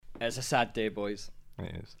It's a sad day, boys.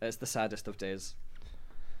 It is. It's the saddest of days.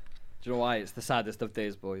 Do you know why it's the saddest of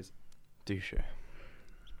days, boys? Do share.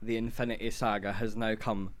 The Infinity Saga has now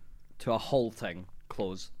come to a halting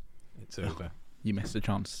close. It's over. You missed a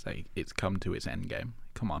chance to say it's come to its end game.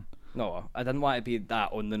 Come on. No, I didn't want to be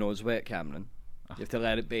that on the nose with it, Cameron. You have to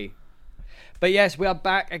let it be. But yes, we are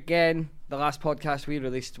back again. The last podcast we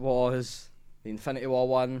released was the Infinity War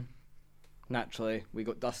one. Naturally, we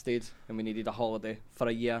got dusted and we needed a holiday for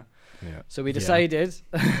a year. Yeah. So we decided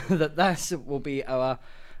that this will be our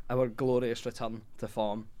glorious return to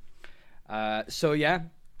form. So yeah,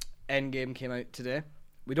 Endgame came out today.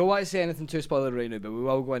 We don't want to say anything too spoilery right now, but we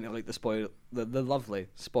will go into like the lovely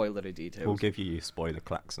spoilery details. We'll give you spoiler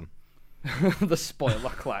klaxon. The spoiler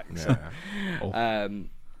clacks. Yeah.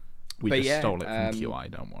 We But just stole it yeah, from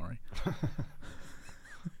QI, don't worry.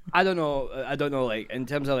 I don't know. Like in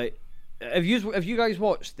terms of like, have you guys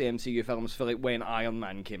watched the MCU films for like when Iron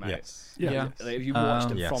Man came out? Yes. Yeah. Like, have you watched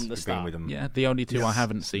them Yes, from the we've been start? with them. Yeah, the only two I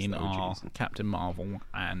haven't Since seen the are OGs. Captain Marvel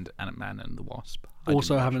and Ant-Man and the Wasp.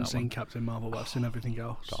 Also, I haven't seen Captain Marvel, but I've seen everything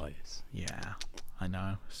else. Guys. Yeah, I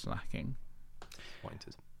know, slacking.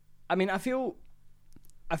 Pointers. I mean, I feel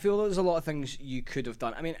there's a lot of things you could have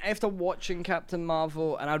done. I mean, after watching Captain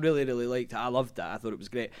Marvel, and I really, really liked it, I loved it, I thought it was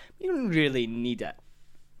great. You don't really need it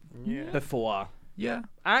before. Yeah,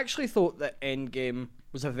 I actually thought that Endgame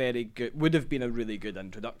was would have been a really good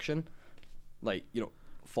introduction, like, you know,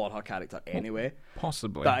 for her character anyway.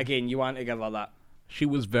 possibly. But again, you want to give her that. She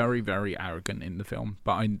was very, very arrogant in the film,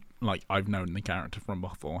 but I've known the character from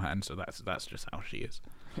beforehand, so that's just how she is.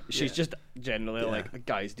 She's just generally like,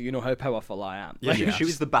 guys, do you know how powerful I am? Yeah, Yes. she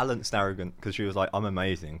was the balanced arrogant because she was like, I'm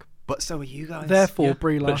amazing. But so are you guys. Therefore, Yeah,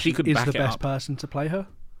 Brie but she Larson could is back the it best up. person to play her.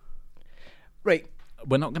 Right.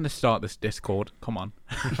 We're not going to start this Discord. Come on.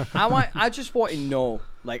 I just want to know,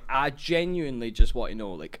 like, I genuinely just want to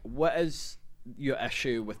know, like, what is your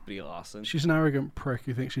issue with Brie Larson? She's an arrogant prick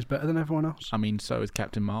who thinks she's better than everyone else. I mean, so is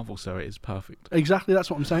Captain Marvel, so it is perfect. Exactly, that's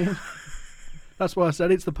what I'm saying. That's why I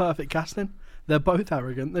said it's the perfect casting. They're both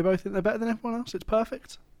arrogant. They both think they're better than everyone else. It's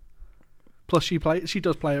perfect. Plus, she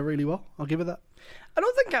does play her really well. I'll give her that. I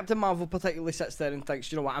don't think Captain Marvel particularly sits there and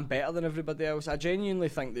thinks, you know what, I'm better than everybody else. I genuinely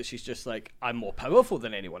think that she's just like, I'm more powerful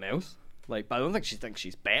than anyone else. Like, but I don't think she thinks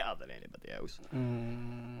she's better than anybody else.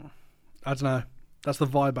 I don't know. That's the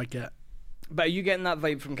vibe I get. But are you getting that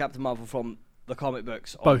vibe from Captain Marvel from the comic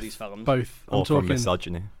books or these films? Both. Or from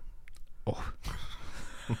misogyny. Oh,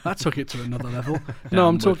 That took it to another level. No, Down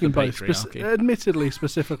I'm with talking the both. patriarchy. Admittedly,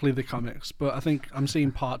 specifically the comics, but I think I'm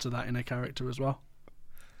seeing parts of that in her character as well.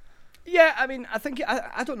 Yeah, I mean, I think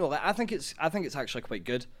I don't know. Like, I think it's actually quite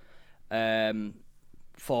good,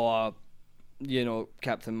 for, you know,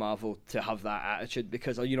 Captain Marvel to have that attitude,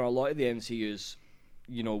 because, you know, a lot of the MCU's,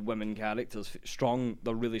 you know, women characters,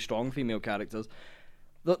 they're really strong female characters.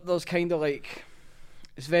 There's kind of like,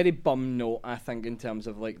 it's very bum note, I think, in terms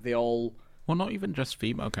of like they all. well, not even just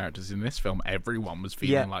female characters. In this film, everyone was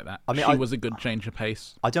feeling Yeah, like that. I mean, she was a good change of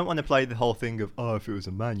pace. I don't want to play the whole thing of, oh, if it was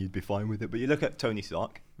a man, you'd be fine with it. But you look at Tony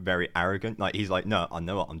Stark, very arrogant. Like, he's like, no, I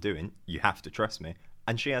know what I'm doing. You have to trust me.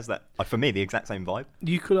 And she has that, for me, the exact same vibe.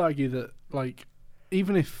 You could argue that, like,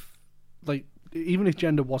 even if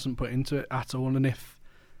gender wasn't put into it at all, and if,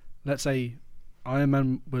 let's say, Iron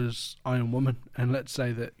Man was Iron Woman, and let's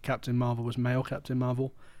say that Captain Marvel was male Captain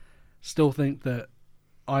Marvel, still think that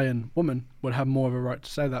Iron Woman would have more of a right to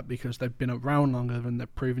say that because they've been around longer and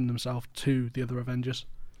they've proven themselves to the other Avengers.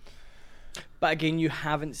 But again, you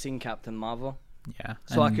haven't seen Captain Marvel, Yeah.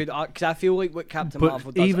 so and because I feel like what Captain But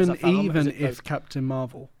Marvel does as a film even is it if does- Captain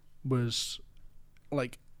Marvel was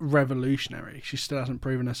like revolutionary, she still hasn't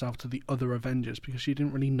proven herself to the other Avengers because she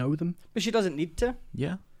didn't really know them. but she doesn't need to.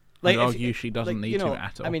 yeah. Like, I'd if- argue she doesn't like, need you know, to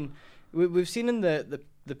at all. I mean, we've seen in the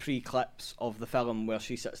pre-clips of the film where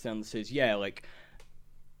she sits there and says, yeah, like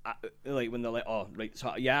when they're like, oh, right,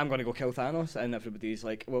 so yeah, I'm going to go kill Thanos, and everybody's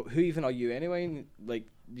like, well, who even are you anyway? And, like,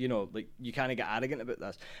 you know, like, you kind of get arrogant about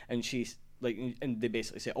this. And she's like, and they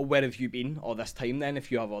basically say, oh, where have you been all this time then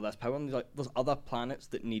if you have all this power? And like, there's other planets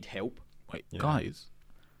that need help. Wait, Yeah. guys,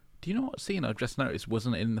 do you know what scene I've just noticed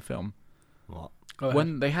wasn't in the film? What? Go ahead.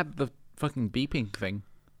 When they had the fucking beeping thing.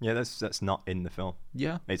 Yeah, that's not in the film.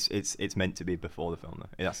 Yeah. It's meant to be before the film,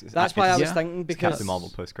 though. That's why I was yeah, thinking, It's because Captain Marvel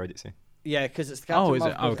post-credit scene. yeah, because it's the Captain Oh, is it?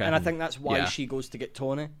 Marvel, Okay. and I think that's why Yeah. she goes to get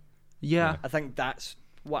Tony. Yeah. I think that's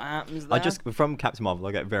what happens there. I just from Captain Marvel,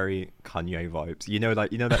 I get very Kanye vibes. You know that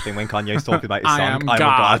thing when Kanye's talking about his I song, am "I'm a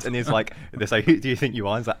God." God," and he's like, they say, "Who do you think you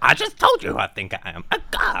are?" He's like, "I just told you who I think I am, a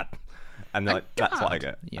God." And like, that's what I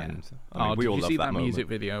get. Yeah. And, I mean, we did all you love see that that moment. music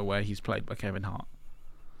video where he's played by Kevin Hart?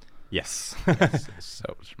 Yes. It's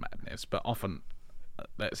so much madness, but often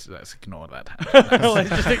let's ignore that. Tangent. Let's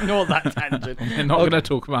just ignore that tangent. We're not going to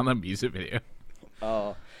talk about the music video,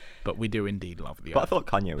 Oh, but we do indeed love the. But I thought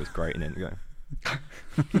Kanye was great in Endgame.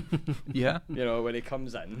 Yeah. you know, when he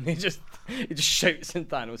comes in, he just shouts in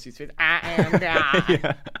Thanos' face, "I am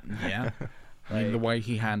God." Yeah. I mean, the way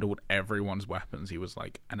he handled everyone's weapons, he was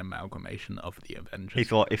like an amalgamation of the Avengers. He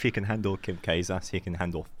thought if he can handle Kim K's ass, he can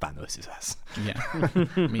handle Thanos' ass. Yeah.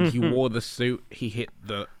 I mean, he wore the suit. He hit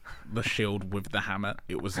the shield with the hammer.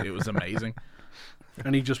 It was amazing.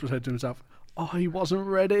 And he just said to himself, "Oh, he wasn't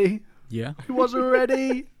ready. Yeah. He wasn't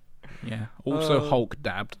ready." Yeah. Also, Hulk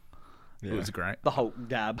dabbed. Yeah. It was great. The Hulk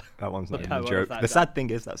dab. That one's not The even a power of joke. that The dab. sad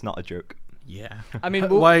thing is that's not a joke. Yeah. I mean,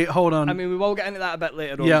 Wait, hold on. we will get into that a bit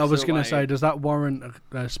later on. yeah, I was so, going like- to say, does that warrant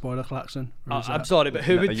a spoiler klaxon? Or is I'm that- sorry, but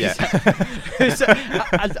who No, would yeah.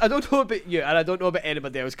 I don't know about you, and I don't know about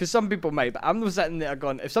anybody else, because some people might, but I'm not sitting there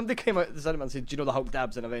going, if somebody came out of the cinema and said, "Do you know the Hulk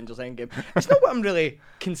dabs in Avengers Endgame?" It's not what I'm really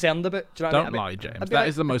concerned about. Do you know what Don't I lie, mean? James. I'd be That like,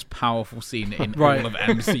 is the most powerful scene in Right. all of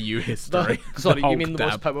MCU history. Sorry, you Hulk mean the dab.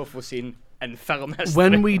 most powerful scene in film history?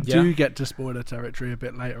 When we do Yeah. get to spoiler territory a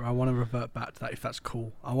bit later, I want to revert back to that if that's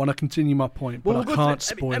cool. I want to continue my point, but Well, I we'll can't go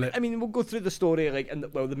through, spoil it. I mean, we'll go through the story, like, and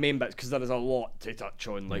the main bits, because there is a lot to touch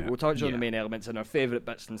on. Like, Yeah. we'll touch on Yeah. the main elements and our favourite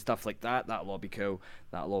bits and stuff like that. That'll all be cool.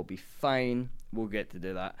 That'll all be fine. We'll get to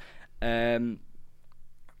do that.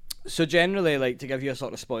 So generally, like, to give you a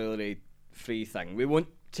sort of spoilery free thing, we won't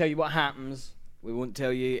tell you what happens. We won't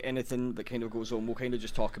tell you anything that kind of goes on. We'll kind of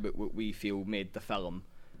just talk about what we feel made the film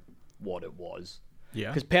what it was. Yeah.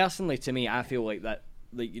 Because personally, to me, I feel like that,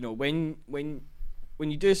 like, you know, when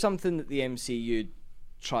you do something that the MCU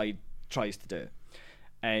tries to do,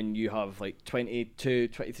 and you have like 22,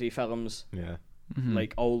 23 films, Yeah.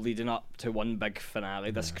 like all leading up to one big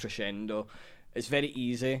finale, this crescendo, it's very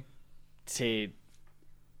easy to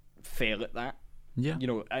fail at that. Yeah. You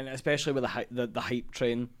know, and especially with the hype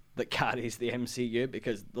train that carries the MCU,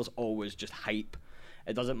 because there's always just hype.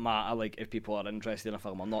 It doesn't matter like if people are interested in a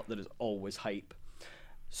film or not. There is always hype.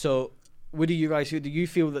 So, what do you guys feel? Do you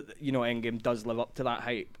feel that, you know, Endgame does live up to that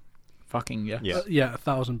hype? Fucking yes. Yeah. Yeah,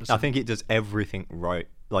 1,000%. I think it does everything right.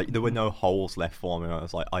 Like, there were no holes left for me. I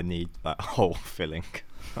was like, I need that hole filling.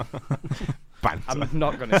 Banter. I'm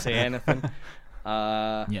not going to say anything.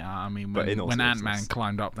 Yeah, I mean, But in all when Ant-Man seriousness.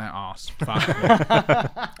 climbed up that arse, fuck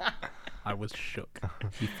me. I was shook.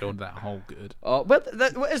 He filled that hole good. Oh, what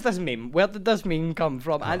is this meme? Where did this meme come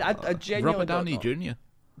from? I genuinely Robert Downey don't know. Jr.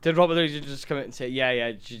 Did Robert Downey Jr. just come out and say,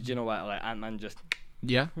 do you know what? Like, Ant-Man just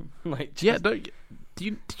Yeah. like just, Yeah,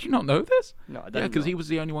 did you not know this? No, I Yeah, didn't. because he know. was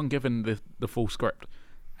the only one given the full script,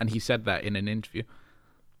 and he said that in an interview.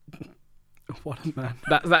 What a man.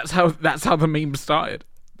 That's how the meme started.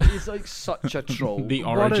 He's like such a troll. The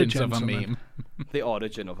What a origins of a gentleman. meme. The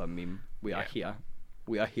origin of a meme. We are here.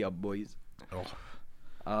 We are here, boys.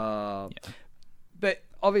 But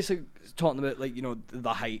obviously, talking about, like, you know,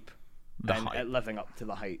 the hype The and hype. it living up to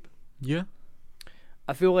the hype. Yeah.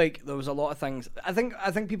 I feel like there was a lot of things. I think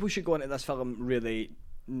people should go into this film really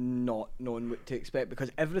not knowing what to expect,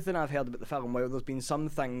 because everything I've heard about the film, while there's been some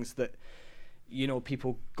things that, you know,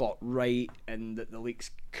 people got right and that the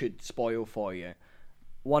leaks could spoil for you,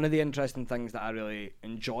 one of the interesting things that I really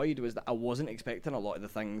enjoyed was that I wasn't expecting a lot of the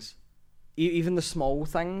things, even the small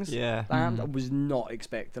things. Yeah. that happened, I was not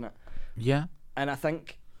expecting it. Yeah. And I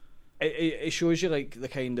think it shows you, like, the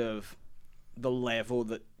kind of the level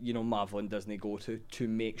that, you know, Marvel and Disney go to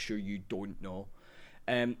make sure you don't know.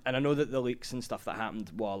 And I know that the leaks and stuff that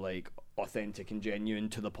happened were, like, authentic and genuine,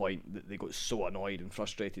 to the point that they got so annoyed and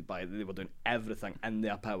frustrated by it that they were doing everything in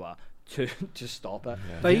their power to stop it.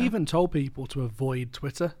 They even told people to avoid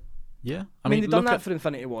Twitter. Yeah. I mean, they've done look that at, for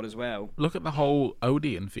Infinity War as well. look at the whole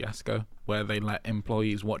Odeon fiasco, where they let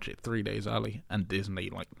employees watch it 3 days early, and Disney,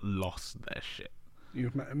 like, lost their shit.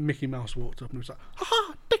 Mickey Mouse walked up and was like,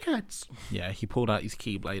 "Ha, dickheads!" Yeah, he pulled out his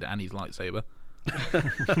Keyblade and his lightsaber. A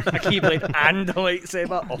Keyblade and a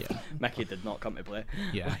lightsaber. Oh, Yeah. Mickey did not come to play.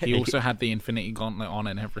 Yeah, he also had the Infinity Gauntlet on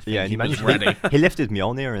and everything. Yeah, and he was managed. ready. He lifted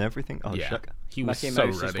Mjolnir and everything. Oh, Yeah, shit. he was Mickey so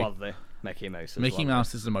Mouse is ready. worthy. Mickey Mouse is Mickey worthy.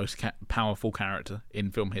 Mouse is the most powerful character in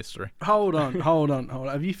film history. Hold on.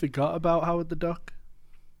 Have you forgot about Howard the Duck?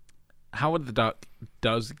 Howard the Duck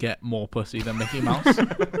does get more pussy than Mickey Mouse,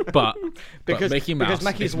 but Mickey Mouse because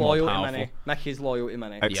Mickey's is more loyal to powerful. Minnie. Mickey's loyal to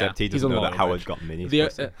Minnie. Except he he's doesn't a know that loyal Howard bitch. got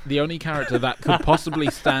minis. The only character that could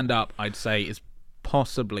possibly stand up, I'd say, is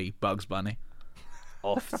possibly Bugs Bunny.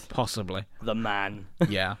 Oft Possibly, the man.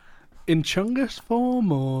 yeah, In Chungus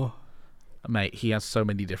form or? mate. He has so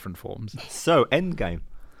many different forms. So, Endgame.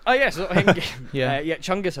 Oh yes, yeah, Yeah. yeah.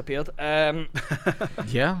 Chungus appeared.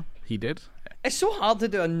 Yeah, He did. It's so hard to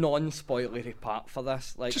do a non-spoilery part for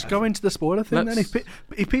this. Like, Just go into the spoiler thing then.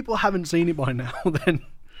 If people haven't seen it by now, then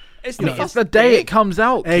it's you know, the It's the day it comes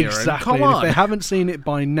out, Kieran. exactly. Come And on. if they haven't seen it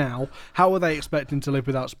by now, how are they expecting to live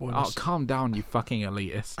without spoilers? Oh, calm down, you fucking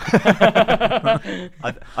elitist.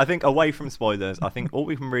 I think away from spoilers, I think all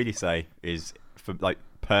we can really say is, for like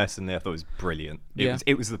personally, I thought it was brilliant. Yeah.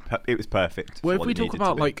 It was perfect. for Well, if what we it talk needed to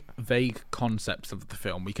about be. like vague concepts of the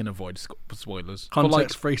film, we can avoid spoilers. For,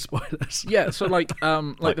 Context-free spoilers. yeah, so like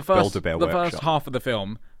Like the first Build-A-Bear the first Workshop. half of the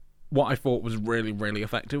film, what I thought was really, really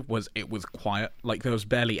effective was it was quiet. Like there was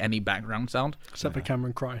barely any background sound. Except for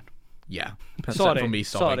Cameron crying. Yeah, except Sorry, for me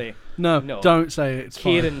sobbing. sorry. No, No. don't say it. It's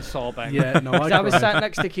Kieran fine. sobbing. Yeah, no, 'Cause I was cried. sat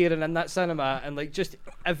next to Kieran in that cinema, and like just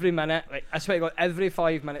every minute, like I swear to God, every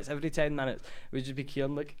 5 minutes, every 10 minutes, it would just be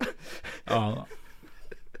Kieran like. Oh,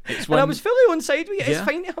 it's And I when was fully on side with you. It's Yeah.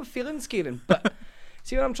 fine to have feelings, Kieran, but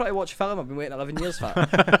see when I'm trying to watch a film, I've been waiting 11 years for.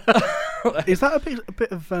 Is that a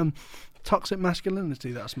bit of toxic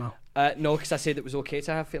masculinity that I smell? No, because I said it was okay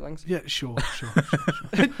to have feelings. Yeah, sure.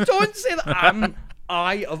 Don't say that.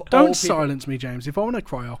 I of all Don't people. silence me, James. If I want to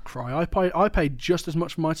cry, I'll cry. I paid just as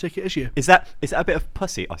much for my ticket as you. Is that a bit of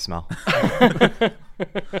pussy I smell?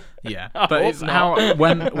 yeah, I but hope it's not. how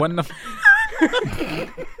when the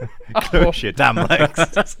Close your damn legs.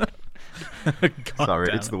 God Sorry,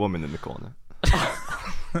 damn it's it. the woman in the corner.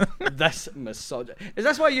 This misogyn. Is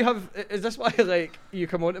this why you have? Is this why like you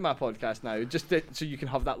come onto my podcast now so you can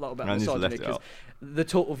have that little bit of And he's misogyny? left it Because out. the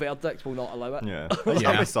total verdict will not allow it. Yeah. Is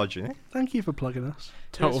Yeah. that misogyny? Thank you for plugging us.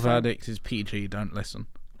 total It's fine. verdict is PG. Don't listen.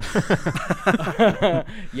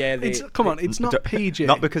 Yeah, Come on, it's not PG.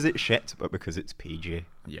 Not because it's shit, but because it's PG.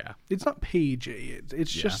 Yeah, It's not PG.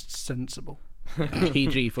 It's Yeah. just sensible.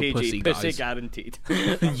 PG for PG, pussy guys. guaranteed.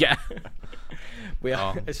 Yeah,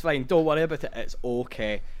 It's fine. Don't worry about it. It's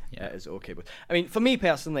okay. Yeah. It is okay. But I mean, for me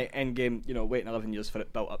personally, Endgame, waiting 11 years for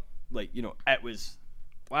it built up. Like, it was.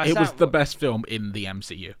 it was the best film in the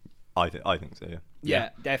MCU. I think so. Yeah. Yeah,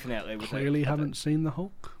 definitely. It was Clearly like, haven't seen the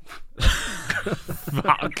Hulk.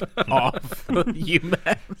 Fuck off, you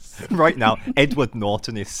mess. Right now, Edward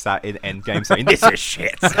Norton is sat in Endgame saying, "This is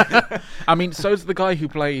shit." I mean, so's the guy who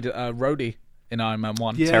played Rhodey in Iron Man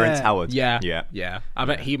 1. Yeah. Terrence Howard. Yeah. Yeah. Yeah. I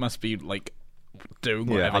bet he must be, like, doing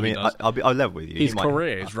Yeah. whatever I mean, he does. I'll level with you. He His might-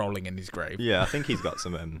 career is rolling in his grave. Yeah, I think he's got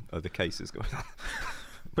some other cases going on.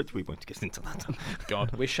 But we won't get into that.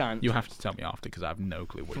 God. we shan't. You have to tell me after because I have no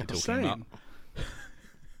clue what you're talking Same. about.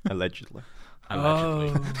 Allegedly.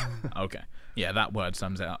 Allegedly. Oh. Okay. Yeah, that word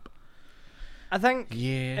sums it up. I think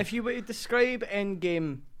Yeah. if you were to describe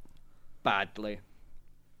Endgame badly,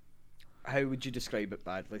 how would you describe it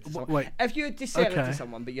badly to someone? wait. If you had to sell it Okay. to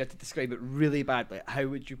someone, but you had to describe it really badly, how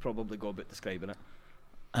would you probably go about describing it?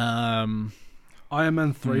 Iron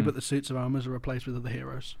Man 3, but the suits of armor are replaced with other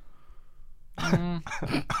heroes.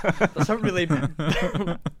 That's not really.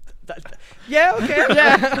 Yeah. Okay.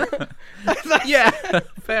 Yeah. Yeah.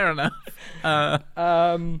 Fair enough.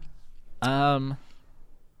 Um. Um.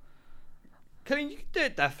 I mean, you could do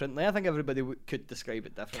it differently. I think everybody could describe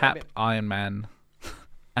it differently. Cap, Iron Man,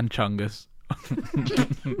 and Chungus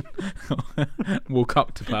walk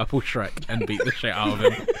up to Purple Shrek and beat the shit out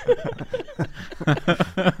of him.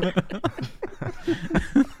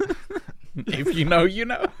 If you know, you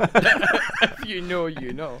know. If you know,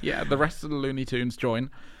 you know. Yeah, the rest of the Looney Tunes join.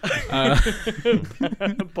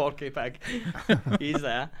 Porky Pig. He's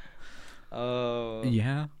there. Oh.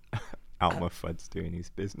 Yeah. Alma Fudd's doing his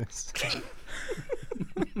business.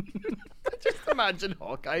 Just imagine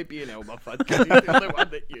Hawkeye being Elmer Fudd because he's the only one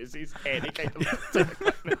that uses any kind of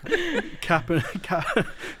equipment. Cap and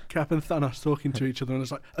Thanos talking to each other, and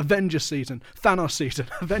it's like Avengers season, Thanos season,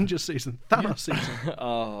 Avengers season, Thanos season.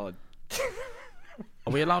 Oh.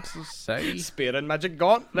 Are we allowed to say? Spear and magic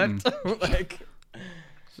gauntlet. Like.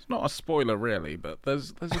 It's not a spoiler, really, but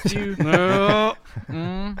there's a few. No.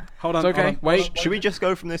 Hold on. It's okay. hold on. Wait. Should we just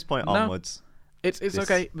go from this point No. onwards? It's This-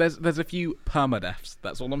 okay. There's a few permadeaths.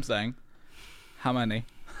 That's all I'm saying. How many?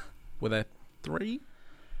 Were there 3?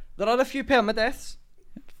 There are a few permadeaths.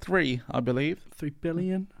 3, I believe. 3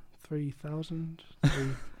 billion, 3,000,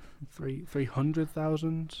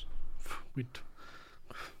 300,000. We'd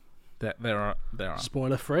There are.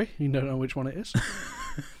 spoiler free. You don't know which one it is.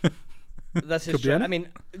 This is Could be true. any. I mean,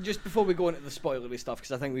 just before we go into the spoilery stuff,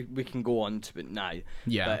 because I think we can go on to it now.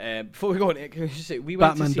 Yeah. But before we go into it, can we just say we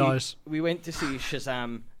went Batman to see dies. we went to see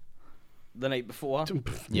Shazam the night before.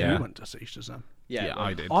 Yeah. You went to see Shazam. Yeah, well,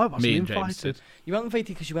 I did. I wasn't Me and James invited. did. You weren't invited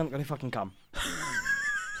because you weren't going to fucking come.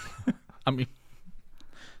 I mean,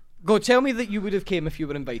 Go tell me that you would have came if you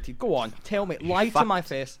were invited. Go on, tell me. Lie to fucked. my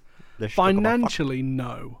face. They're stuck on my fuck- Financially,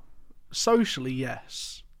 no. Socially,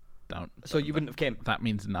 yes. Don't. So you wouldn't have came. That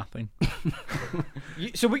means nothing.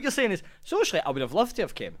 So what you're saying is, socially, I would have loved to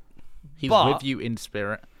have came. He's But- with you in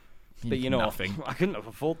spirit. But you know, Nothing. I couldn't have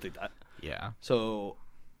afforded that. Yeah. So,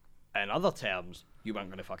 in other terms, you weren't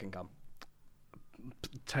going to fucking come.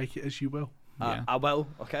 Take it as you will. Yeah. I will.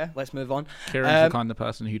 Okay, let's move on. Kieran's the kind of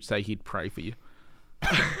person who'd say he'd pray for you.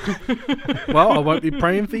 Well, I won't be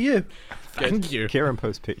praying for you. Thank you. Kieran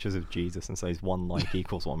posts pictures of Jesus and says 1 like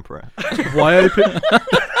equals 1 prayer. Why open?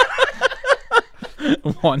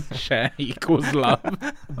 One share equals love.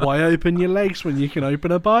 Why open your legs when you can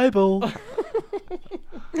open a Bible?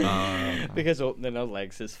 Because opening our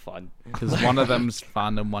legs is fun. Because one of them's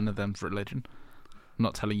fun and one of them's religion. I'm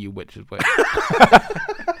not telling you which is which.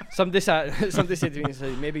 Somebody said to me,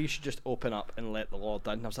 said, maybe you should just open up and let the Lord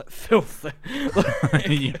down. And I was like, filthy.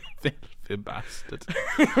 You filthy bastard.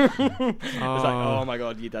 I was like, oh my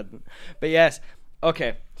god, you didn't. But yes,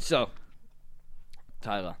 okay. So,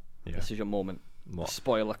 Tyler, Yeah. this is your moment. What?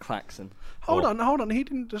 Spoiler klaxon. Hold on. He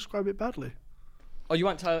didn't describe it badly. Oh, you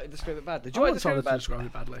want Tyler to describe it bad? Did I you want want to Tyler describe to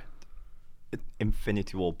it bad? describe it badly.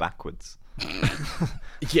 Infinity War backwards.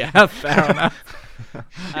 Yeah, fair enough.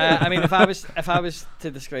 I mean, if I was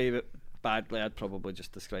to describe it badly, I'd probably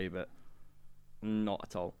just describe it not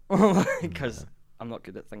at all, because I'm not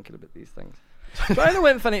good at thinking about these things. Do I know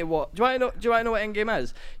what Infinity War? Do I know what Endgame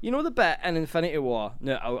is? You know the bit in Infinity War.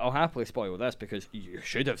 No, I'll happily spoil this because you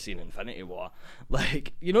should have seen Infinity War.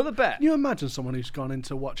 Like, you know the bit. Can you imagine someone who's gone in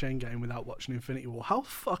to watch Endgame without watching Infinity War? How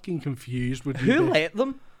fucking confused would you Who be? let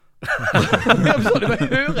them? I'm sorry, but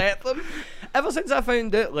who let them? Ever since I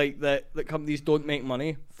found out that companies don't make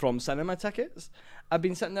money from cinema tickets, I've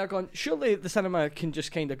been sitting there going, surely the cinema can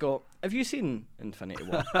just kind of go, have you seen Infinity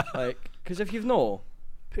War? Like, because if you've no,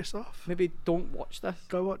 Piss off. maybe don't watch this.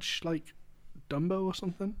 Go watch, like, Dumbo or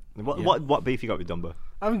something. What beef you got with Dumbo?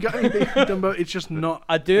 I haven't got any beef with Dumbo. It's just not.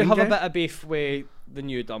 I do have a Endgame. bit of beef with the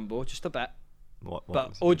new Dumbo, just a bit. What But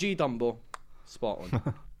was OG Dumbo, spot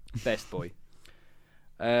on. Best boy.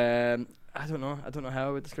 I don't know how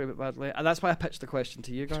I would describe it badly. And that's why I pitched the question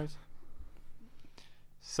to you guys.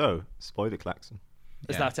 So, spoiler klaxon.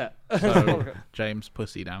 Is Yeah. that it? So James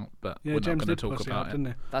pussied out, but Yeah, we're James not going did to talk pussy about out, it. didn't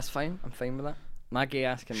he? That's fine. I'm fine with that. My gay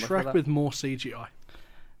ass can live with Shrek that. with more CGI.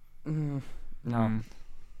 No.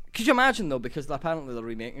 Could you imagine though? Because apparently they're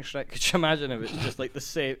remaking Shrek. Could you imagine if it's just like the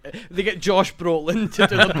same? They get Josh Brolin to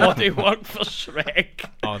do the body work for Shrek.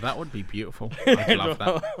 Oh, that would be beautiful. I'd love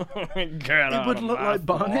that. It would look like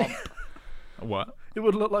Barney. What? It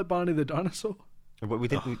would look like Barney the dinosaur. But we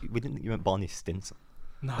didn't think you meant Barney Stinson.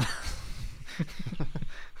 No.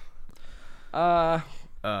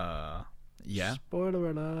 Yeah. Spoiler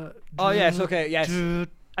alert. Oh yes, okay, yes.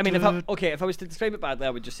 I mean, if I was to describe it badly, I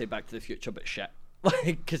would just say Back to the Future, but shit. Like,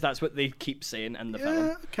 because that's what they keep saying in the film.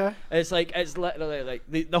 Yeah, okay. It's literally like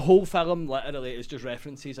the whole film literally is just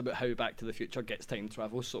references about how Back to the Future gets time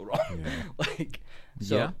travel so wrong. Like,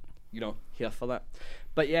 so Yeah. here for that.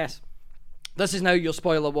 But yes, this is now your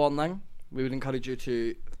spoiler warning. We would encourage you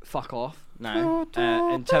to fuck off now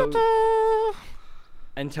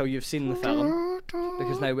until you've seen the film,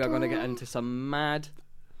 because now we are going to get into some mad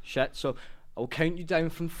shit. So I'll count you down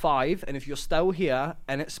from 5, and if you're still here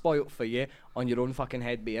and it's spoilt for you, on your own fucking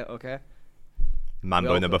head be it, okay?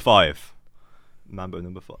 Mambo Well, number 5. Mambo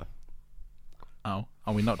number 5. Oh,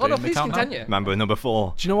 are we not Oh doing no, the please countdown? continue. Mambo number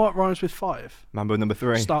 4. Do you know what rhymes with 5? Mambo number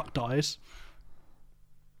 3. Stark dies.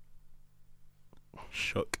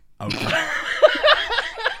 Shook. Okay.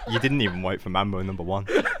 You didn't even wait for Mambo number 1.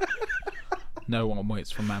 No one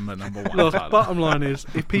waits for Mambo number 1. Look, Tyler. bottom line is,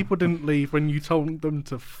 if people didn't leave when you told them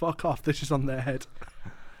to fuck off, this is on their head.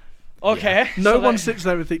 Okay. No so one that- sits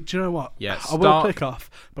there and think, do you know what? Yeah, I will Stark- click off,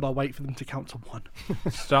 but I'll wait for them to count to 1.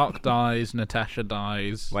 Stark dies, Natasha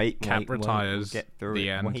dies, Cap retires, Get through the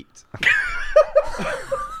it. end. Wait.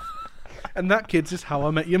 And that, kids, is How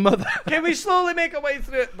I Met Your Mother. Can we slowly make our way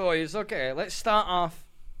through it, boys? Okay, let's start off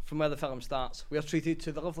from where the film starts. We are treated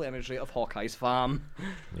to the lovely imagery of Hawkeye's farm.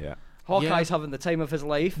 Yeah. Hawkeye's having the time of his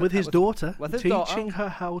life With his daughter, with his teaching daughter. her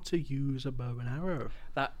how to use a bow and arrow.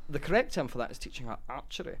 That the correct term for that is teaching her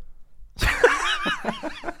archery.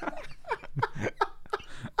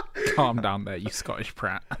 Calm down there, you Scottish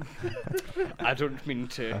prat. I don't mean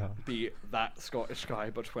to be that Scottish guy,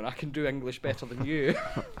 but when I can do English better than you,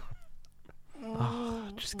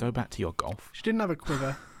 Just go back to your golf. She didn't have a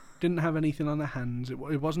quiver, didn't have anything on her hands. It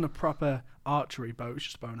wasn't a proper archery bow, it was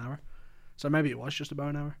just a bow and arrow. So maybe it was just a bow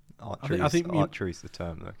and arrow. Archery's the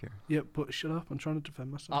term, though, Kieran. Yeah, but shut up, I'm trying to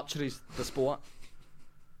defend myself. archery's the sport.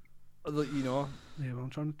 You know. Yeah, well, I'm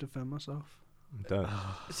trying to defend myself. Don't.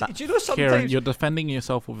 See, do you know sometimes? Kieran, you're defending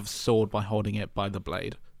yourself with a sword by holding it by the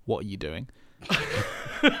blade. What are you doing?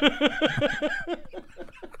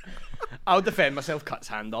 I'll defend myself. Cuts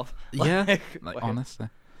hand off. Yeah, like, honestly.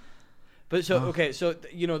 But so okay, so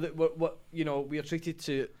you know that what you know we are treated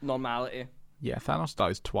to normality. Yeah, Thanos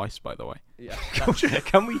dies twice, by the way. Yeah.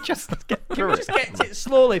 Can we just get Can through we it? just get to it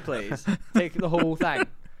slowly, please? Take the whole thing.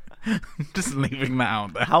 Just leaving that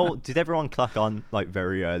out there. How did everyone clack on like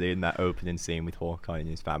very early in that opening scene with Hawkeye and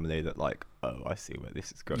his family that like, oh, I see where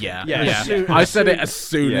this is going? Yeah, Yeah, yeah. soon- I said it as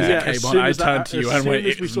soon as Yeah. it as came soon on. I as that- turned to you as and soon went,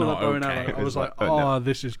 as we "It's saw not that going okay." out, I was like, oh, no.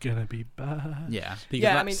 this is gonna be bad. Yeah, because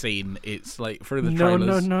Yeah, I that mean- scene, it's like through the No,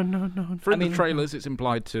 trailers. no. Through I mean- the trailers, it's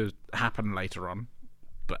implied to happen later on,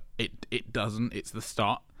 but it doesn't. It's the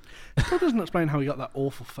start. Still doesn't explain how he got that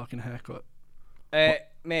awful fucking haircut.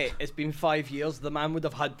 Mate, it's been 5 years. The man would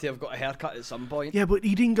have had to have got a haircut at some point. Yeah, but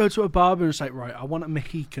he didn't go to a barber and say, right, I want a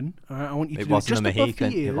Mohican. All right, I want you to It do wasn't just a above the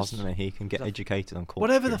Mohican. It ears. wasn't a Mohican. Get educated on culture.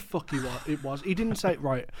 Whatever the fuck it was. He didn't say,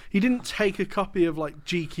 right. He didn't take a copy of like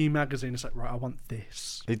GQ magazine and say, right, I want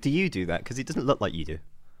this. Do you do that? Because he doesn't look like you do.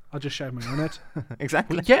 I just shaved my own head.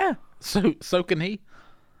 Exactly. Yeah. So can he?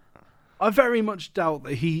 I very much doubt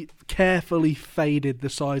that he carefully faded the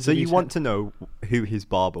sides So of you his want head. to know who his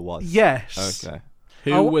barber was? Yes. Okay.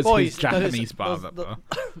 Who Oh, was boys, his Japanese barber?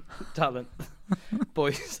 Talent.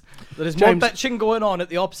 Boys, there is James- more bitching going on at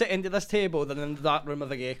the opposite end of this table than in the dark room of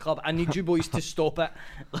the gay club. I need you boys to stop it.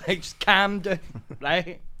 Like, just calm down,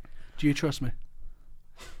 right? Do you trust me?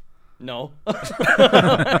 No.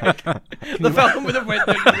 The film would have went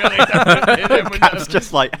down really differently. Then, wouldn't Cap's it?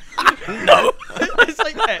 just like, No. It's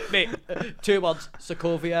like, mate, 2 words,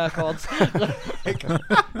 Sokovia Accords.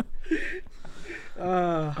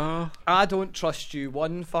 I don't trust you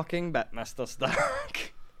one fucking bit, Mr.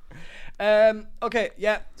 Stark. Okay,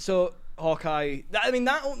 yeah, so Hawkeye. I mean,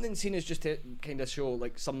 that opening scene is just to kind of show,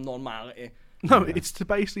 like, some normality. No, it's to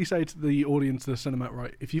basically say to the audience, the cinema,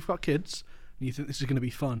 right, if you've got kids and you think this is going to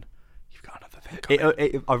be fun, you've got another thing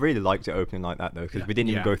coming. I really liked it opening like that though, because we didn't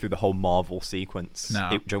even Yeah. go through the whole Marvel sequence. No.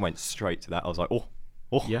 It just went straight to that. I was like, oh.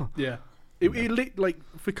 Yeah. Yeah. It like,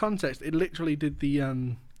 for context, it literally did the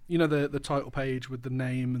you know, the title page with the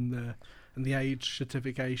name and the age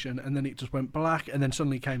certification, and then it just went black, and then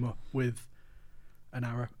suddenly came up with an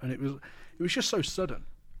arrow, and it was just so sudden.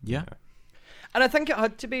 Yeah. And I think it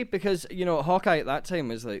had to be because, you know, Hawkeye at that time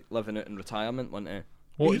was, like, living out in retirement, wasn't he?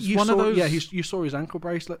 Well, it's one of those. Yeah, you saw his ankle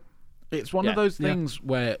bracelet. It's one Yeah. of those Yeah. things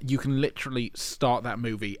where you can literally start that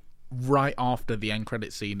movie right after the end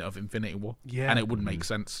credit scene of Infinity War, Yeah. and it wouldn't make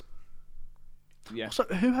sense. Yeah. So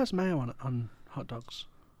who has mayo on hot dogs?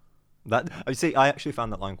 See, I actually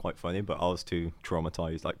found that line quite funny, but I was too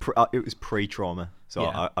traumatized. Like, it was pre-trauma, so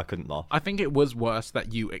Yeah. I couldn't laugh. I think it was worse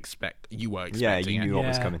that you were Yeah, expecting you it. knew what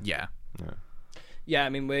was Yeah. coming. Yeah. Yeah. Yeah, I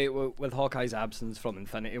mean, with Hawkeye's absence from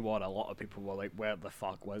Infinity War, a lot of people were like, where the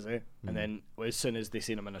fuck was he? And then as soon as they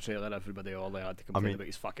seen him in a trailer, everybody all they had to complain mean- about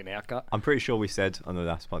his fucking haircut. I'm pretty sure we said on the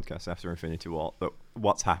last podcast after Infinity War that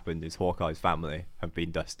what's happened is Hawkeye's family have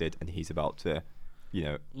been dusted, and he's about to, you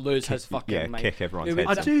know, Lose his fucking mind. kick everyone's It was-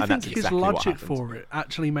 heads I in, do and think that's his exactly what logic happened. for it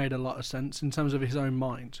actually made a lot of sense in terms of his own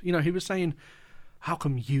mind. You know, he was saying, "How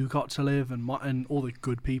come you got to live and all the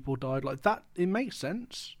good people died?" Like that, it makes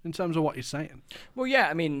sense in terms of what he's saying. Well, yeah,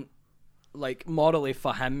 I mean, like, morally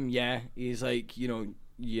for him, yeah, he's like, you know,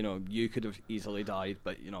 you could have easily died,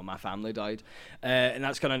 but, you know, my family died. And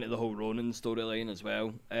that's gone into the whole Ronin storyline as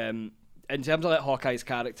well. In terms of, like, Hawkeye's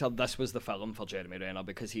character, this was the film for Jeremy Renner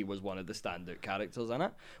because he was one of the standout characters in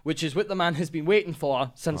it, which is what the man has been waiting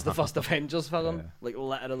for since the first Avengers film, Yeah. like,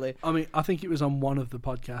 literally. I mean, I think it was on one of the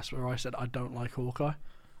podcasts where I said I don't like Hawkeye.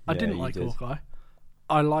 I Yeah, didn't you like did. Hawkeye.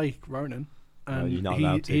 I like Ronan. No, And you're not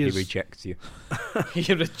allowed to. he He is- rejects you.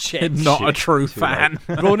 You're a chick. Not a Shit. true Too late. fan.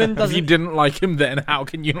 Ronan If doesn't. you didn't like him then, how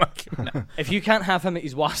can you like him now? If you can't have him at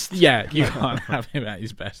his worst. Yeah, you can't have him at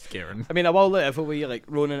his best, Kieran. I mean, I will let it away, like,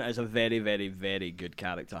 Ronan is a very, very, very good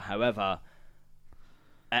character. However,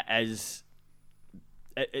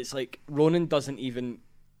 it's like Ronan doesn't even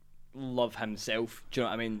love himself. Do you know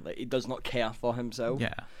what I mean? Like, he does not care for himself.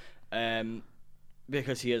 Yeah.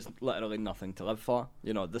 Because he has literally nothing to live for.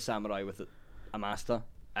 You know, the samurai with a master.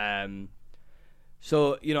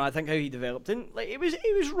 So, you know, I think how he developed in, like, he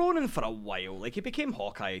was Ronan for a while. Like, he became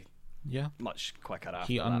Hawkeye Yeah. much quicker after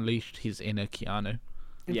He that. unleashed his inner Keanu.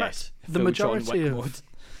 In Yes, fact, the full John majority Wick of mode.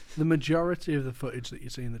 the majority of the footage that you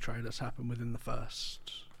see in the trailers happen within the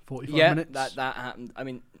first 45 Yeah, minutes. that happened. I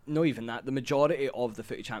mean, not even that. The majority of the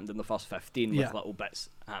footage happened in the first 15 with Yeah. little bits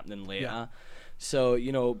happening later. Yeah. So,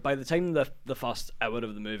 you know, by the time the first hour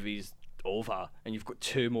of the movie's over and you've got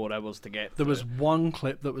 2 more hours to get There through. was one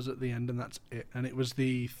clip that was at the end, and that's it. And it was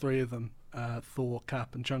the three of them, Thor,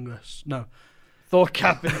 Cap, and Chungus. No, Thor,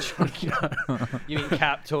 Cap, and Chungus. You mean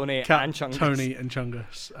Cap, Tony, and Chungus? Tony and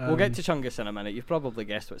Chungus. We'll get to Chungus in a minute. You've probably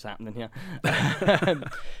guessed what's happening here.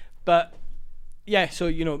 But yeah,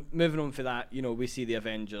 so moving on for that, we see the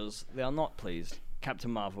Avengers. They are not pleased.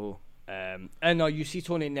 Captain Marvel, and no, you see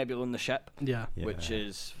Tony and Nebula on the ship. Yeah. Which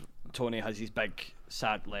is Tony has his big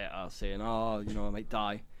sad letter saying, "Oh, I might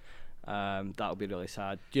die." That'll be really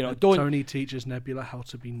sad. Don't. Tony teaches Nebula how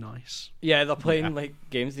to be nice. Yeah, they're playing like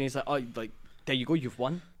games, and he's like, "Oh, like there you go, you've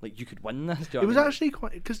won. Like you could win this." It was actually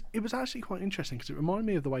quite interesting because it reminded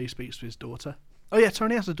me of the way he speaks to his daughter. Oh yeah,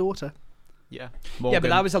 Tony has a daughter. Yeah. Yeah, but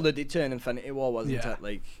that was alluded to in Infinity War, wasn't Yeah. it?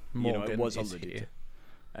 Like Morgan it was is alluded here. to.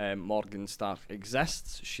 Morgan Stark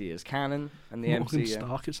exists. She is canon in the Morgan MCU.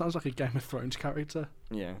 Stark. It sounds like a Game of Thrones character.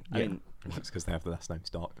 Yeah, I Yeah. mean, It's because they have the last name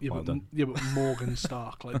Stark. Yeah, Well but done. Morgan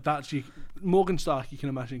Stark, like that's Morgan Stark. You can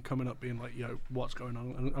imagine coming up being like, "Yo, what's going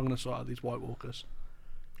on? I'm going to sort out these White Walkers."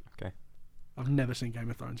 Okay. I've never seen Game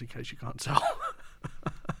of Thrones, in case you can't tell.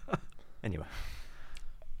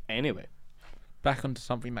 Anyway, Back onto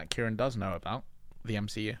something that Kieran does know about, the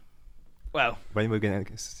MCU. well, when we're going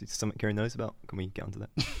to something Kieran knows about, can we get onto that?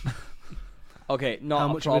 okay, not How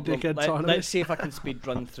a much of a problem. dickhead Tyler Let's is. see if I can speed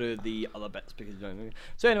run through the other bits because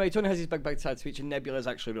so anyway, Tony has his big sad speech, and Nebula is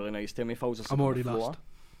actually really nice to him. He falls asleep. I'm already on the floor. lost.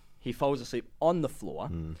 He falls asleep on the floor.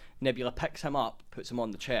 Nebula picks him up, puts him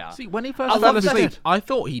on the chair. See, when he I first love fell asleep, this. I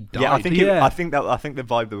thought he died. Yeah, I think Yeah. I think the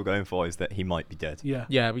vibe that we're going for is that he might be dead. Yeah.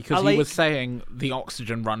 Yeah, because I he was like- saying the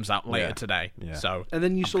oxygen runs out later Yeah. today. Yeah. So And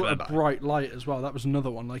then you I'm saw a gonna die. bright light as well. That was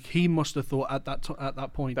another one. Like he must have thought at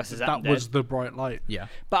that point This is that it, was dead. the bright light. Yeah.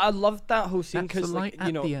 But I loved that whole scene That's the because, light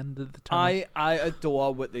like, at the end of the tunnel. I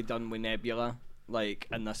adore what they done with Nebula, like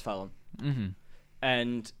in this film,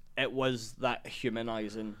 and it was that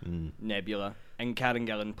humanizing Nebula, and Karen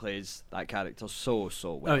Gillan plays that character so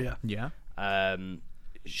well. Oh yeah. Yeah.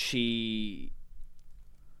 She,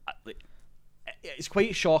 it's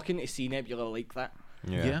quite shocking to see Nebula like that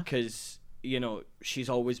Yeah. because she's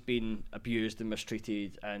always been abused and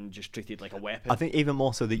mistreated and just treated like a weapon. I think even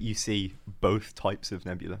more so that you see both types of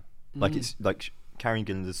Nebula. Like it's like Karen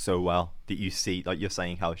Gillan does so well that you see, like you're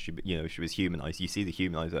saying how she was humanized. You see the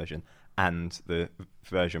humanized version and the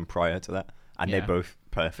version prior to that, and Yeah. they're both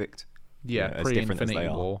perfect. Yeah. As different as Pre-Infinity they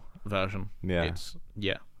are. War version. Yeah. It's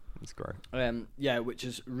It's great. Yeah, which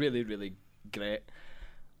is really, really great.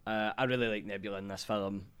 I really like Nebula in this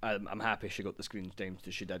film. I'm happy she got the screen time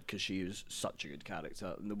that she did because she is such a good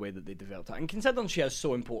character in the way that they developed her. And considering she is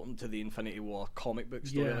so important to the Infinity War comic book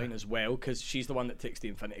storyline as well, because she's the one that takes the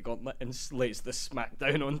Infinity Gauntlet and lays the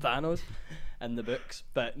smackdown on Thanos in the books,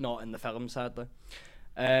 but not in the film, sadly.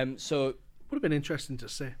 So Would have been interesting to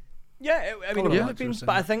see. yeah, I mean, I'd it would like have to been, have seen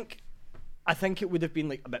but it. I think it would have been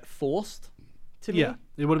like a bit forced to me. Yeah,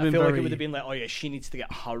 it would have I been feel very. like it would have been like, oh yeah, she needs to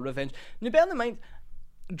get her revenge. Now, bear in mind,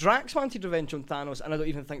 Drax wanted revenge on Thanos, and I don't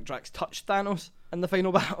even think Drax touched Thanos in the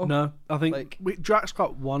final battle. No, I think Like- Drax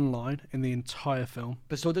got one line in the entire film.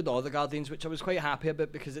 But so did all the Guardians, which I was quite happy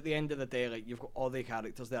about because at the end of the day, like you've got all the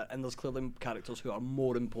characters there, and there's clearly characters who are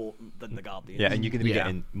more important than the Guardians. Yeah, and you're going to be Yeah.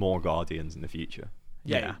 getting more Guardians in the future.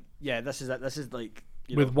 yeah. This is it. This is like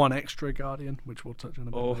With one extra Guardian, which we'll touch on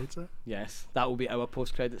a bit Oh. later. yes, that will be our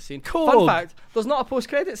post-credit scene. Cool. Fun fact: there's not a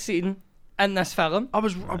post-credit scene in this film. I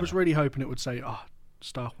was really hoping it would say,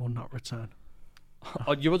 Stark will not return.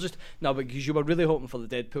 Or you were just because you were really hoping for the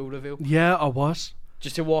Deadpool reveal. Yeah, I was.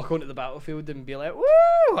 Just to walk onto the battlefield and be like,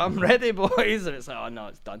 "Woo, I'm ready, boys!" And it's like, "Oh no,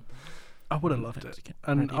 it's done." I would have loved it. Get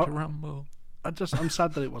And ready to rumble. I'm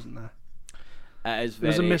sad that it wasn't there. It is It very,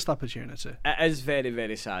 was a missed opportunity. It is very,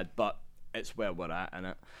 very sad, but it's where we're at,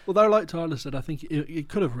 innit? Although, like Tyler said, I think it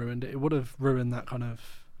could have ruined it. It would have ruined that kind of.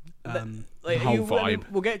 Like, The whole when-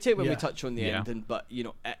 vibe. we'll get to it when we Yeah. touch on the Yeah. ending, but it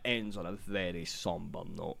ends on a very somber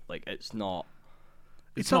note. Like it's not.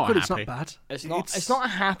 It's not not good. It's happy. not bad. It's not. It's not a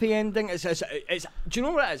happy ending. It's. Do you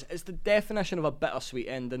know what it is? It's the definition of a bittersweet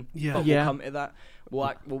ending. Yeah. But Yeah. we'll come to that.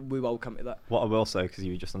 We will come to that. What I will say, because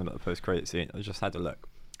you were just on about the post-credit scene, I just had a look,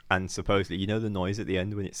 and supposedly, you know the noise at the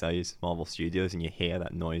end when it says Marvel Studios, and you hear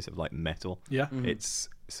that noise of like metal. Yeah. It's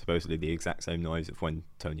supposedly the exact same noise of when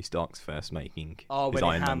Tony Stark's first making Oh, his when he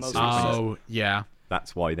Iron Man hammers suit. his- Oh, yeah.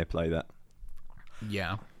 That's why they play that.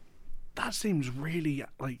 Yeah. That seems really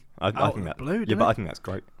like I out think of that. the blue. Yeah, doesn't but I it? think that's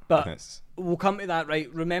great. But- I think it's- We'll come to that,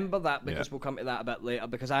 right? Remember that because Yeah. we'll come to that a bit later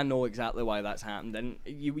because I know exactly why that's happened, and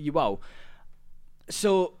you will.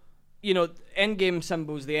 So, Endgame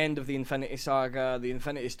symbols the end of the Infinity Saga. The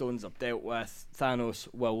Infinity Stones are dealt with. Thanos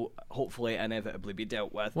will hopefully inevitably be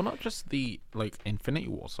dealt with. Well, not just the Infinity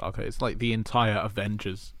War saga. It's like the entire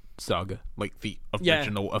Avengers saga. Like the Yeah.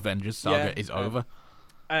 original Avengers saga Yeah. is over.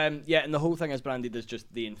 Yeah, and the whole thing is branded as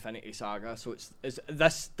just the Infinity Saga. So it's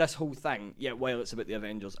this whole thing. Yeah, while it's about the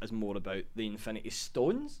Avengers, is more about the Infinity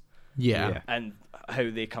Stones. Yeah. And how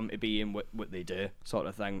they come to be and what they do, sort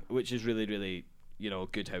of thing, which is really, really,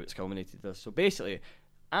 good how it's culminated this. So basically,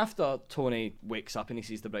 after Tony wakes up and he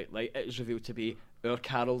sees the bright light, it is revealed to be our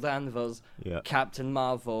Carol Danvers, Captain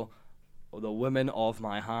Marvel, the woman of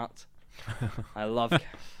my heart. I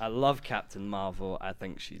love Captain Marvel. I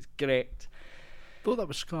think she's great. Thought that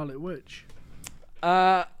was Scarlet Witch.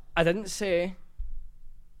 I didn't say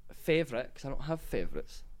favourite because I don't have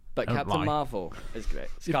favourites. But Don't Captain lie. Marvel is great.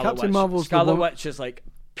 Marvel's Scarlet the Witch is like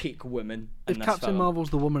peak woman. If in this Captain film. Marvel's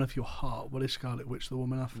the woman of your heart, what is Scarlet Witch the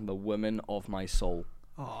woman of? The woman of my soul.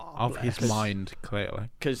 Oh, Of his mind, clearly.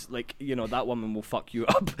 Because, that woman will fuck you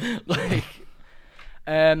up.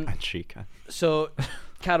 And she can. So,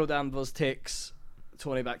 Carol Danvers takes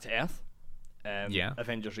Tony back to Earth. Yeah.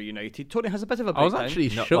 Avengers reunited. Tony has a bit of a I was breakdown. actually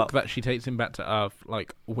No, shook well- that she takes him back to Earth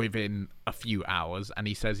within a few hours, and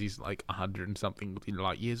he says he's 100 and something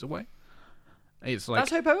light years away. It's That's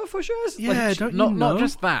how powerful she is. Yeah, don't you not know?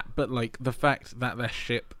 just that, but the fact that their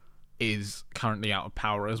ship is currently out of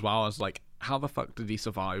power as well. As how the fuck did he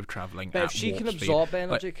survive traveling? But at if she warp can speed? absorb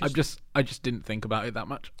energy, 'cause- I just didn't think about it that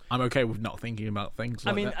much. I'm okay with not thinking about things.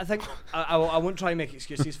 I mean, I think I won't try and make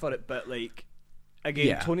excuses for it, but again,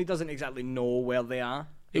 Yeah. Tony doesn't exactly know where they are.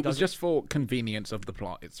 He it was doesn't- just for convenience of the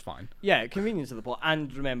plot. It's fine. Yeah, convenience of the plot.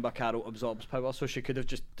 And remember, Carol absorbs power, so she could have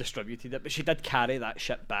just distributed it, but she did carry that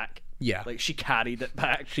shit back. Yeah, She carried it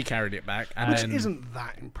back. she carried it back, and Which then isn't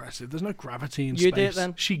that impressive. There's no gravity in You space. did it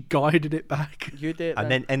then. She guided it back. You did. And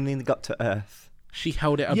then they got to Earth. she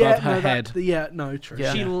held it above her head. True.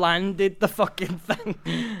 Yeah. She landed the fucking thing.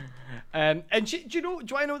 And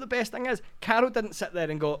do I know what the best thing is? Carol didn't sit there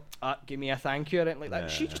and go, give me a thank you or anything like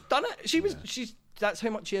that. She just done it. That's how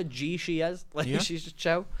much of a G she is. She's just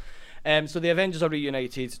chill. So the Avengers are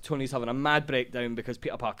reunited. Tony's having a mad breakdown because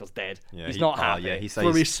Peter Parker's dead. Yeah, He's not happy. Yeah, he For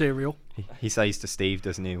his says cereal. he says to Steve,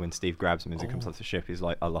 doesn't he, when Steve grabs him as he comes off the ship, he's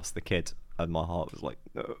like, "I lost the kid," and my heart was like,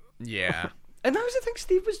 "No." Yeah. And that was the thing.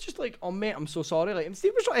 Steve was just like, "Oh mate, I'm so sorry." And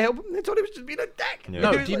Steve was trying to help him. And Tony was just being a dick. Yeah.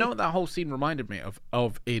 No, He was do you like- know what that whole scene reminded me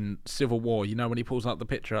of in Civil War? You know when he pulls out the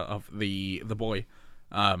picture of the boy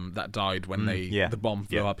that died when the bomb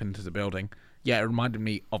flew up into the building? Yeah, it reminded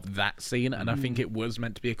me of that scene, and I think it was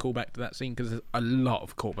meant to be a callback to that scene because there's a lot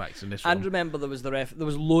of callbacks in this film. And remember, there was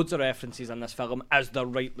loads of references in this film, as there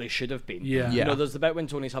rightly should have been. Yeah. Yeah. There's the bit when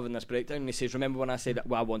Tony's having this breakdown, and he says, "Remember when I said that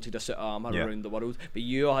I wanted a suit of armor around the world, but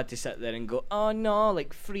you all had to sit there and go, oh no,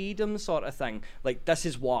 freedom sort of thing. This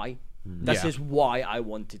is why. This Yeah. is why I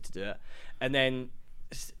wanted to do it." And then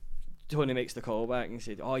Tony makes the call back and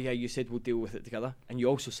said, "Oh yeah, you said we'll deal with it together, and you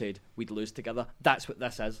also said we'd lose together. That's what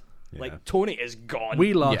this is." Yeah. Tony is gone.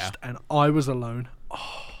 We lost, and I was alone.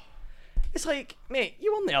 It's like, mate,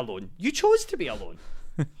 you weren't alone. You chose to be alone.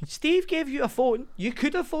 Steve gave you a phone. You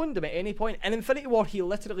could have phoned him at any point. In Infinity War, he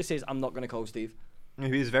literally says, "I'm not going to call Steve."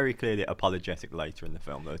 He was very clearly apologetic later in the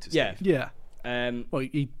film, though. To Yeah. Steve. Yeah. Um, Well,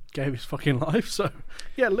 he gave his fucking life, so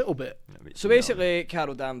yeah, a little bit. so basically,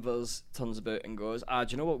 Carol Danvers turns about and goes, do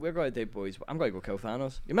you know what? We're going to do, boys. I'm going to go kill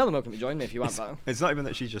Thanos. You're more than welcome to join me if you want that. It's not even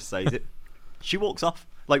that she just says it. She walks off.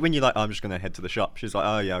 When you're like, "I'm just going to head to the shop," she's like,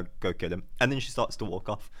 "Oh yeah, I'll go kill him," and then she starts to walk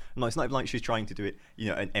off. And it's not even like she's trying to do it,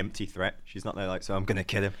 an empty threat. She's not there "So I'm going to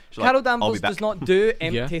kill him." She's Carol like, "I'll be Danvers back." does not do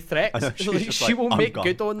empty Yeah. threats. I know, she's just She like, will "I'm make gone."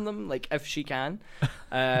 good on them, if she can.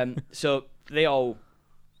 So they all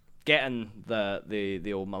get in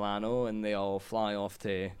the old Milano and they all fly off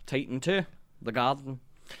to Titan 2, the garden.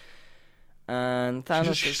 And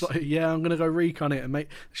Thanos She's is like, yeah, I'm gonna go recon it, and mate.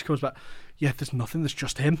 She comes back. Yeah, there's nothing. There's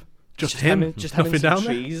just him. Just Just him. him- just him and nothing some down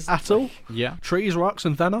trees. there at all. Yeah. Trees, rocks,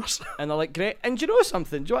 and Thanos. And they're like, great. And do you know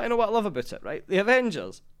something? Do you want to know what I love about it, right? The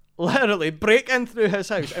Avengers literally break in through his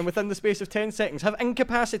house and within the space of 10 seconds have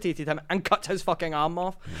incapacitated him and cut his fucking arm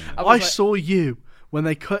off. I was like, saw you when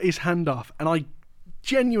they cut his hand off, and I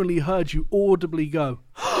genuinely heard you audibly go,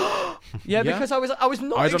 yeah, because I was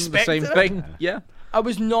not I done the expecting same it. thing. Yeah. I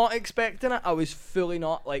was not expecting it. I was fully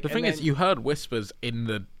not The thing is, you heard whispers in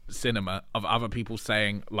the cinema of other people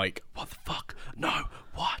saying "What the fuck? No,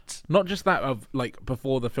 what?" not just that of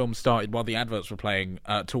before the film started, while the adverts were playing,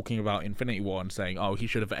 talking about Infinity War and saying, "Oh, he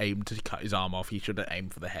should have aimed to cut his arm off. He should have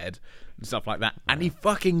aimed for the head and stuff like that." And he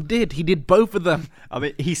fucking did. He did both of them. I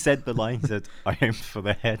mean, he said the line that I aimed for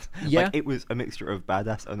the head. Yeah. It was a mixture of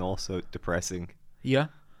badass and also depressing. Yeah.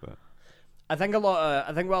 I think what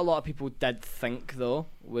a lot of people did think though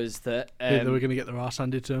was that They were gonna get their ass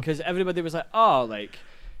handed to him. because everybody was like, oh,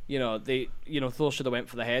 Thor should have went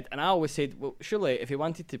for the head, and I always said, well, surely if he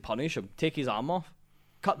wanted to punish him, take his arm off.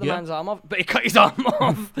 cut the man's arm off, but he cut his arm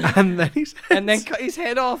off, and then cut his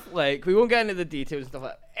head off. Like, we won't get into the details and stuff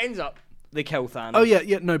like that. Ends up, they kill Thanos. Oh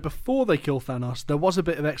yeah. No, before they kill Thanos, there was a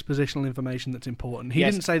bit of expositional information that's important. He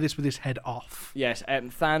didn't say this with his head off. Yes,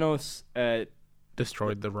 Thanos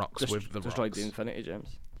destroyed the rocks destroyed the Infinity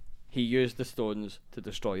Gems. He used the stones to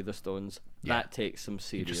destroy the stones. Yeah. That takes some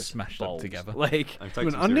serious just smashed balls. Them together. Like,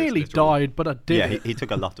 I nearly died, but I did. Yeah, he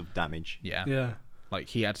took a lot of damage. Yeah. Like,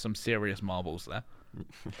 he had some serious marbles there.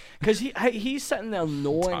 Because he's sitting there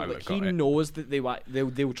knowing that he knows that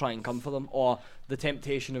they'll try and come for them, or the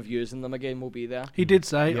temptation of using them again will be there. He did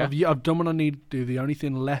say, I've done what I need to do. The only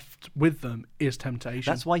thing left with them is temptation.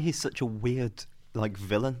 That's why he's such a weird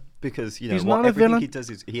villain, because he's not a villain. He does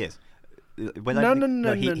he is. He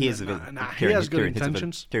is a villain. He has good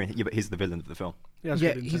intentions. But he's the villain of the film.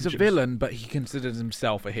 He's a villain, but he considers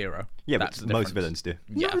himself a hero. Yeah, but most villains do.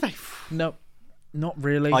 Yeah. No, not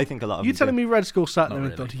really. I think a lot of you telling do. me Red Skull sat there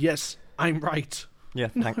and thought, yes, I'm right. Yeah,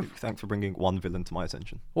 thanks for bringing one villain to my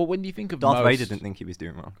attention. Well, when you think of Darth Vader didn't think he was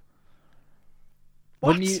doing wrong.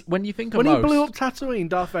 What? When you think of when he blew up Tatooine,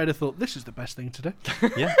 Darth Vader thought, this is the best thing to do.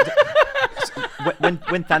 Yeah.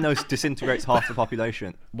 when Thanos disintegrates half the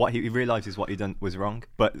population, what he realizes what he done was wrong,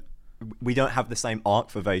 but we don't have the same arc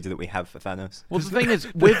for Vader that we have for Thanos. Well, the thing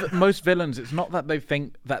is, with most villains, it's not that they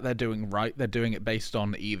think that they're doing right. They're doing it based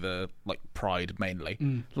on either pride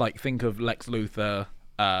mainly. Like, think of Lex Luthor,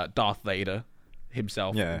 Darth Vader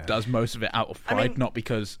himself does most of it out of pride, not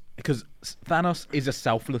because Thanos is a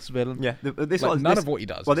selfless villain. Yeah, none of what he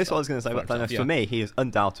does. Well, this is what I was going to say about Thanos. For me, he is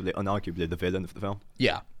unarguably the villain of the film.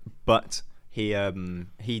 Yeah, but he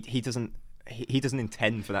doesn't. He doesn't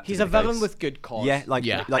intend for that. He's to a be the villain case. with good cause.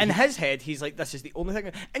 In his head, he's like, this is the only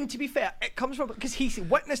thing. And to be fair, it comes from because he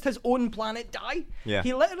witnessed his own planet die. Yeah.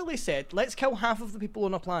 He literally said, let's kill half of the people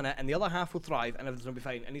on a planet and the other half will thrive and everything will be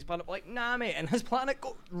fine. And his planet was like, nah, mate. And his planet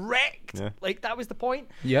got wrecked. Yeah. Like, that was the point.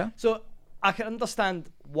 Yeah. So I can understand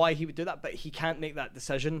why he would do that, but he can't make that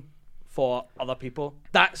decision for other people.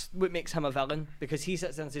 That's what makes him a villain, because he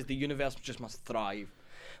sits there and says the universe just must thrive.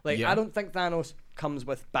 I don't think Thanos comes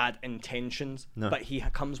with bad intentions, but he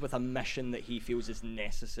comes with a mission that he feels is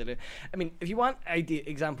necessary. I mean, if you want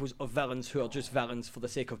examples of villains who are just villains for the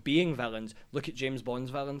sake of being villains, look at James Bond's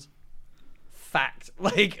villains. Fact.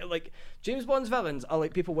 Like James Bond's villains are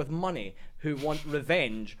like people with money who want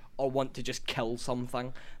revenge or want to just kill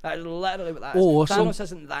something. That is literally what that is. Thanos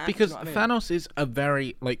isn't that. Because you know what I mean? Thanos is a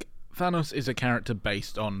very, Thanos is a character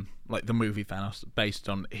based on, the movie Thanos, based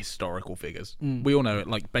on historical figures. We all know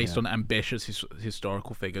it, based on ambitious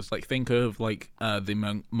historical figures. Think of,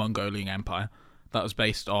 the Mongolian Empire. That was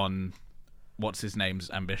based on, what's his name's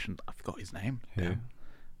ambition? I forgot his name. Who?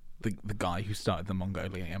 The guy who started the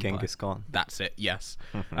Mongolian Empire. Genghis Khan. That's it, yes.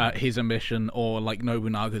 His ambition, or,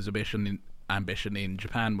 Nobunaga's ambition in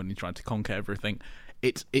Japan when he tried to conquer everything.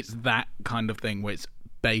 It's that kind of thing where it's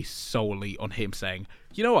based solely on him saying,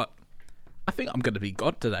 you know what? I think I'm going to be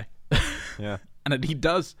God today. Yeah. And then he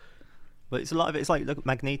does. But it's a lot of it. It's like, look,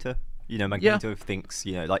 Magneto. Magneto thinks,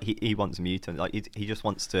 he wants mutant. He just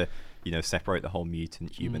wants to, separate the whole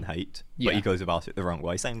mutant human hate. But he goes about it the wrong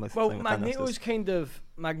way. Same with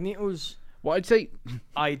Magneto's what I'd say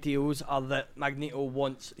ideals are that Magneto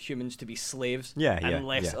wants humans to be slaves and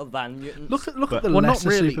lesser than mutants. Look at the lesser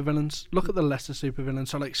supervillains. Look at the lesser supervillains.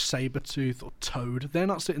 So Sabretooth or Toad. They're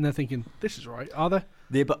not sitting there thinking, this is right, are they?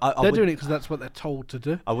 Yeah, but they're doing it because that's what they're told to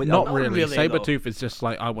do. Not really. Sabretooth is just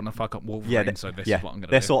I want to fuck up Wolverine, so this is what I'm going to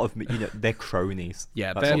do. They're sort of, they're cronies.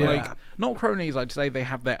 Yeah, they're not cronies, I'd say they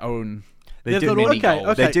have their own... They do,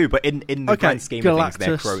 they do, but in the grand scheme of things,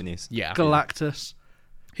 they're cronies. Yeah. Galactus.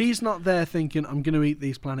 He's not there thinking, I'm going to eat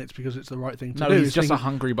these planets because it's the right thing to do. He's just a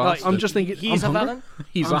hungry bastard. I'm just thinking, he's a villain.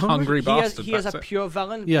 He's a hungry bastard. He is a pure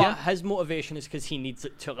villain, but his motivation is because he needs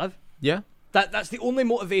it to live. Yeah. That's the only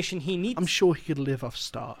motivation he needs. I'm sure he could live off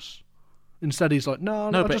stars. Instead, he's like, no,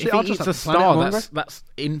 but if he eats a star, that's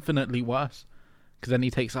infinitely worse. Because then he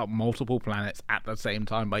takes out multiple planets at the same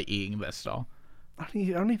time by eating their star.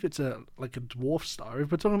 Only if it's a dwarf star. If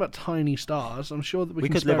we're talking about tiny stars, I'm sure that we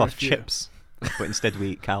can could live off chips. But instead we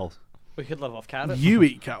eat cows. We could live off carrots. You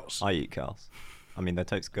eat cows. I eat cows. I mean, their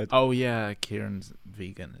toast's good. Oh, yeah, Kieran's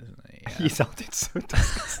vegan, isn't he? Yeah. You sounded so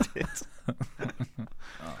disgusted.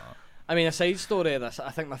 I mean, a side story of this,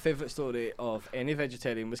 I think my favourite story of any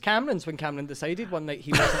vegetarian was Cameron's, when Cameron decided one night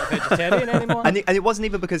he wasn't a vegetarian anymore. And it wasn't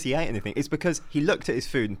even because he ate anything. It's because he looked at his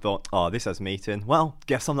food and thought, oh, this has meat in. Well,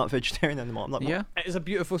 guess I'm not vegetarian anymore. I'm not. Yeah. It is a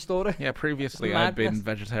beautiful story. Yeah, previously I'd been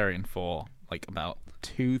vegetarian for about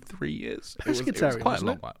 2-3 years. Pescatarian, it was quite a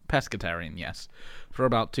long while. Pescatarian, yes. For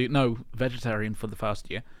about vegetarian for the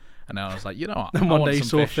first year. And then I was like, you know what? And one day you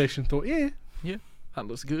saw fish and thought, yeah. that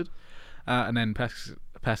looks good. And then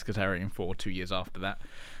pescatarian for 2 years after that.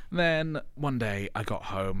 Then one day I got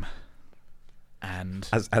home and...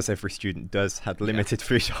 As every student does, had limited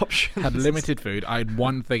food options. Had limited food. I had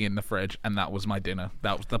one thing in the fridge, and that was my dinner.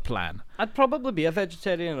 That was the plan. I'd probably be a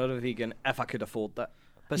vegetarian or a vegan if I could afford that.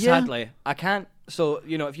 But sadly, I can't. So,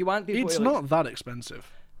 if you want people... It's not that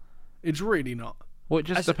expensive. It's really not. Well, it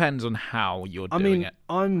just depends on how you're doing it.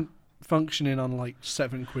 I'm functioning on like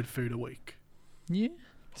 £7 food a week. Yeah.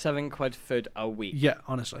 £7 food a week. Yeah,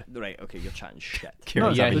 honestly. Right, okay, you're chatting shit. No,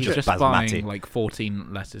 yeah, he's just buying basmati. like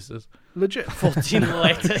 14 lettuces. Legit. 14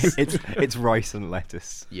 lettuce. It's rice and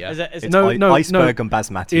lettuce. Yeah. Is it It's iceberg and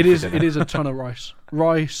basmati. It is a ton of rice.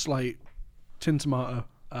 Rice, like tin tomato,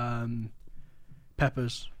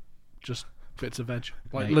 peppers, just bits of veg.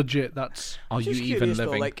 Like Mate. legit, that's... Are you Just even curious, though,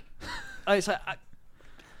 living? it's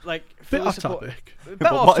like Bit fully off support- topic. bit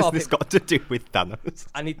But off what has topic. this got to do with Thanos?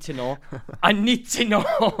 I need to know. I need to know.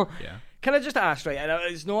 Yeah. Can I just ask, right? And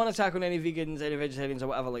it's no one attack on any vegans, any vegetarians, or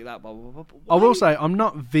whatever like that. But I will say, I'm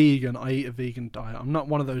not vegan. I eat a vegan diet. I'm not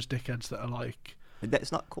one of those dickheads that are like...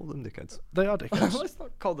 Let's not call them dickheads. They are dickheads. Let's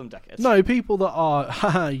not call them dickheads. No, people that are,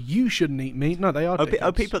 haha, you shouldn't eat meat. No, they are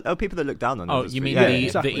dickheads. People that look down on Oh, others you for mean eating the, meat.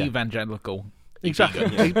 exactly. the evangelical? Exactly.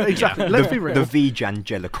 vegan. Exactly. Let's be real. The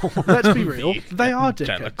vegangelical. Let's be real. They are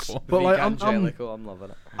dickheads. Evangelical. But like, I'm loving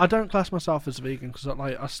it. I don't class myself as vegan because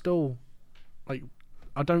I still like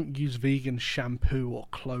I don't use vegan shampoo or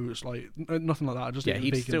clothes, like nothing like that. I just eat a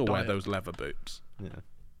he'd vegan still wear diet. those leather boots. Yeah.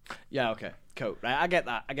 Yeah, okay, cool. Right, I get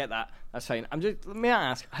that. That's fine. May I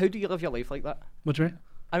ask, how do you live your life like that? What do you mean?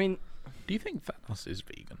 I mean, Do you think Thanos is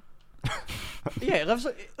vegan? yeah, he lives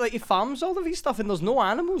like he farms all of his stuff, and there's no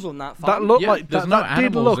animals on that farm. That looked Yeah, like there's that, no that did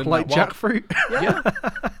animals look in like that world. jackfruit.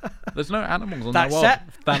 Yeah. There's no animals on That's that world.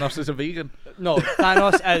 it. Thanos is a vegan. No,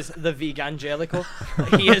 Thanos is the vegangelical.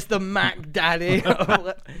 He is the Mac Daddy.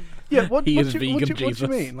 Yeah, what He what is do vegan what do you Jesus.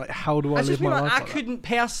 mean? Like, how do I I live just mean my like, life? I like that? couldn't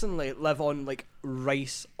personally live on like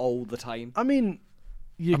rice all the time. I mean,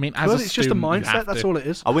 you I mean, could. as a It's just a student, you mindset. have That's to. all it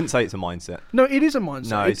is. I wouldn't say it's a mindset. No, it is a mindset.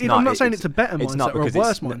 No, it's not. I'm not saying it's a better It's mindset not or a because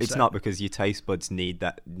worse mindset. it's not because your taste buds need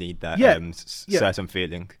that Yeah, yeah. certain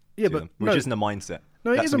feeling. Yeah, to but them, which no. isn't a mindset.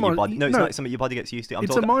 No, it That's is a something your mind- body. No, it's no. not something your body gets used to.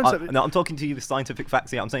 It's a mindset. No, I'm talking to you with scientific facts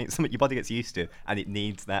here. I'm saying it's something your body gets used to, and it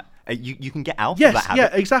needs that. You can get out of that Yes, habit. yeah,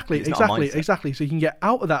 exactly, It's not a mindset. exactly. So you can get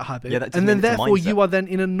out of that habit, Yeah, that doesn't and then mean it's a therefore you mindset. are then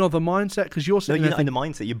in another mindset because you're No, sitting you're there not in the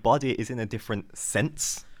thinking, mindset. Your body is in a different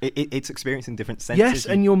sense. It's experiencing different senses. yes,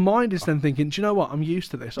 and your mind is then thinking, do you know what? I'm used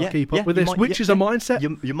to this. I'll keep up with your this, mind- which is a mindset.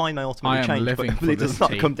 Your mind may I ultimately am change, living but for it does this not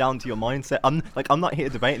tea. come down to your mindset. I'm not here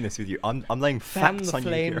debating this with you. I'm laying Fan facts the on you.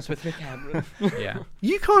 flames Here. with your camera. Yeah.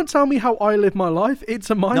 You can't tell me how I live my life. It's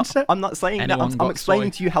a No, mindset. I'm not saying that. Anyone I'm got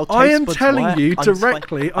explaining soy? to you how taste I am buds telling work. you I'm just like-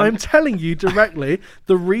 directly. I'm telling you directly.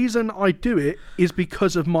 The reason I do it is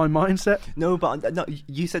because of my mindset. No, but no,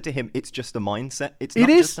 you said to him, it's just a mindset. It's It not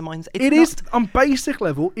is. just a mindset. It is on basic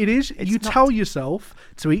level. It is. It's You not. tell yourself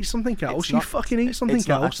to eat something else. You not. fucking eat something It's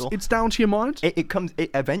not at else. all. It's down to your mind. It comes. It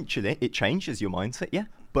eventually it changes your mindset. Yeah,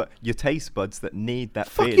 but your taste buds that need that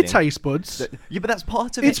Fuck feeling. your taste buds. Yeah, but that's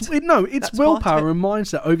part of It's it. it's That's part of willpower it. and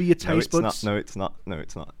mindset over your No, taste it's buds. not. No, it's not. No,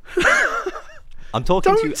 it's not. I'm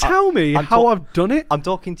talking to you. Don't tell me I'm how talk- I've done it. I'm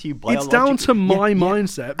talking to you It's biologically. down to my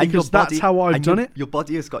mindset And your because that's how I've and done your- it. Your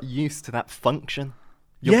body has got used to that function.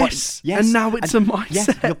 Your Yes, and now it's a Yes,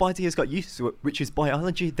 mindset. your body has got used to it, which is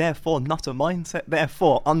biology. Therefore, not a mindset.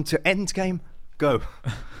 Therefore, onto Endgame. Go.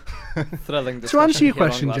 Thrilling To answer your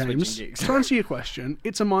discussion question, here on Glaswegian James, Geeks. to answer your question,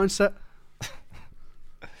 it's a mindset.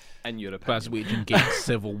 In your opinion. Glaswegian Geeks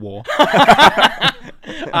Civil War.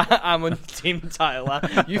 I'm on Team Tyler.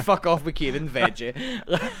 You fuck off with Kieran Veggie.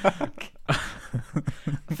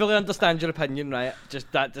 I fully understand your opinion, right?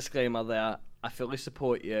 Just that disclaimer there. I fully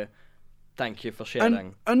support you. Thank you for sharing.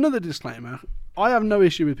 And another disclaimer: I have no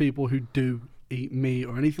issue with people who do eat meat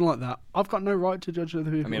or anything like that. I've got no right to judge other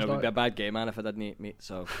people's I mean, it would be a diet. bad game, man, if I didn't eat meat.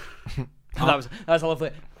 So that was a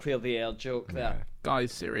lovely clear the air joke there.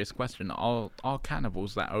 Guys, serious question. Are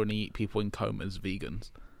cannibals that only eat people in comas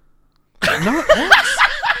vegans? No,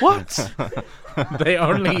 what? They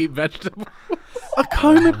only eat vegetables. A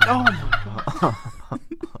coma? Oh my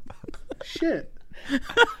god! Shit!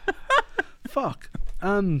 Fuck.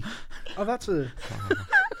 Oh, that's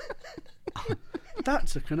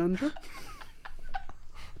a conundrum.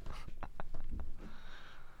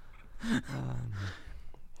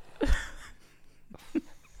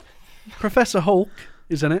 Professor Hulk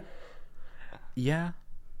is in it. Yeah.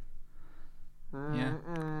 Yeah.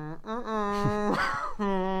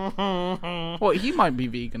 Well, he might be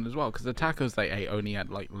vegan as well because the tacos they ate only had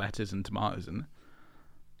like lettuce and tomatoes in them.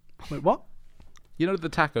 Wait, what? You know the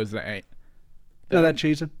tacos they ate? No, they're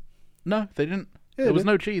cheesing. No, they didn't. Yeah, there was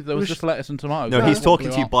they- no cheese. There was just lettuce and tomato. No, That's he's what talking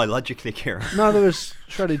blew to you up. biologically, Kieran. No, there was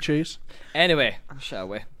shredded cheese. Anyway, shall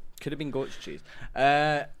we? Could have been goat's cheese.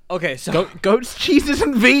 Okay, so Goat's cheese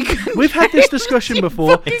isn't vegan. We've had this discussion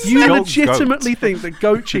before. It's You still legitimately think that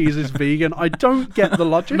goat cheese is vegan. I don't get the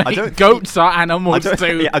logic. I don't Goats are animals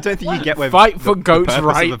too. I don't think you get where Fight for goats' the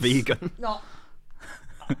purpose rights. of a vegan. no.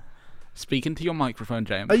 Speak into your microphone,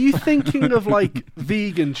 James. Are you thinking of like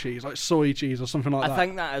vegan cheese, like soy cheese or something like I that?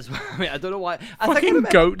 think that as well. I mean, I don't know why. I Fucking think I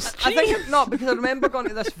remember, goat's I think cheese. not because I remember going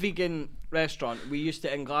to this vegan restaurant we used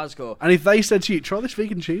to in Glasgow. And if they said to you, try this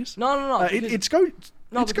vegan cheese, No. because- it's goat.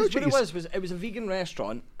 No, it's goat because cheese. what it was a vegan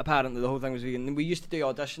restaurant. Apparently, the whole thing was vegan. And we used to do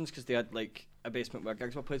auditions because they had like a basement where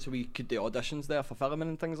gigs were played, so we could do auditions there for filming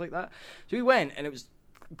and things like that. So we went, and it was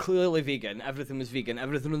clearly vegan. Everything was vegan.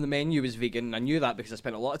 Everything on the menu was vegan. And I knew that because I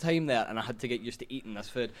spent a lot of time there, and I had to get used to eating this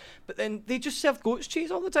food. But then they just served goat's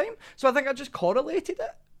cheese all the time, so I think I just correlated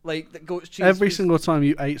it, like that goat's cheese. Every was- single time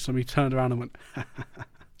you ate some, you turned around and went,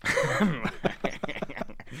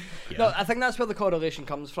 No, I think that's where the correlation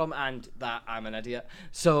comes from, and that I'm an idiot.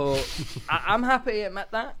 So I'm happy to admit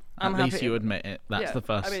that. I'm At happy least to- you admit it. That's Yeah, the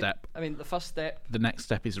first I mean- step. I mean, the first step. The next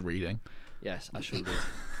step is reading. Yes, I should do.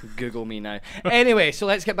 Google me now. Anyway, so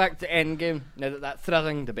let's get back to Endgame now that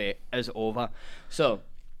thrilling debate is over. So,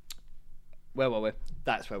 where were we?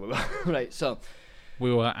 That's where we were. Right. So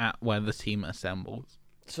We were at where the team assembles.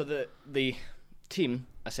 the team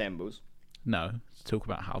assembles. No, let's talk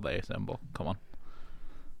about how they assemble. Come on.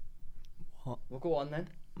 We'll go on then.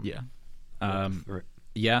 Yeah. Right.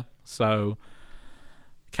 Yeah. So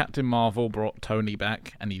Captain Marvel brought Tony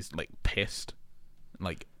back, and he's like pissed,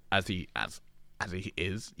 like as he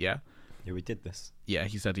is. Yeah. Yeah, we did this. Yeah.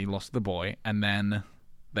 He said he lost the boy, and then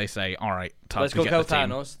they say, "All right, time Let's to go get kill the team."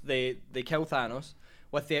 Thanos. They kill Thanos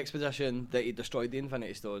with the expedition that he destroyed the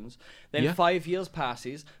Infinity Stones. Then Yeah. 5 years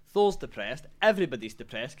passes. Thor's depressed. Everybody's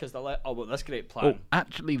depressed because they're like, "Oh, well, this great plan." Oh,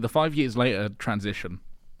 actually, the 5 years later transition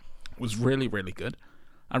was really, really good.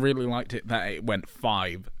 I really liked it that it went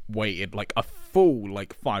 5, waited like a full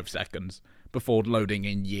 5 seconds before loading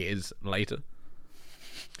in years later,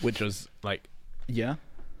 which was like, yeah,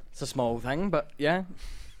 It's a small thing, but yeah.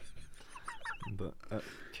 But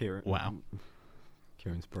Kieran. Wow.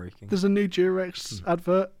 Kieran's breaking. there's a new Durex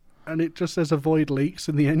advert, and it just says avoid leaks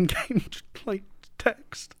in the Endgame like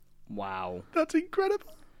text. Wow. That's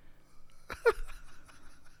incredible.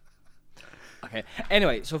 Okay.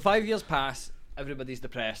 Anyway, so 5 years pass. Everybody's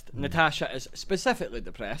depressed. Natasha is specifically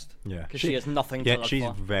depressed. Yeah. Because she has nothing to Yeah, live she's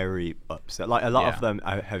for. very upset. Like a lot Yeah. of them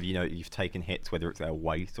have, you've taken hits, whether it's their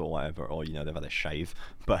weight or whatever, or they've had a shave.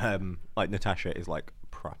 But like Natasha is like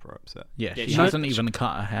proper upset. yeah. Yeah, She she- hasn't even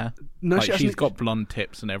cut her hair. No, Like, she she's hasn't- got blonde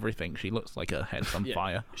tips and everything. She looks like her head's on Yeah.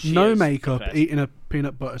 fire. She no is makeup, depressed. eating a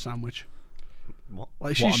peanut butter sandwich. What?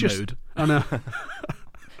 Like What she's a just. mood. I know.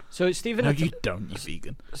 So Stephen, No, you don't, you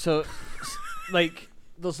vegan. so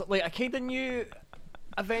there's like a kind of new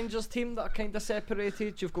Avengers team that are kind of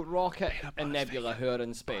separated. You've got Rocket and Nebula who are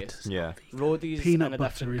in space. Yeah. Rhodey's Peanut in a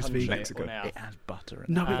butter different is country vegan. Mexico. on Earth. It has butter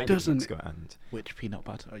in No, it. it doesn't. Mexico and Which peanut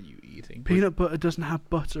butter are you eating? Peanut butter doesn't have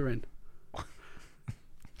butter in.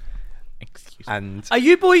 Excuse me. and Are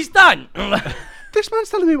you boys done? I This man's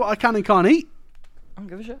telling me what I can and can't eat. don't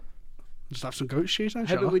give a shit. Just have some goat cheese then, How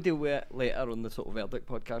shall about I? we deal with it later on the Total Verdict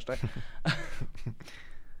podcast, right?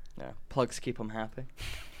 Yeah, plugs keep them happy.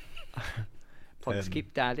 Plugs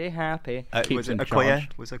keep daddy happy. Keeps was it in Okoye?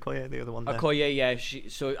 charge. Was Okoye the other one there? Okoye, yeah.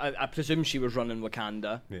 So I presume she was running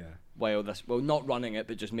Wakanda. Yeah. While not running it,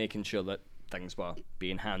 but just making sure that things were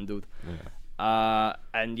being handled. Yeah.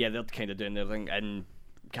 And yeah, they're kind of doing their thing, and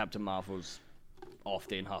Captain Marvel's off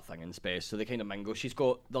doing her thing in space, so they kind of mingle. She's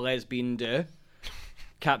got the lesbian do.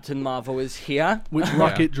 Captain Marvel is here, Which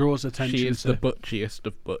Rocket draws attention She is to. the butchiest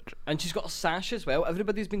of butch. and she's got a sash as well.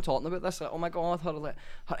 Everybody's been talking about this. Like, oh my god,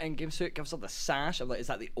 her Endgame suit gives her the sash. I'm like, is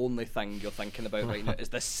that the only thing you're thinking about right now? Is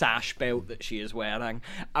the sash belt that she is wearing?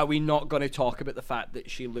 Are we not going to talk about the fact that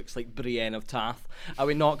she looks like Brienne of Tarth? Are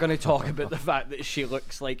we not going to talk about the fact that she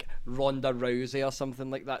looks like Ronda Rousey or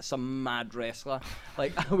something like that? Some mad wrestler.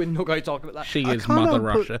 Like, are we not going to talk about that? She I is can't Mother help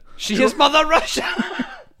but- Russia. She is Mother Russia.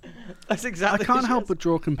 That's I exactly. can't who she help is. but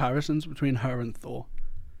draw comparisons between her and Thor.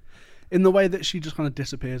 In the way that she just kind of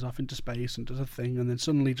disappears off into space and does a thing, and then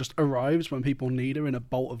suddenly just arrives when people need her in a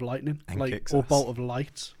bolt of lightning, And like kicks or ass. bolt of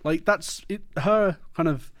light. Like that's it. Her kind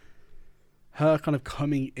of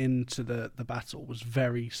coming into the battle was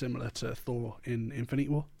very similar to Thor in Infinity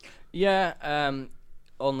War. Yeah,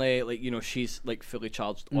 only she's like fully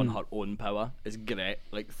charged on her own power is great.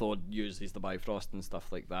 Like Thor uses the Bifrost and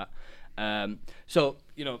stuff like that. So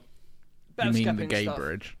bit You of mean the skipping gay stuff.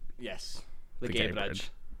 bridge? Yes, the gay bridge,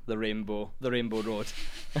 the rainbow road.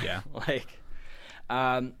 Yeah.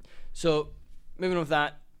 So moving on with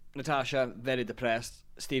that, Natasha very depressed.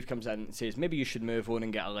 Steve comes in and says, maybe you should move on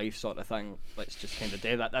and get a life, sort of thing. Let's just kind of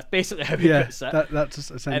do that. That's basically how he puts it. That's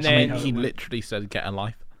essentially. And then he literally said, "Get a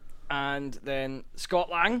life." And then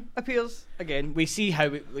Scott Lang appears again. We see how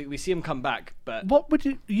we see him come back, but what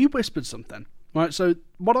would you whispered something, right? So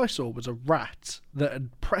what I saw was a rat that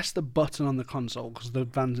had pressed the button on the console because the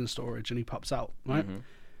van's in storage, and he pops out, right? Mm-hmm.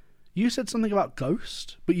 You said something about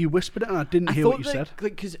Ghost, but you whispered it, and I didn't hear what you said.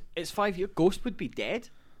 Because it's 5 years, Ghost would be dead.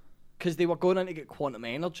 Because they were going in to get quantum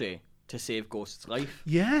energy to save Ghost's life.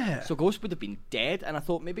 Yeah. So Ghost would have been dead, and I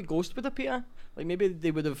thought maybe Ghost would appear. Like maybe they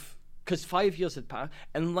would have, because 5 years had passed,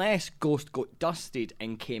 unless Ghost got dusted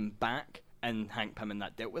and came back, and Hank Pym and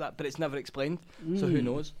that dealt with that. But it's never explained, so who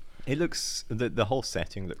knows? It looks the whole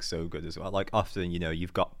setting looks so good as well. Like often,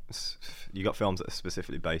 you've got films that are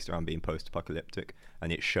specifically based around being post-apocalyptic,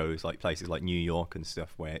 and it shows like places like New York and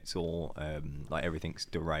stuff where it's all like everything's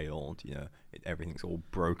derailed. Everything's all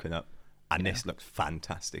broken up, and this looks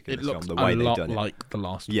fantastic in It this looks film. The way a they've lot done it. like The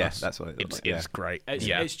Last of Us. Yes, that's what it looks like. It's great.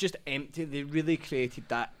 It's just empty. They really created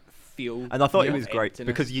that feel. And I thought it of was great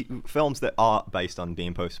emptiness. because films that are based on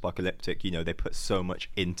being post-apocalyptic, they put so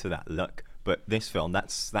much into that look. But this film,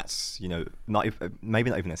 that's maybe not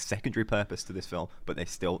even a secondary purpose to this film, but they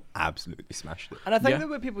still absolutely smashed it. And I think that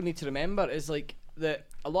what people need to remember is like that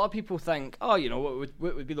a lot of people think, what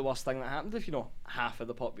would be the worst thing that happened if half of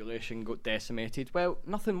the population got decimated? Well,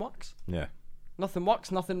 nothing works. Yeah. Nothing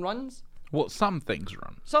works. Nothing runs. Well, some things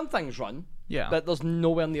run. Some things run. Yeah. But there's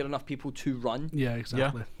nowhere near enough people to run. Yeah,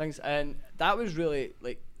 exactly. Things, and that was really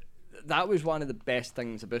that was one of the best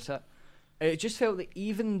things about it. It just felt that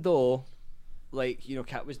even though,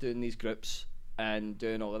 Kat was doing these groups and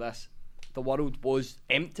doing all of this, the world was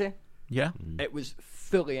empty. Yeah. It was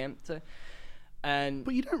fully empty.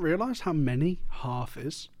 But you don't realise how many half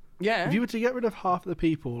is. Yeah. If you were to get rid of half of the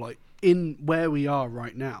people, in where we are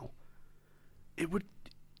right now, it would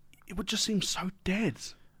just seem so dead.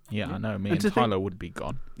 Yeah, I know. Me and Tyler would be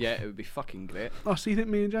gone. Yeah, it would be fucking great. Oh, so you think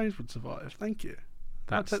me and James would survive? Thank you.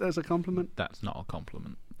 I'll take that as a compliment. That's not a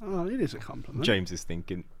compliment. Oh, it is a compliment. James is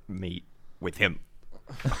thinking me with him.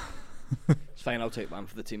 It's fine, I'll take one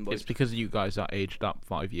for the team, boys. It's because you guys are aged up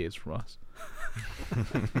 5 years from us.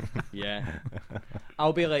 Yeah.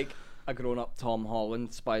 I'll be like a grown-up Tom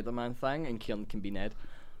Holland Spider-Man thing, and Kieran can be Ned.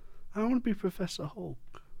 I want to be Professor Hulk.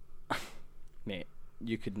 Mate,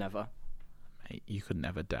 you could never. Mate, you could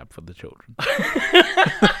never dab for the children.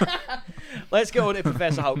 Let's go on to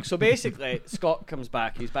Professor Hulk. So basically, Scott comes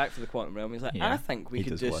back. He's back for the quantum realm. He's like, I think we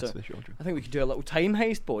could do so. I think we could do a little time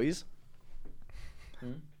heist, boys.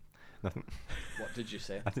 Nothing. What did you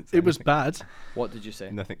say? I didn't say It was anything. bad. What did you say?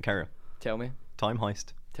 Nothing. Carry on. Tell me. Time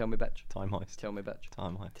heist. Tell me, bitch. Time heist. Tell me, bitch.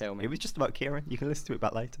 Time heist. Tell me. It was just about Kieran. You can listen to it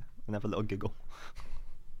back later and have a little giggle.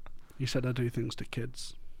 You said I do things to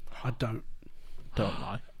kids. I don't. Don't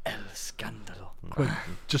lie. El Scandalo. Quick,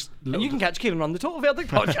 just And you can catch Kieran on the Total Verdict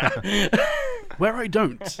podcast. where I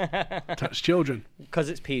don't touch children. Because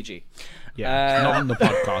it's PG. Yeah, not on the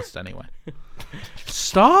podcast anyway.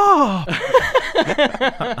 Stop!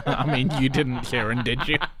 I mean, you didn't, Kieran, did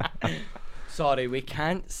you? Sorry, we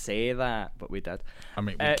can't say that, but we did. I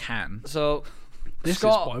mean, we can. So, This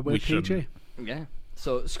Scott, is why we're we PG. shouldn't. Yeah.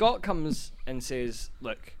 So Scott comes and says,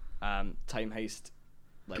 "Look, time heist.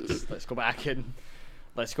 Let's go back and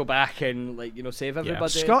save everybody."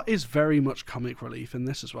 Scott is very much comic relief in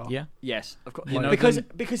this as well. Yeah. Yes, of course. You know,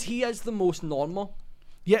 because he is the most normal.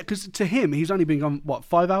 Yeah, because to him, he's only been gone,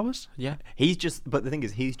 5 hours? Yeah. But the thing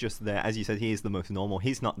is, he's just there, as you said, he is the most normal.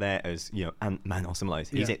 He's not there as, Ant-Man or something like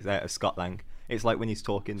this. He's there as Scott Lang. It's like when he's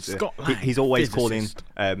talking to... Scott Lang, he's always physicist.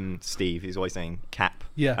 calling Steve. He's always saying Cap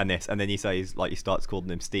and this. And then he says, he starts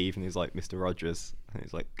calling him Steve, and he's like, Mr. Rogers. And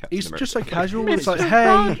he's like, Captain He's America. just so casual. It's like,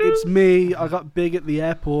 hey, it's me. I got big at the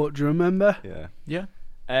airport. Do you remember? Yeah. Yeah.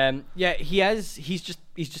 He is. He's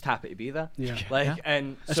just happy to be there. Yeah.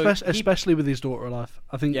 And so especially with his daughter alive.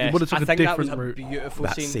 I think he would have took a different route. Beautiful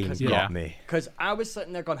That scene got me. Because I was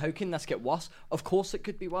sitting there going, how can this get worse? Of course it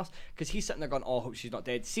could be worse. Because he's sitting there going, oh, I hope she's not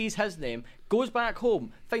dead. Sees his name, goes back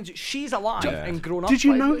home, finds out she's alive and grown up. Did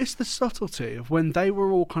you 5 notice years. the subtlety of when they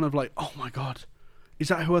were all kind of like, oh my god, is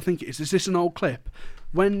that who I think it is? Is this an old clip?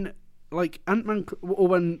 When Ant-Man or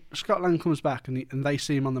when Scott Lang comes back and they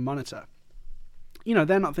see him on the monitor,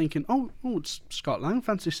 they're not thinking, oh, it's Scott Lang,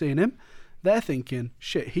 fancy seeing him. They're thinking,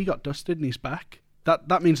 shit, he got dusted and he's back.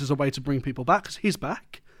 That means there's a way to bring people back because he's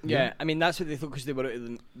back. Yeah, I mean, that's what they thought because they were out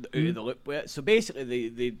of the loop with it. So basically,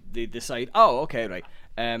 they decide, oh, okay, right.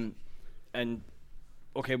 And,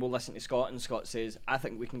 okay, we'll listen to Scott. And Scott says, I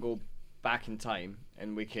think we can go back in time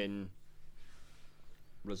and we can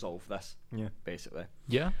resolve this. Yeah. Basically.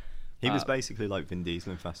 Yeah. He was basically like Vin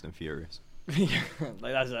Diesel in Fast and Furious.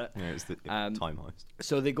 Like that's it. Yeah, it's the time heist.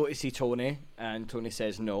 So they go to see Tony, and Tony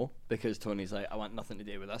says no because Tony's like, I want nothing to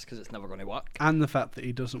do with this because it's never going to work. And the fact that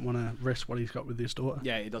he doesn't want to risk what he's got with his daughter.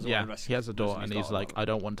 Yeah, he doesn't Yeah, want to risk. he has a daughter, and he's like, I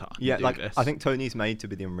don't want to. Yeah, do like this. I think Tony's made to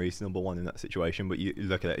be the unreasonable one in that situation, but you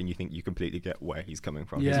look at it and you think you completely get where he's coming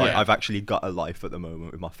from. Yeah. He's like, Yeah. I've actually got a life at the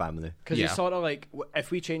moment with my family. Because Yeah. he's sort of like, if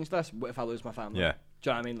we change this, what if I lose my family? Yeah. Do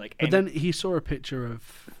you know what I mean? Like, But then he saw a picture of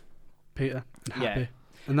Peter and Yeah. Happy.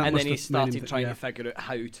 And, that and must then he have made him started think, trying yeah. to figure out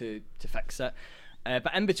how to fix it.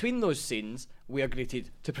 But in between those scenes, we are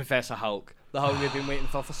greeted to Professor Hulk, the Hulk we've been waiting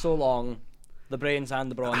for so long. The brains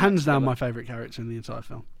and the brawn. Hands down, my favourite character in the entire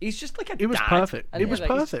film. He's just like a It was dad. perfect. And It was like,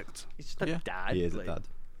 perfect. He's just a Yeah. dad. He is a like, dad.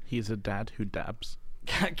 He's a dad who dabs.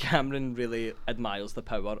 Cameron really admires the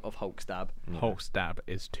power of Hulk's dab. Hulk's dab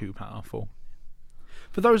is too powerful.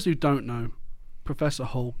 For those who don't know, Professor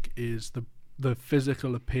Hulk is the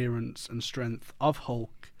physical appearance and strength of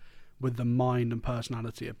Hulk with the mind and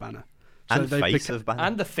personality of Banner. And they face beca- of Banner.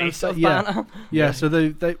 And the face of yeah. Banner. Yeah, so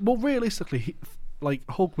they well, realistically, like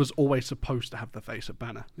Hulk was always supposed to have the face of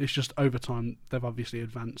Banner. It's just over time they've obviously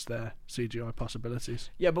advanced their CGI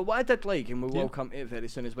possibilities. Yeah, but what I did like, and we will come to it very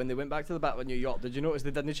soon, is when they went back to the Battle of New York, did you notice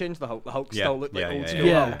they didn't change the Hulk? The Hulk Yeah. still looked like Yeah, old yeah, school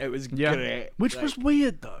yeah. Hulk. It was Yeah. great. Which Like, was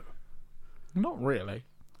weird though, Not really.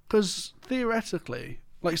 because theoretically,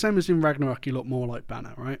 like same as in Ragnarok, he looked more like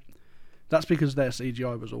Banner, right? That's because their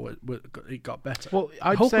CGI was always it got better. Well,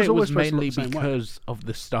 I'd Hulk say was it always was supposed to look mainly the same way. because of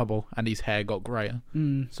the stubble and his hair got greyer,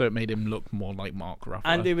 so it made him look more like Mark Ruffalo.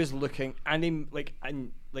 and he was looking, and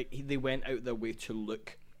they went out their way to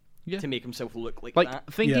look, Yeah. to make himself look like Like,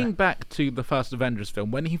 that. thinking Yeah. back to the first Avengers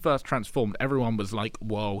film, when he first transformed, everyone was like,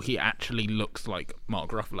 "Whoa, he actually looks like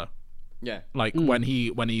Mark Ruffalo." Yeah. Like when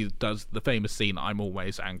he does the famous scene, "I'm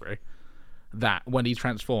always angry." That when he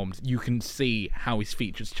transformed, you can see how his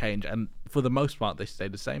features change, and for the most part, they stay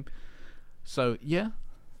the same. So yeah,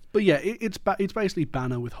 But yeah, it's basically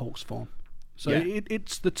Banner with Hulk's form. So Yeah.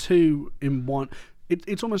 it's the two in one.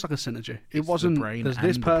 It's almost like a synergy. It It's the wasn't brain there's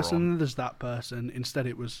this and the person, brawn. there's that person. Instead,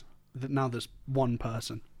 it was that now there's one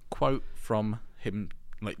person. quote from him,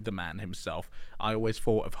 like the man himself. I always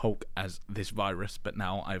thought of Hulk as this virus, but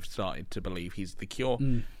now I've started to believe he's the cure,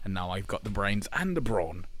 and now I've got the brains and the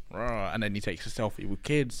brawn. Rah. And then he takes a selfie with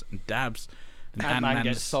kids and dabs. And Ant-Man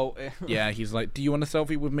Ant-Man's- gets salty. Yeah, he's like, "Do you want a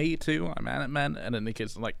selfie with me too? I'm Ant-Man." And then the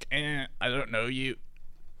kid's like, I don't know you,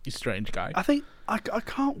 you strange guy. I think I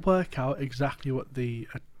can't work out exactly what the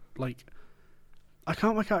I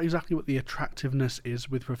can't work out exactly what the attractiveness is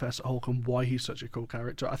with Professor Hulk and why he's such a cool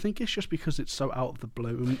character. I think it's just because it's so out of the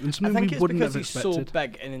blue and I something think we it's wouldn't because have he's expected. so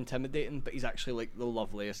big and intimidating, but he's actually like the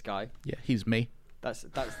loveliest guy. Yeah, he's me. That's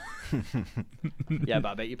yeah, but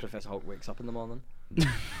I bet you Professor Hulk wakes up in the morning.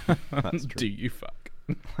 That's true. Do you fuck?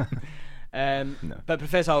 No. But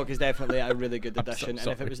Professor Hulk is definitely a really good I'm so addition,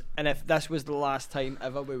 sorry. and if this was the last time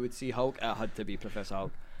ever we would see Hulk, it had to be Professor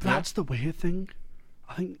Hulk. That's the weird thing.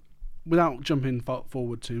 I think, without jumping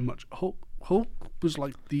forward too much, Hulk was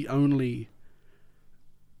like the only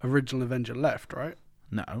original Avenger left, right?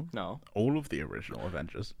 No, No, all of the original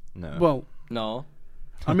Avengers. No. Well, no.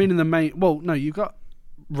 I mean in the main. Well, no, you got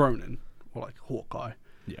Ronan or like Hawkeye.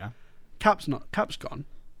 Yeah. Cap's gone.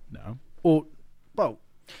 No. Or well,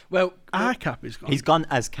 Well, our Cap is gone. He's gone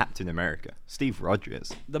as Captain America. Steve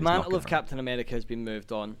Rogers. the is mantle knocking of around. Captain America has been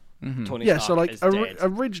moved on. Tony yeah, Stark so like is dead.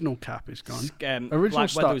 original Cap is gone. Original Black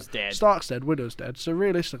Stark, Widow's dead. Stark's dead. Widow's dead. So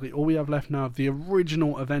realistically, all we have left now of the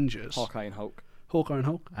original Avengers, Hawkeye and Hulk. Hawkeye and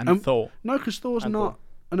Hulk, And Thor. No, because Thor's And not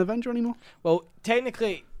an Avenger anymore. Well,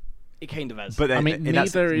 technically, he kind of is. But then, I mean,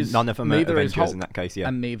 that's- neither is none of them are neither is Avengers Hulk, in that case. Yeah.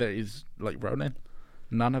 and neither is like Ronan.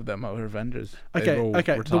 None of them are Avengers. They've Okay, all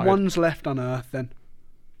okay. The retired. ones left on Earth then.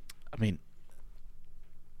 I mean,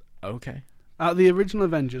 okay. Out of the original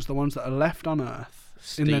Avengers, the ones that are left on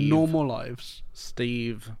Earth in their Steve. normal lives.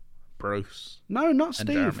 Steve, Bruce, No, not and Steve.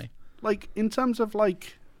 Jeremy. Like in terms of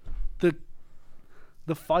like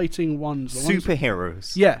the fighting ones. The ones-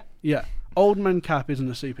 Superheroes. Yeah, yeah. Old Man Cap isn't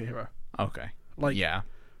a superhero. Okay. Like yeah.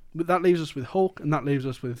 But that leaves us with Hulk, and that leaves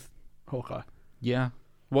us with Hawkeye. Yeah.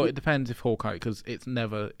 Well, it depends if Hawkeye, because it's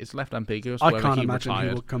left ambiguous. I whether can't he imagine retired.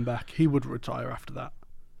 he would come back. He would retire after that.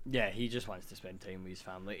 yeah, he just wants to spend time with his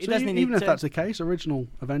family. He So doesn't need even if to. that's the case, original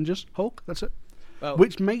Avengers, Hulk, that's it. Well,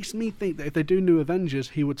 Which makes me think that if they do new Avengers,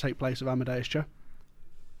 he would take place of Amadeus Cho.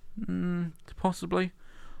 Possibly.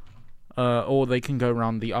 Or they can go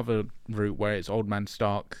around the other route where it's Old Man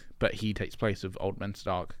Stark, but he takes place of Old Man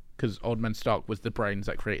Stark. Because Old Man Stark was the brains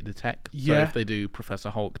that created the tech. Yeah. So if they do,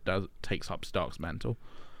 Professor Hulk takes up Stark's mantle.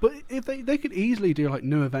 But if they could easily do like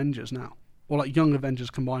New Avengers now, or like Young Avengers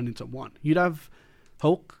combined into one. You'd have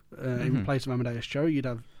Hulk in place of Amadeus Cho. You'd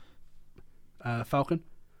have Falcon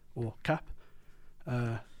or Cap.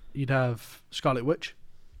 You'd have Scarlet Witch.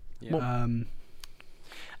 Yeah.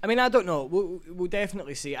 I mean, I don't know. We'll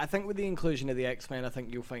definitely see. I think with the inclusion of the X-Men, I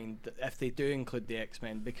think you'll find that if they do include the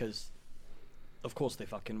X-Men, because of course they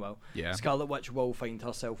fucking will. Yeah. Scarlet Witch will find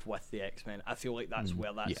herself with the X-Men. I feel like that's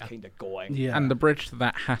where that's kind of going. Yeah. And the bridge to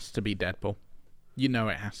that has to be Deadpool. You know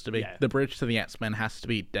it has to be. Yeah. The bridge to the X-Men has to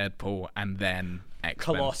be Deadpool and then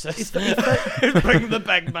X-Men. Colossus. Bring the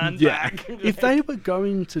big man back. If they were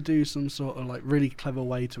going to do some sort of like really clever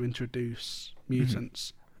way to introduce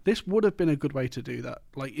mutants, this would have been a good way to do that.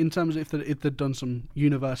 Like in terms of if they'd done some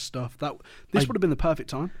universe stuff, this would have been the perfect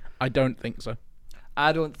time. I don't think so.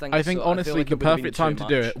 I don't think. I think so. honestly, I feel like the it would have been perfect time too to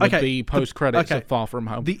do much. it would be post credits of Far From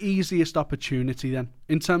Home. The easiest opportunity then,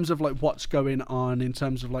 in terms of like what's going on, in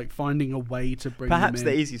terms of like finding a way to bring Perhaps them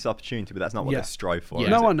in. the easiest opportunity, but that's not what they strive for. Yeah. is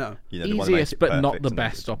No, it? I know. You know, they wanna make Easiest, it but not perfect the and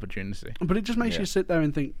best everything. opportunity. But it just makes Yeah. you sit there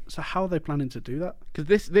and think, so how are they planning to do that?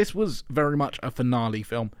 Because this was very much a finale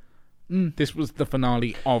film. This was the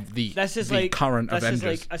finale of the current Avengers.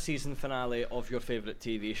 This is like a season finale of your favourite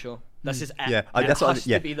TV show. This is it. Yeah, It that's what has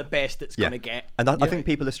I- to be the best it's Yeah. going to get. And I think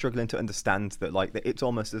people are struggling to understand that, like, that it's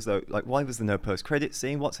almost as though, like, why was there no post-credit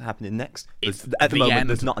scene? What's happening next? It's At the the moment, end.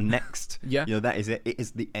 there's not a next. Yeah. You know, that is it. It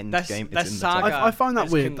is the end This- game. this It's in saga- the title. I find that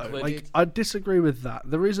It's weird though. concluded. Like I disagree with that.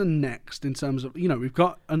 There is a next in terms of we've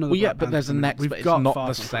got another. Well, yeah, Black but there's a Panther, next, we've but it's got not Far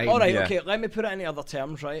the From same. All right, Yeah. okay. Let me put it into other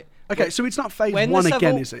terms, right? Okay, so it's not phase When one the again,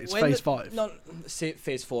 Civil- is it? It's when phase the- 5. No, say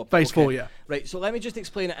phase 4. Phase okay. 4, yeah. Right. So let me just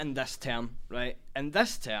explain it in this term, right? In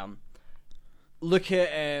this term, look at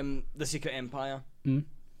the Secret Empire.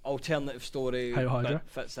 Alternative story Hail Hydra. that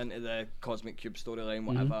fits into the Cosmic Cube storyline,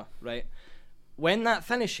 whatever, right? When that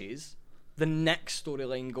finishes, the next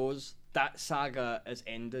storyline goes, that saga is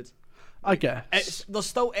ended. I guess. There's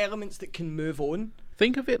still elements that can move on.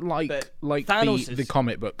 Think of it like But the Thanos is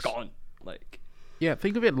comic books. Gone. Like, Yeah,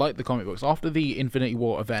 think of it like the comic books. After the Infinity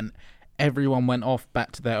War event, everyone went off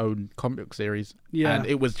back to their own comic book series. Yeah. And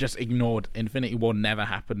it was just ignored. Infinity War never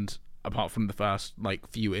happened apart from the first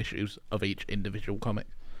few issues of each individual comic.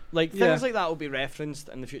 Like Yeah. things like that will be referenced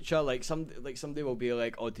in the future. Like somebody will be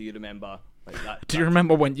like, "Oh, do you remember like that?" Do you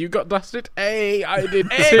remember when you got dusted? Hey, I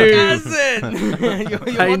did Hey, too. cousin!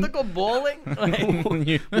 you want to go bowling?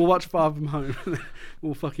 Like, We'll watch Far From Home.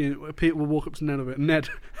 Pete will walk up to Ned a bit. Ned,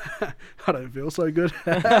 I don't feel so good.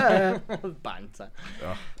 banter.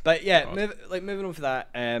 Oh, But yeah, God. moving on for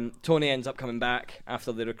that, Tony ends up coming back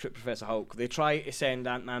after they recruit Professor Hulk. They try to send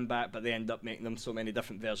Ant-Man back, but they end up making them so many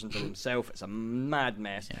different versions of himself. It's a mad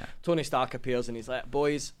mess. Yeah. Tony Stark appears and he's like,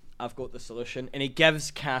 "Boys, I've got the solution," and he gives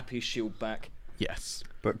Cap his shield back. Yes.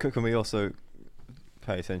 But can we also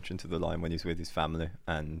pay attention to the line when he's with his family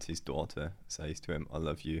and his daughter says to him, "I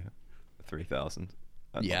love you, 3,000."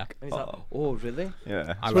 And Yeah. like, And he's like, "Oh, really?"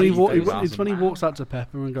 yeah. I It's when, he love you, it's 3,000. when he walks out to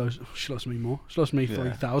Pepper and goes, oh, she loves me more. She loves me Yeah.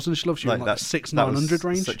 3,000. She loves you in like that, 600-900 that was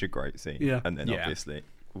range. Such a great scene. Yeah. And then Yeah. obviously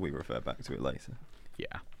we refer back to it later. Yeah.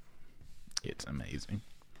 It's amazing.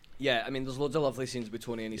 Yeah, I mean, there's loads of lovely scenes with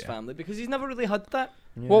Tony and his Yeah. family because he's never really had that.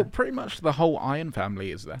 Well, pretty much the whole Iron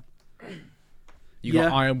family is there. You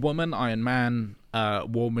got Yeah. Iron Woman, Iron Man,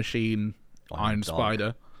 War Machine, Iron Dog.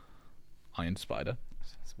 Spider. Iron Spider.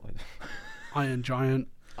 That's why- Iron Giant.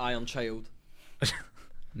 Iron Child.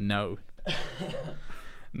 No.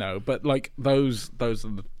 No, but those are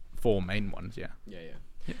the 4 main ones, yeah. Yeah.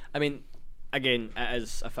 I mean, again, it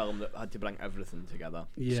is a film that had to bring everything together.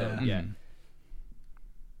 Yeah. So, yeah.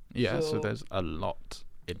 Yeah, so So- there's a lot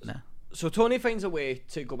in there. So Tony finds a way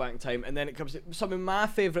to go back in time, and then it comes to some of my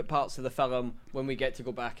favourite parts of the film when we get to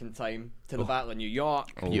go back in time to the Battle of New York.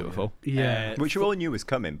 Beautiful. Yeah. Which you all knew was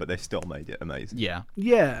coming, but they still made it amazing. Yeah.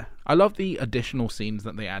 Yeah. I love the additional scenes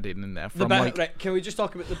that they added in there from Right, can we just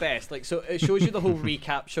talk about the best? Like, so it shows you the whole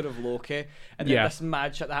recapture of Loki, and then Yeah. this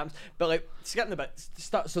mad shit that happens. But like, skipping a bit,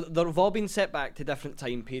 so they've all been set back to different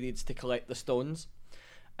time periods to collect the stones.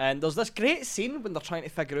 And there's this great scene when they're trying to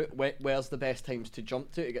figure out where's the best times to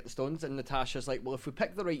jump to get the stones. And Natasha's like, well, if we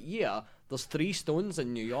pick the right year, there's 3 stones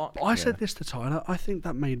in New York. But I said this to Tyler. I think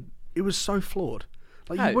that it was so flawed.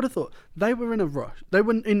 Like, How? you would have thought they were in a rush. They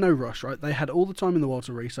were in no rush, right? They had all the time in the world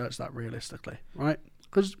to research that realistically, right?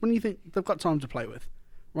 Because when you think they've got time to play with,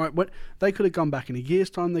 right? They could have gone back in a year's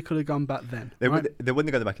time. They could have gone back then. They, right? they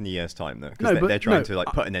wouldn't have gone back in a year's time, though, because No, but they're trying no,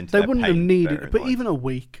 to put an end to They their wouldn't have pain, needed, bear in but mind. even a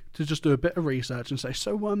week to just do a bit of research and say,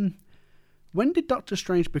 so when did Doctor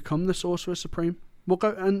Strange become the Sorcerer Supreme? We'll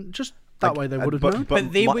go and just That way they would have known.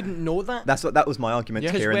 But they wouldn't know that. That was my argument,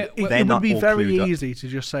 Kieran. It would be very easy to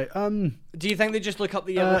just say, do you think they just look up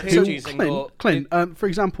the yellow pages and go... Clint, for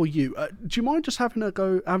example, do you mind just having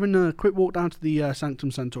a quick walk down to the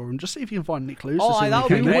Sanctum Sanctorum, just see if you can find any clues? that would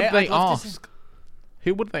be great. Who would they ask?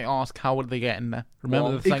 Who would they ask? How would they get in there?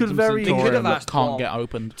 Remember the Sanctum Sanctorum that can't get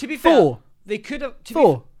opened. To be fair, they could have...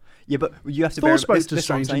 Yeah, but you have to bear in mind. Spoke to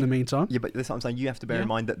Strange in the meantime. Yeah, but that's what I'm saying. You have to bear in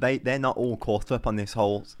mind that they're not all caught up on this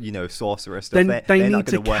whole, sorcerer stuff. They need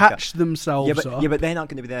to catch themselves up. Yeah, but they're not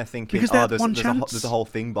going to be there thinking, there's a whole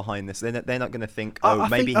thing behind this. They're not going to think,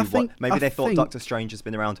 maybe they thought Doctor Strange has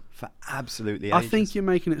been around for absolutely ages. I think you're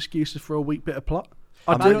making excuses for a weak bit of plot.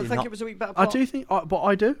 I don't think it was a weak bit of plot. I do think, but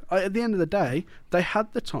I do. At the end of the day, they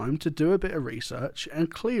had the time to do a bit of research, and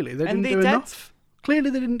clearly they didn't do enough.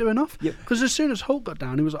 Clearly, they didn't do enough. Because as soon as Hulk got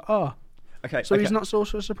down, he was like, he's not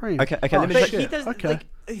Sorcerer Supreme. Okay. Let me he doesn't. Like,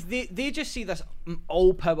 they just see this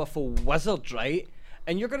all-powerful wizard, right?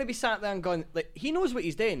 And you're going to be sat there and going, like, he knows what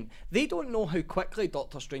he's doing. They don't know how quickly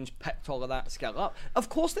Doctor Strange picked all of that skill up. Of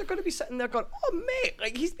course, they're going to be sitting there going, "Oh, mate,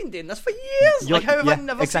 like he's been doing this for years. Like, how have I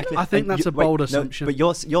never seen him?" I think that's a bold assumption. But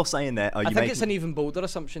you're saying there. I think it's an even bolder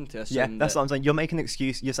assumption to assume. Yeah, that's what I'm saying. You're making an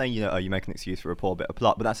excuse. You're saying, you make an excuse for a poor bit of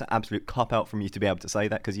plot, but that's an absolute cop out from you to be able to say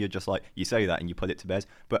that, because you're just like, you say that and you put it to bed.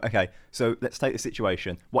 But okay, so let's take the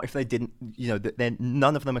situation. What if they didn't?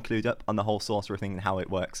 None of them are clued up on the whole sorcerer thing and how it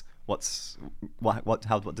works. What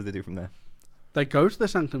do they do from there? They go to the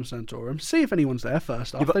Sanctum Sanctorum, see if anyone's there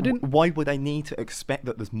first off. They didn't. Why would they need to expect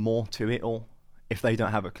that there's more to it all if they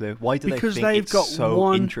don't have a clue? Why do because they think they've it's got so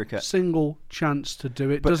one intricate? Single chance to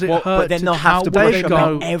do it. But, does it hurt? But then they'll have to push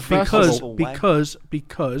them every possible way.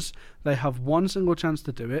 Because they have one single chance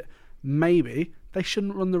to do it. Maybe they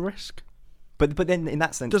shouldn't run the risk. But then in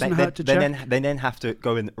that sense, they then have to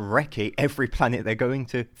go and recce every planet they're going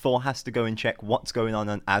to. Thor has to go and check what's going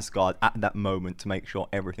on Asgard at that moment to make sure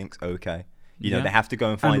everything's okay. They have to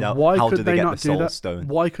go and find out how do they get the Soul Stone.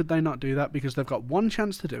 Why could they not do that? Because they've got one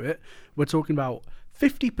chance to do it. We're talking about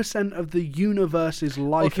 50% of the universe's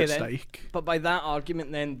life at stake. But by that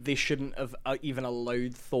argument, then they shouldn't have even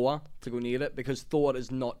allowed Thor to go near it, because Thor is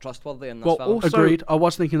not trustworthy in this film. Agreed. I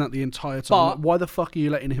was thinking that the entire time. Why the fuck are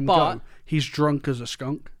you letting him go? He's drunk as a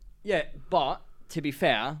skunk. Yeah, but to be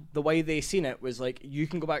fair, the way they seen it was like, you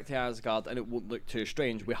can go back to Asgard and it won't look too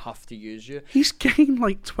strange. We have to use you. He's gained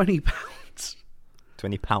like 20 pounds.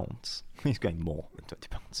 20 pounds? He's gained more than 20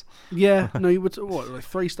 pounds. Yeah, no, you would like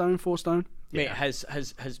 3 stone, 4 stone. Mate, his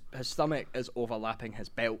stomach is overlapping his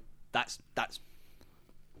belt. That's.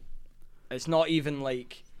 It's not even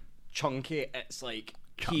like chunky. It's like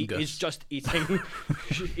he's just eating.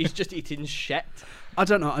 He's just eating shit. I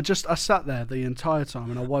don't know. I sat there the entire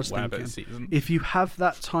time and I was thinking, if you have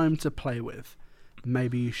that time to play with,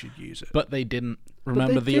 maybe you should use it. But they didn't.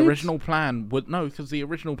 Remember, the original plan was because the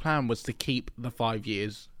original plan was to keep the 5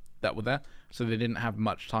 years that were there, so they didn't have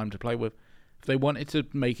much time to play with. If they wanted to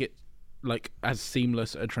make it like as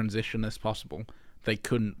seamless a transition as possible, they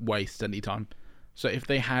couldn't waste any time. So if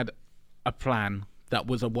they had a plan that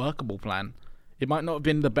was a workable plan, it might not have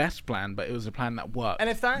been the best plan, but it was a plan that worked. And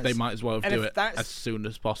if they might as well have do it as soon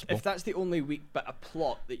as possible. If that's the only weak bit of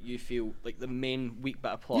plot that you feel like the main weak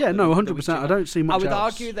bit of plot, yeah, no, 100%. I don't see much. I would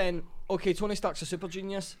else. argue then, okay, Tony Stark's a super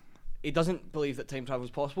genius. He doesn't believe that time travel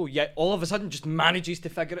is possible, yet all of a sudden just manages to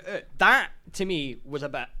figure it out. That to me was a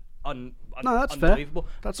bit that's unbelievable.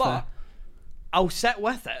 Fair. That's fair. I'll sit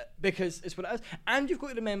with it because it's what it is. And you've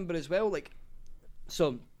got to remember as well, like,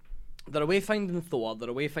 so they're away finding Thor, they're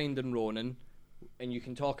away finding Ronan, and you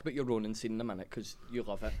can talk about your Ronan scene in a minute because you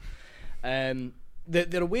love it.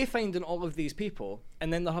 They're away finding all of these people,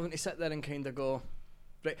 and then they're having to sit there and kind of go,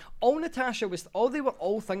 right, all they were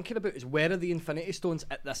all thinking about is, where are the Infinity Stones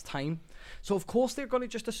at this time? So of course they're going to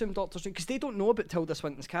just assume Doctor Strange, because they don't know about Tilda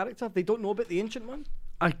Swinton's character, they don't know about the Ancient One.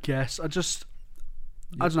 I guess I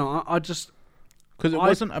don't know. Because it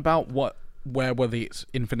wasn't about where were the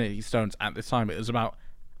Infinity Stones at this time. It was about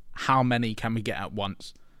how many can we get at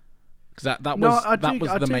once. Because that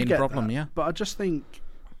was the main problem. That, yeah. But I just think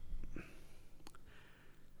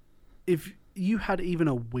if you had even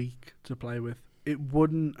a week to play with, it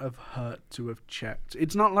wouldn't have hurt to have checked.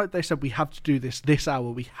 It's not like they said we have to do this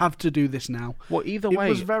hour. We have to do this now. Well, either way, it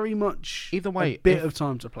was very much a bit of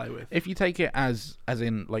time to play with. If you take it as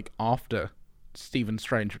in like after Stephen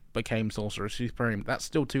Strange became Sorcerer Supreme, that's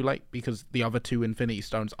still too late because the other 2 Infinity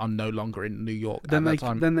Stones are no longer in New York at that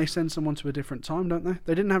time. Then they send someone to a different time, don't they?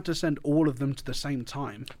 They didn't have to send all of them to the same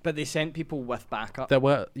time. But they sent people with backup. There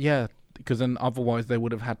were, yeah, because then otherwise they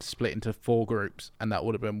would have had to split into 4 groups, and that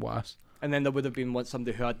would have been worse. and then there would have been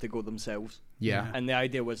somebody who had to go themselves. Yeah. And the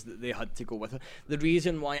idea was that they had to go with her. The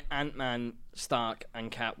reason why Ant-Man, Stark,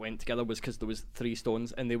 and Cap went together was because there was 3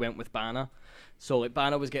 stones, and they went with Banner. So like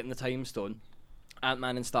Banner was getting the Time Stone,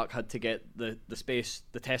 Ant-Man and Stark had to get the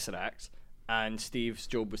Tesseract, and Steve's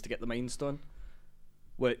job was to get the Mind Stone,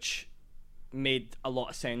 which made a lot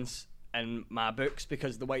of sense in my books,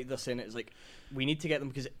 because the way they're saying it is like, we need to get them,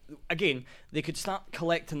 because again, they could start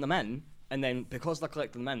collecting them in, and then because they're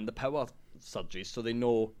collecting them in, the power surges, so they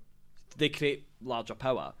know they create larger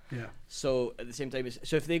power. Yeah. So at the same time,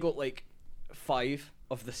 so if they got like 5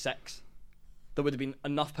 of the 6, there would have been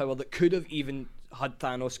enough power that could have even had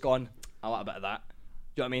Thanos gone, I want a bit of that.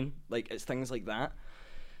 Do you know what I mean? Like, it's things like that.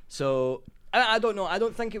 So I don't know. I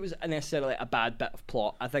don't think it was necessarily a bad bit of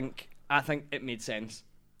plot. I think it made sense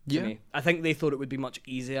to me. I think they thought it would be much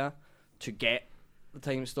easier to get the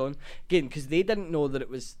Time Stone again, because they didn't know that it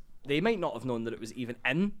was. They might not have known that it was even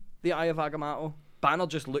in the Eye of Agamotto. Banner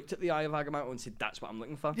just looked at the Eye of Agamotto and said, "That's what I'm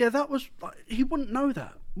looking for." Yeah, that was. He wouldn't know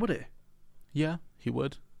that, would he? Yeah, he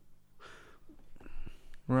would.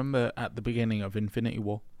 Remember at the beginning of Infinity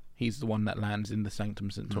War, he's the one that lands in the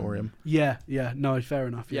Sanctum Sanctorum. Yeah. No, fair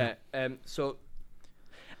enough. Yeah. So,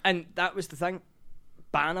 and that was the thing.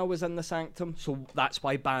 Banner was in the Sanctum, so that's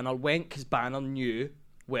why Banner went, because Banner knew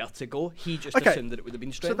where to go. He just assumed that it would have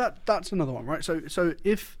been Strange. So that's another one, right? So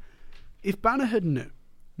if Banner had knew,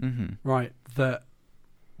 right, that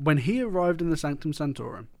when he arrived in the Sanctum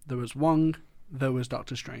Sanctorum, there was Wong, there was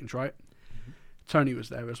Doctor Strange, right? Tony was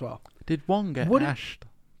there as well. Did Wong get ashed?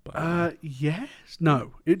 Yes.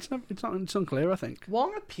 No. It's unclear, I think.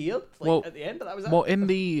 Wong appeared at the end, but that was it. Well, in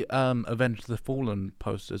the Avenged the Fallen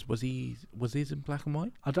posters, was he in black and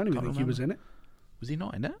white? I don't even think he was in it. Was he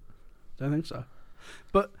not in it? Don't think so.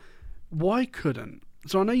 But why couldn't?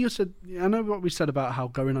 So I know what we said about how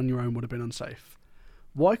going on your own would have been unsafe.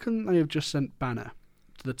 Why couldn't they have just sent Banner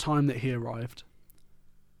to the time that he arrived?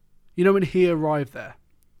 You know, when he arrived there.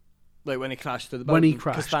 Like when he crashed through the building. When he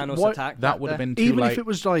crashed. Because Thanos attacked. That would have been too even late. If it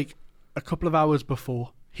was like a couple of hours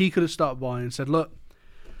before, he could have stopped by and said, "Look,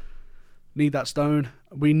 need that stone."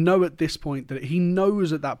 We know at this point that he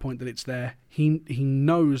knows at that point that it's there. He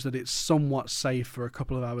knows that it's somewhat safe for a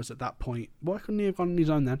couple of hours at that point. Why couldn't he have gone on his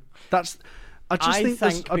own then? I just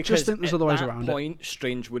think there's other ways around it. At that point,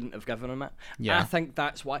 Strange wouldn't have given him it. Yeah. I think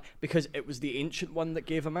that's why, because it was the Ancient One that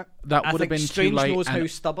gave him it. That would have been Strange too late. knows how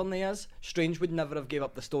stubborn he is. Strange would never have gave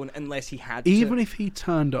up the stone unless he had Even to. if he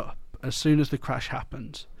turned up as soon as the crash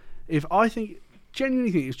happened,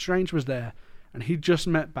 genuinely think if Strange was there and he just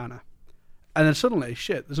met Banner, and then suddenly,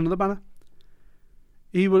 shit, there's another Banner,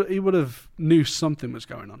 he would have knew something was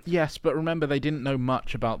going on. Yes, but remember, they didn't know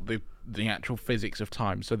much about the actual physics of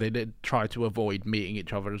time, so they did try to avoid meeting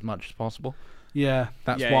each other as much as possible. Yeah,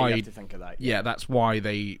 that's why. You have to think of that. Yeah, that's why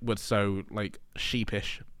they were so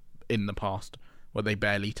sheepish in the past, where they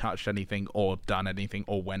barely touched anything or done anything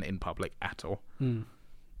or went in public at all.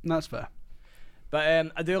 That's fair.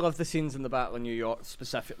 But I do love the scenes in the Battle of New York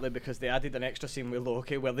specifically, because they added an extra scene with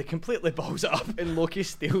Loki where they completely balls it up and Loki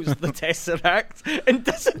steals the Tesseract and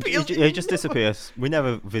disappears. He just disappears. We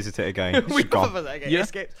never visit it again. We It's gone. never visit it again. He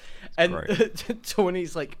escapes. And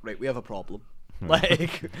Tony's like, right, we have a problem.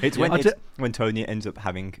 Like, it's when Tony ends up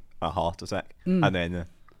having a heart attack, and then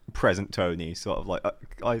present Tony sort of like,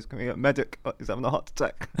 guys, can we get a medic? He's having a heart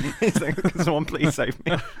attack. He's like, can someone please save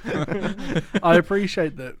me? I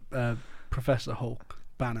appreciate that. Professor Hulk,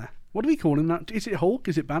 Banner. What do we call him now? Is it Hulk?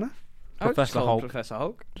 Is it Banner? Professor Hulk. Professor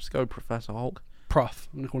Hulk. Just go Professor Hulk. Prof.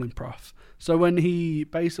 I'm going to call him Prof. So when he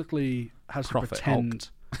basically has to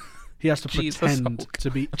pretend... He has to pretend to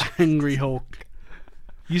be Angry Hulk.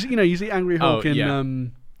 You see Angry Hulk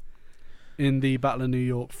in the Battle of New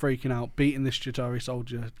York, freaking out, beating this Chitauri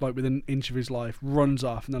soldier, like within an inch of his life, runs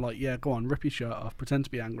off, and they're like, yeah, go on, rip your shirt off, pretend to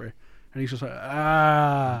be angry. And he's just like,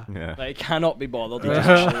 Yeah. Like, he cannot be bothered.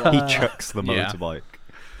 He chucks the motorbike.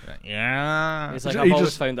 Yeah. He's like, I've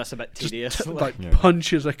always found this a bit tedious.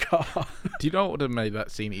 Punches a car. Do you know what would have made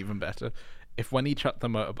that scene even better? If when he chucked the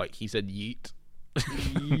motorbike, he said yeet.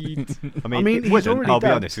 I mean, he's already I'll be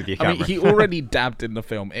dabbed. honest with you, I Cameron. mean, he already dabbed in the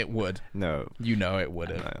film. It would. No. You know it would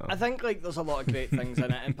have. No. I think there's a lot of great things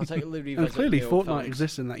in it, and particularly And revisiting clearly the old Fortnite films.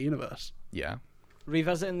 exists in that universe. Yeah.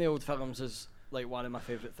 Revisiting the old films is like one of my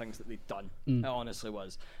favourite things that they've done. It honestly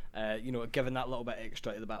was. Given that little bit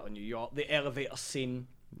extra to the Battle of New York, the elevator scene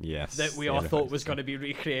that we all thought was going to be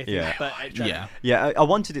recreated. But it didn't. Yeah, I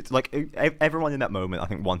wanted it to, like, everyone in that moment, I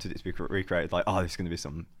think, wanted it to be recreated. Like, this is going to be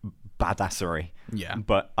some badassery. Yeah.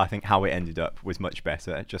 But I think how it ended up was much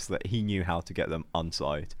better. Just that he knew how to get them on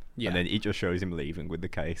side. Yeah. And then it just shows him leaving with the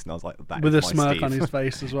case, and I was like, that with is a my smirk Steve. on his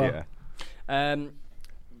face as well. Yeah.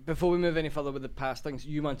 Before we move any further with the past things,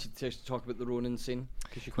 you wanted to talk about the Ronin scene.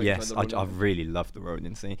 You quite yes, enjoyed the I Ronin. really loved the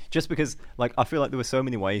Ronin scene. Just because, like, I feel like there were so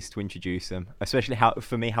many ways to introduce them. Especially how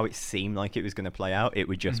it seemed like it was going to play out. It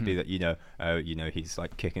would just be that he's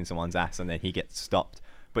like kicking someone's ass and then he gets stopped.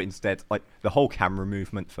 But instead, like the whole camera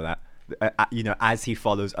movement for that. As he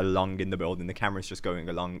follows along in the building, the camera's just going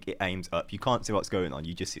along. It aims up. You can't see what's going on.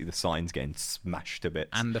 You just see the signs getting smashed to bits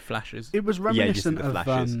and the flashes. It was reminiscent of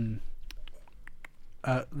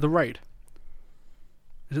the Raid.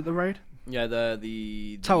 Is it the Raid? Yeah,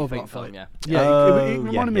 the Tower fight block film. fight. Yeah. It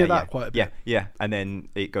reminded me of that quite a bit. Yeah. And then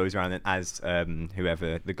it goes around, and as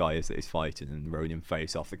whoever the guy is that is fighting and Ronin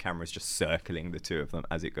face off, the camera's just circling the two of them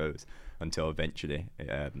as it goes until eventually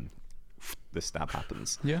the stab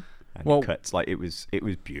happens. Yeah. And it cuts. Like it was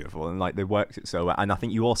beautiful, and like they worked it so well. And I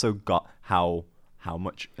think you also got how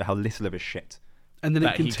little of a shit. And then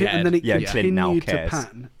that it continued cares. to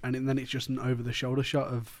pan, and then it's just an over-the-shoulder shot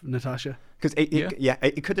of Natasha. Because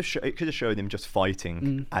it could have showed him just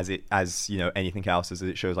fighting as anything else, as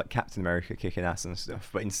it shows like Captain America kicking ass and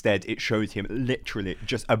stuff. But instead, it showed him literally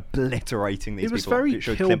just obliterating these people. It was very It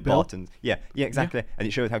showed Kill Clint Bill. Barton. Yeah, exactly. Yeah. And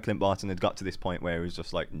it showed how Clint Barton had got to this point where he was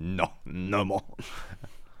just like, no more.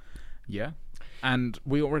 Yeah. And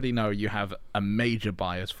we already know you have a major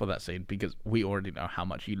bias for that scene because we already know how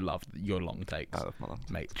much you love your long takes. I love my long takes.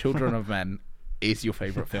 Mate, Children of Men is your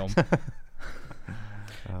favourite film.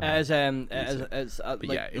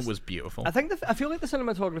 It was beautiful. I feel like the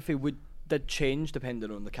cinematography did change depending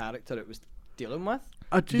on the character it was dealing with.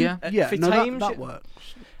 I do. That works.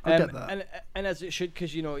 I get that. And as it should,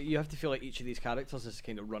 because you have to feel like each of these characters is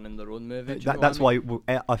kind of running their own movie. That's why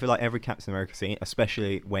I feel like every Captain America scene,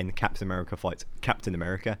 especially when Captain America fights Captain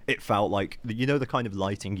America, it felt like the kind of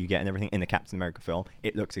lighting you get and everything in a Captain America film.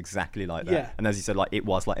 It looks exactly like that. Yeah. And as you said, like it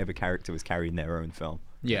was like every character was carrying their own film.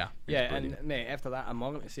 Yeah. Yeah, and mate, after that, I'm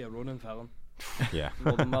willing to see a Ronin film. Yeah.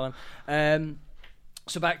 More than willing.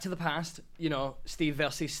 So back to the past. Steve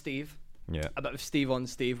versus Steve. Yeah. A bit of Steve on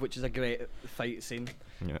Steve, which is a great fight scene.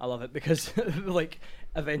 Yeah. I love it because like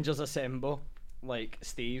Avengers Assemble, like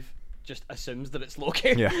Steve just assumes that it's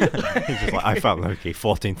Loki. Yeah. He's just like, I found Loki,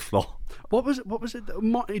 14th floor. What was it?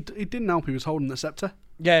 It didn't help. He was holding the scepter.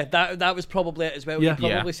 Yeah, that was probably it as well. Yeah. You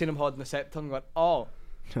probably seen him holding the scepter and going, oh,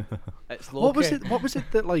 it's Loki. What was it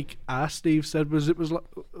that like Steve said? Was like,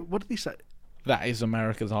 what did he say? That is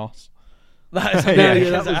America's arse. That is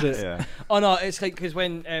that was it. Yeah. Oh no, it's like because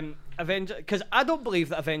when because I don't believe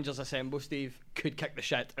that Avengers Assemble Steve could kick the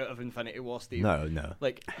shit out of Infinity War Steve. No.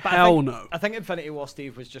 Like Hell no. I think Infinity War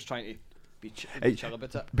Steve was just trying to be chill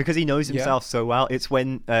about it. Because he knows himself so well. It's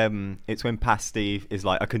when past Steve is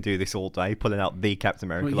like, I can do this all day, pulling out the Captain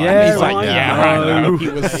America. Well, yeah, he's like, right. I know. He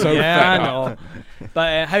was so yeah, fed I up. know.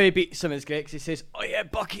 But how he beats him is great because he says, "Oh yeah,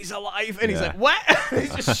 Bucky's alive," and he's Yeah. like, "What?"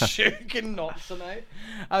 He's just shaking, knocks him out.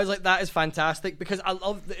 I was like, "That is fantastic," because I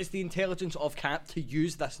love that it's the intelligence of Cap to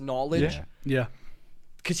use this knowledge. Yeah.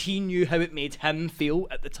 Because he knew how it made him feel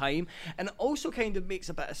at the time, and it also kind of makes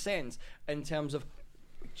a bit of sense in terms of.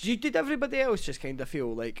 Did everybody else just kind of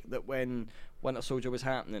feel like that when Winter Soldier was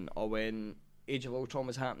happening or when Age of Ultron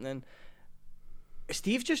was happening,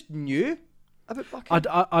 Steve just knew about Bucky?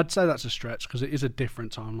 I'd say that's a stretch because it is a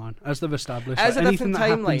different timeline, as they've established. As like, a different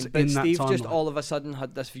anything that timeline, but happens in Steve that just timeline- all of a sudden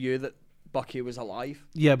had this view that Bucky was alive.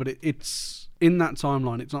 Yeah, but it's in that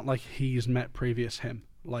timeline. It's not like he's met previous him.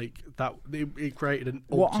 Like that, it created an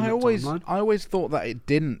alternate timeline. I always thought that it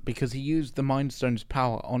didn't because he used the Mind Stone's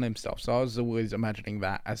power on himself. So I was always imagining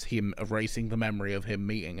that as him erasing the memory of him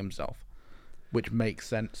meeting himself, which makes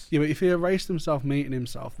sense. Yeah, but if he erased himself meeting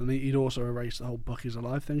himself, then he'd also erase the whole Bucky's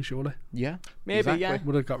alive thing. Surely, Yeah, Maybe, exactly. yeah.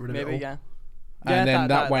 would have got rid of Maybe, it all. yeah. And Yeah, then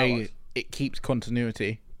that way works. it keeps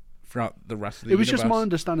continuity throughout the rest of the It was universe. just my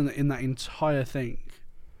understanding that in that entire thing,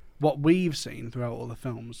 what we've seen throughout all the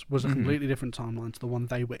films was a completely different timeline to the one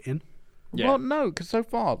they were in. Yeah. Well, no, because so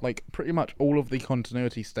far, like, pretty much all of the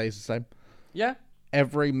continuity stays the same. Yeah.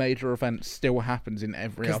 Every major event still happens in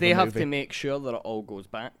every Because other they have movie. to make sure that it all goes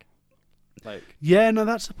back. Like. Yeah, no,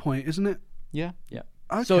 that's the point, isn't it? Yeah. Yeah.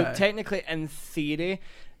 Okay. So technically, in theory,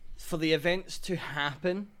 for the events to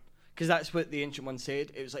happen, because that's what the Ancient One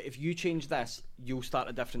said, it was like, if you change this, you'll start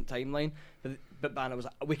a different timeline. But Banner was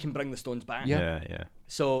like, we can bring the stones back. Yeah.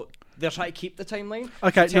 So they're trying to keep the timeline.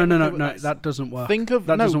 Okay, So no, technically what that doesn't work. Think of-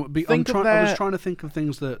 that no, doesn't. Be, think of I was their- trying to think of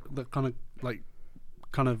things that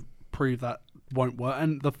kind of prove that won't work.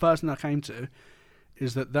 And the first thing I came to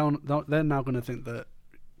is that they're now going to think that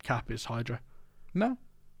Cap is Hydra. No.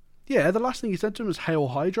 Yeah, the last thing he said to him was "Hail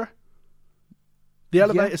Hydra." The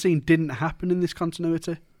elevator scene didn't happen in this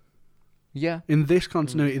continuity. Yeah. In this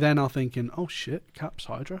continuity, they're now thinking, "Oh shit, Cap's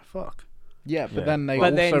Hydra, fuck." Yeah, but Yeah. then they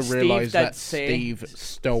But then also Steve realised did that say- Steve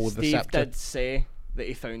stole the Steve scepter. did say that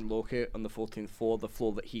he found Loki on the 14th floor, the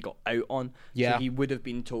floor that he got out on. Yeah. So he would have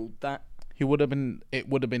been told that. It would have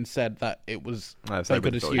been said that it was. No, so they they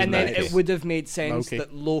could would've thought assume it And was then that Loki. it would have made sense Loki.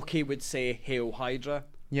 that Loki would say Hail Hydra.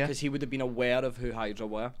 Yeah. Because he would have been aware of who Hydra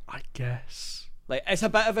were. I guess. Like, it's a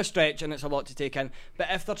bit of a stretch and it's a lot to take in. But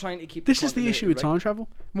if they're trying to keep This is the issue with time travel.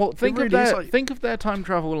 Well, think really of their is like- think of their time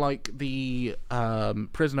travel like the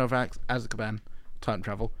Prisoner of Azkaban time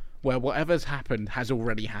travel, where whatever's happened has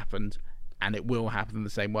already happened, and it will happen the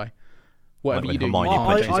same way. Whatever Like you do, when you Hermione can't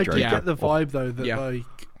punches change I it. Draco. did get the vibe though that Yeah.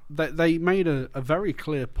 like they made a very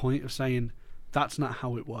clear point of saying that's not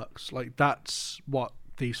how it works. Like that's what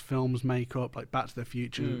these films make up. Like Back to the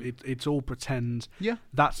Future, it's all pretend. Yeah.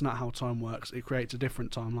 That's not how time works. It creates a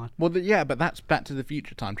different timeline. Well, but that's Back to the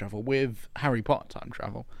Future time travel. With Harry Potter time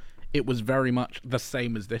travel, it was very much the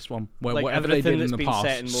same as this one, where Like, whatever they everything did in that's the been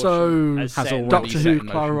set in past. motion So is has set in already Doctor set Who, in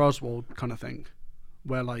Clara motion. Oswald kind of thing,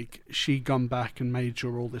 where like she gone back and made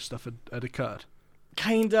sure all this stuff had occurred.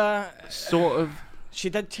 Kinda. Sort of. She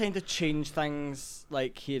did kind of change things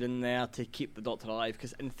like here and there to keep the Doctor alive,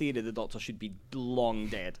 because in theory the Doctor should be long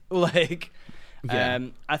dead. Like, Yeah.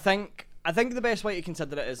 I think the best way to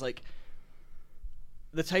consider it is like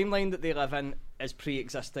the timeline that they live in is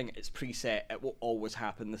pre-existing. It's preset. It will always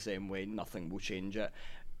happen the same way. Nothing will change it.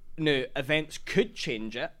 Now, events could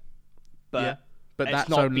change it, but Yeah. But it's that's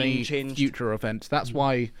not only being changed. future events. That's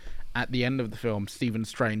why at the end of the film, Stephen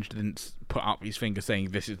Strange didn't put up his finger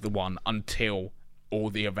saying this is the one until all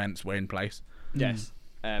the events were in place. Yes.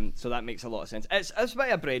 So that makes a lot of sense. It's a bit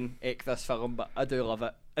of a brain ache, this film, but I do love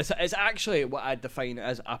it. It's actually what I define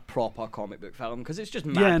as a proper comic book film, because it's just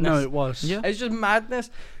madness. Yeah, no, it was. Yeah. It's just madness.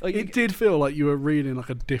 Like, It did feel like you were reading like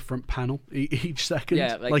a different panel each second.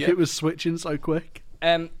 Yeah, like yeah. it was switching so quick.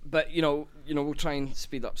 But you know, we'll try and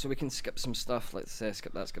speed up so we can skip some stuff. Let's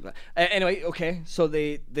skip that. Anyway, okay. So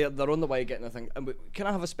they're on the way getting a thing. And can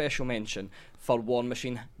I have a special mention for War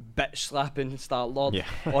Machine bitch slapping Star-Lord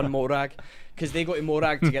on Morag? Because they go to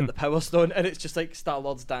Morag to get the Power Stone, and it's just like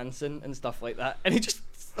Star-Lord's dancing and stuff like that, and he just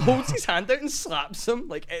holds his hand out and slaps him.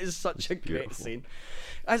 Like, it is such a great beautiful. scene.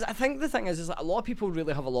 As I think the thing is that a lot of people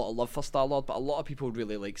really have a lot of love for Star-Lord, but a lot of people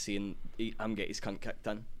really like seeing him get his cunt kicked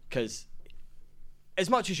in, because as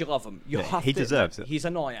much as you love him, you have he to. deserves it. He's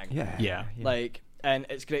annoying. Yeah. Like, and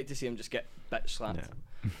it's great to see him just get bitch slapped.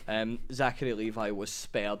 Zachary Levi was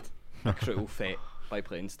spared a cruel fate by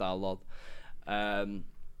playing Star-Lord.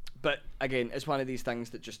 But again, it's one of these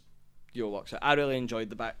things that just works out. I really enjoyed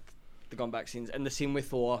the gone back scenes, and the scene with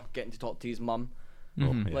Thor getting to talk to his mum.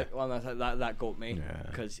 Like, well, that got me,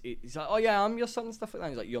 because he's like, "Oh yeah, I'm your son," and stuff like that.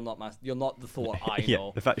 And he's like, "You're not the Thor I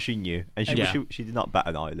know." The fact she knew, and she did not bat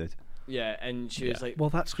an eyelid. Yeah, and she was like, Well,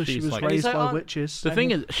 that's because she She's was like- raised And he's by like, witches. The thing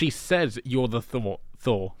is, she says you're the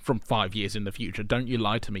Thor from 5 years in the future. Don't you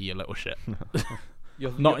lie to me, you little shit.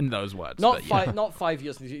 "You're Not in those words. not but yeah. 5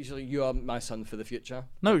 years. Usually, you are my son for the future."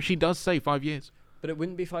 No, she does say 5 years. But it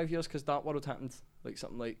wouldn't be 5 years, because that world happened like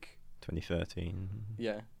something like 2013.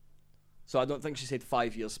 yeah. So I don't think she said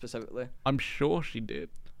 5 years specifically. I'm sure she did.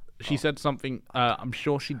 She said something. I'm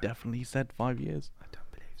sure she definitely said 5 years. I don't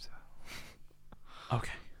believe so.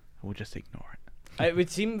 Okay, we'll just ignore it. It would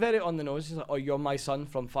seem very on the nose. She's like, "Oh, you're my son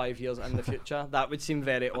from 5 years in the future." That would seem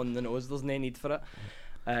very on the nose. There's no need for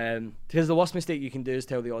it. Because the worst mistake you can do is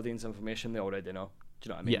tell the audience information they already know. Do you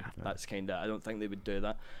know what I mean? Yeah. That's kind of. I don't think they would do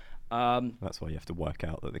that. That's why you have to work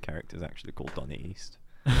out that the character's actually called Donny East.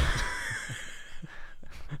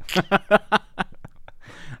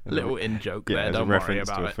 Little in joke Yeah, there. as a Don't worry reference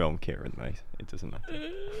to about a it. film, Kieran, mate. It doesn't matter.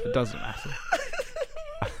 It doesn't matter.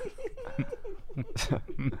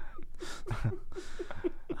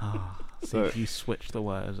 See, So- if you switch the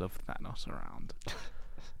words of Thanos around,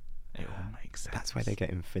 it will make sense. That's where they get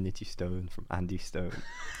Infinity Stone from Andy Stone.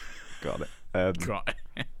 Got it. Right.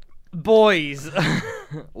 Boys,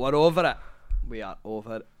 we're over it. We are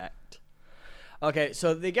over it. Okay,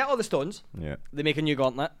 so they get all the stones. Yeah. They make a new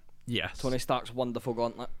gauntlet. Yes. Tony Stark's wonderful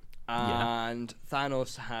gauntlet. And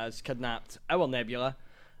Thanos has kidnapped our Nebula.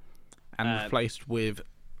 And replaced with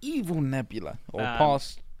evil Nebula or Um,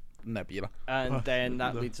 past Nebula. And then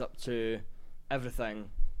that leads up to everything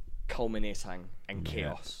culminating in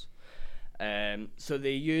chaos. So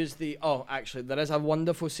they use the... Oh, actually, there is a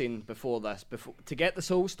wonderful scene before this. To get the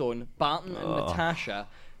Soul Stone, Barton and Natasha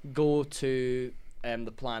go to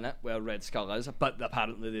the planet where Red Skull is, but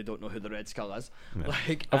apparently they don't know who the Red Skull is.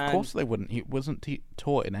 Like, Of course they wouldn't. He wasn't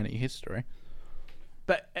taught in any history.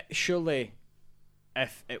 But surely,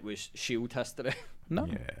 if it was S.H.I.E.L.D. history, No.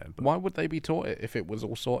 Yeah, but Why would they be taught it if it was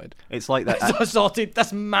all sorted? it's like that. It's all sorted.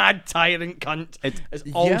 This mad tyrant cunt. It's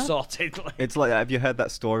all Yeah. sorted. It's like that. Have you heard that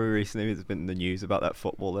story recently? It's been in the news about that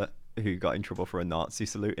footballer who got in trouble for a Nazi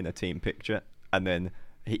salute in a team picture, and then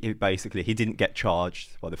he didn't get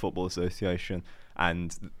charged by the Football Association,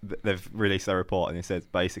 and they've released their report, and it says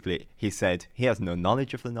basically he said he has no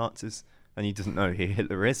knowledge of the Nazis and he doesn't know who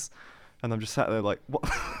Hitler is. And I'm just sat there like, what?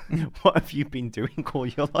 What have you been doing all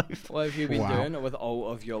your life? What have you been doing with all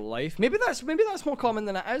of your life? Maybe that's more common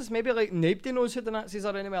than it is. Maybe like nobody knows who the Nazis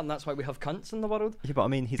are anywhere, and that's why we have cunts in the world. Yeah, but I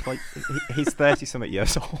mean, he's like, he's 30-something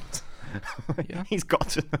years old. Yeah. He's got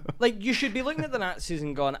to know. Like, you should be looking at the Nazis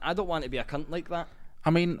and going, I don't want to be a cunt like that. I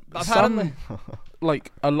mean, But apparently,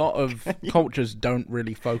 like a lot of cultures don't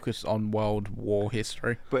really focus on World War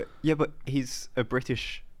history. But he's a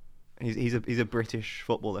British. He's a British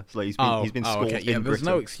footballer. So he's been scored in There's Britain.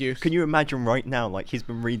 no excuse. Can you imagine right now? Like he's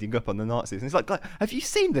been reading up on the Nazis, and he's like, "Have you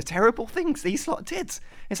seen the terrible things these lot did?"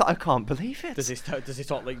 It's like I can't believe it. does he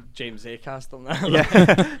talk like James Acast on that?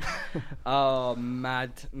 Yeah. Oh,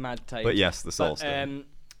 mad time. But yes, the Soul Stone.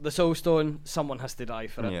 The Soul Stone. Someone has to die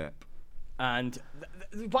for it. Yeah. And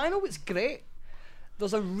I know it's great.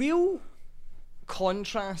 There's a real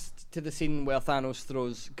contrast to the scene where Thanos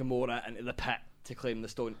throws Gamora into the pit to claim the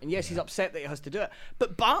stone. And yes, he's upset that he has to do it.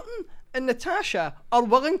 But Barton and Natasha are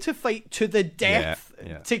willing to fight to the death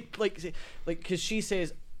to like because she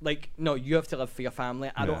says like, no, you have to live for your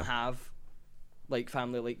family. I don't have like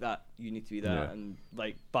family like that. You need to be there. Yeah. And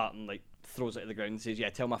like Barton like throws it to the ground and says, yeah,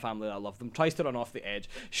 tell my family that I love them. Tries to run off the edge.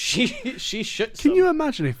 She shoots Can them. you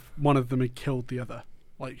imagine if one of them had killed the other?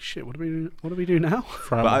 Like, shit, what do we do now?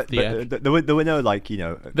 From the edge. There were no like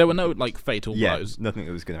There were no like fatal blows. nothing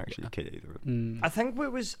that was going to actually kill either of them. I think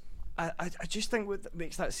what was I just think what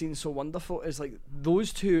makes that scene so wonderful is like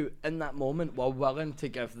those two in that moment were willing to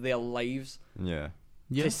give their lives Yeah.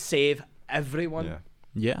 Yeah. to save everyone. Yeah.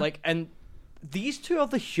 Yeah. Like, and these two are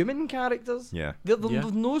the human characters. Yeah. There's Yeah.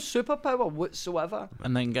 no superpower whatsoever.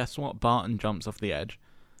 And then guess what? Barton jumps off the edge.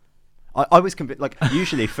 I was convinced. Like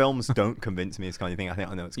usually films don't convince me this kind of thing. I think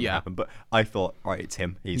I know it's going to happen, but I thought, right, it's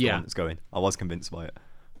him. He's the one that's going. I was convinced by it,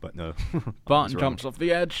 but no. Barton jumps off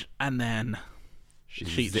the edge, and then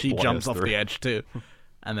she jumps off through. the edge too,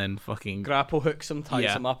 and then fucking Grapple hooks him, ties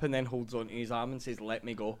Yeah. him up, and then holds onto his arm and says, "Let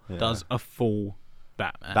me go." Yeah. does a full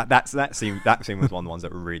Batman. That scene was one of the ones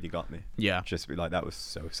that really got me. Yeah. Just be like, that was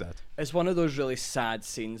so sad. It's one of those really sad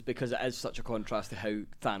scenes because it is such a contrast to how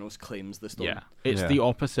Thanos claims the stone. Yeah. It's Yeah. the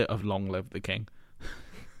opposite of Long Live the King.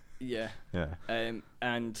 Yeah. Yeah.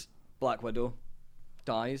 And Black Widow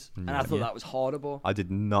dies, and I Yeah. thought that was horrible. I did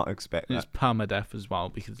not expect It's that. permadeath as well,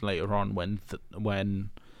 because later on when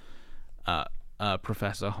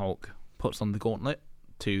Professor Hulk puts on the gauntlet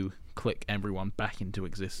to click everyone back into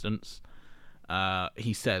existence,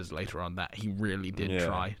 he says later on that he really did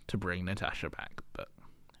try to bring Natasha back, but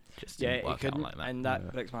it just didn't He work out couldn't, like that. and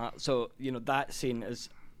that breaks my heart. So that scene is,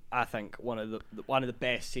 I think, one of the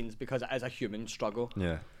best scenes because it is a human struggle.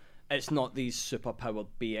 Yeah. It's not these superpowered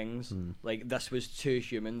beings. Like this was two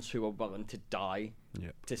humans who were willing to die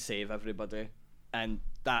to save everybody, and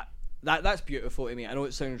that's beautiful to me. I know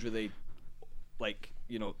it sounds really like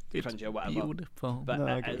It's cringy or whatever, beautiful, but No,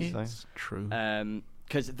 I it get what is. you're it's true.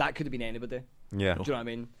 Because that could have been anybody. Yeah. Do you know what I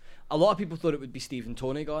mean? A lot of people thought it would be Steve and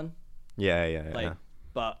Tony gone. Yeah.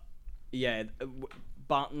 But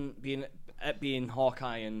Barton being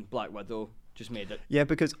Hawkeye and Black Widow just made it. Yeah,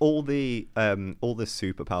 because all the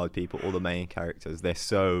superpowered people, all the main characters,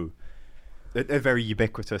 they're very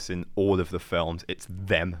ubiquitous in all of the films. It's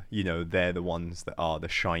them, they're the ones that are the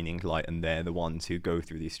shining light, and they're the ones who go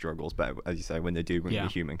through these struggles. But as you say, when they do bring the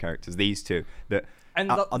human characters, these two that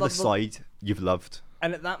on the side you've loved.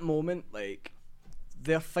 And at that moment, like,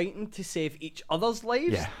 they're fighting to save each other's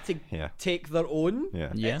lives to take their own.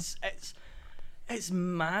 Yeah. It's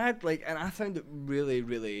mad. Like, and I found it really,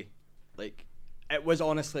 really, like, it was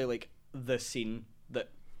honestly like the scene that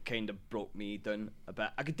kind of broke me down a bit.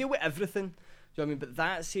 I could deal with everything, do you know what I mean? But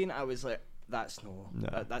that scene, I was like, that's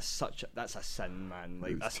a sin, man.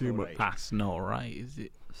 Like, that's too not much. right. That's not right, is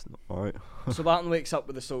it? It's not alright. So Barton wakes up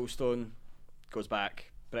with the Soul Stone, goes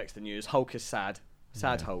back, breaks the news. Hulk is sad.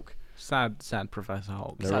 Sad Hulk. Sad Professor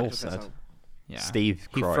Hulk. They're Sad all Professor sad. Hulk. Yeah. Steve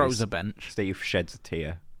He cries. throws a bench. Steve sheds a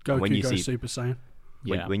tear. Goku when you goes see Super Saiyan.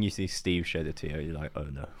 Yeah. when you see Steve shed a tear, you're like, oh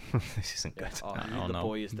no, this isn't good. Oh, Oh, the no.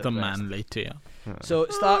 boy is The depressed. manly tear. So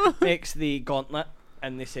Stark makes the gauntlet,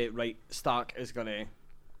 and they say, right, Stark is gonna,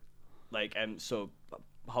 so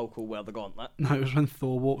Hulk will wear the gauntlet. No, it was when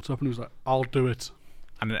Thor walked up and he was like, "I'll do it."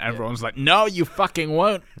 And then everyone's like, no, you fucking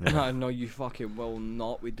won't. No, you fucking will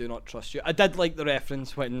not. We do not trust you. I did like the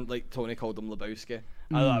reference when like Tony called him Lebowski.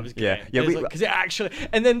 I thought it was great. Yeah, because it actually.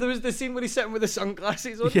 And then there was the scene where he's sitting with the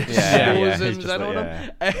sunglasses on. Yeah. Zooms in on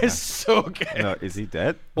him. It's so good. No, is he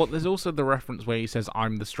dead? Well, there's also the reference where he says,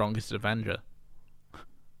 "I'm the strongest Avenger,"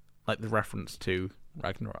 like the reference to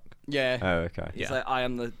Ragnarok. Yeah. Oh, okay. He's like, I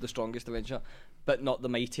am the strongest Avenger, but not the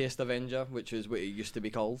mightiest Avenger, which is what it used to be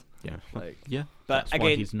called. Yeah. Like, Yeah. but that's why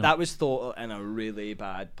again, he's not. that was thought in a really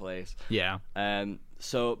bad place. Yeah.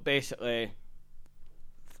 So basically,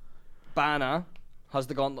 Banner has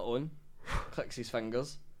the gauntlet on, clicks his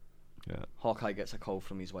fingers. Yeah. Hawkeye gets a call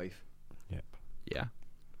from his wife. Yep. Yeah.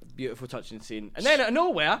 Beautiful, touching scene. And then out of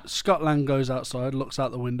nowhere, Scott Lang goes outside, looks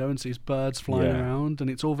out the window, and sees birds flying around, and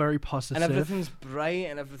it's all very positive. and everything's bright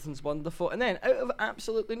and everything's wonderful. And then out of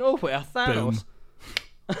absolutely nowhere, Thanos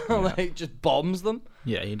like just bombs them.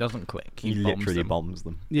 Yeah, he doesn't click. He literally bombs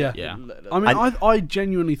them. Yeah. Yeah. I mean, I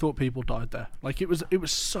genuinely thought people died there. Like it was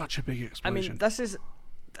such a big I explosion. mean, this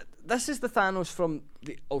is the Thanos from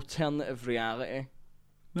the alternative reality.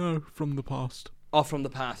 No, from the past. Or from the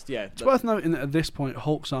past, yeah. It's worth noting that at this point,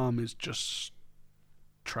 Hulk's arm is just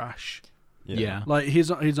trash. Yeah. Like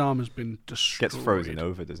his arm has been destroyed. Gets frozen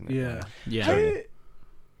over, doesn't it? Yeah. Yeah. How-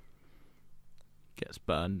 Gets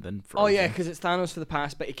burned, then frozen. Oh yeah, because it's Thanos for the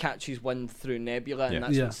past, but he catches wind through Nebula, and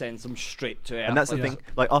that's what sends him straight to Earth. And that's the like, thing.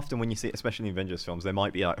 Like often when you see, especially in Avengers films, there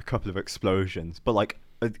might be like a couple of explosions, but like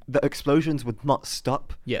the explosions would not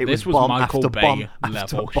stop. Yeah, it this was bomb Michael after Bay bomb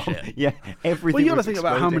after level bomb. shit. Yeah, everything. Well, you got to was think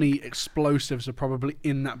about how exploding. many explosives are probably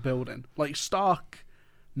in that building. Like Stark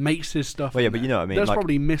makes his stuff. Well, yeah, in but there. you know what I mean. There's like,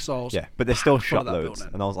 probably missiles. Yeah, but there's still packed full of that shotloads, building.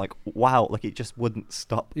 and I was like, wow, like it just wouldn't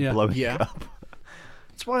stop blowing Yeah. up.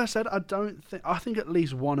 That's why I said I think at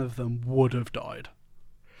least one of them would have died.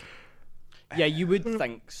 yeah, you would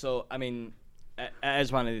think so. I mean, it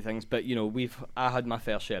is one of the things, but you know, I had my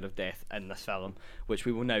fair share of death in this film, which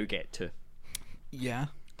we will now get to. Yeah.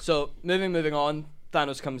 So moving on.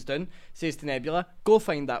 Thanos comes down, says to Nebula, "Go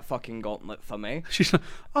find that fucking gauntlet for me." She's like,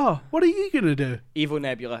 "Oh, what are you gonna do?" Evil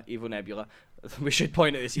Nebula. We should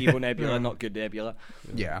point at this evil Nebula, not good Nebula.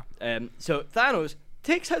 Yeah. So Thanos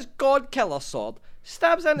takes his god killer sword,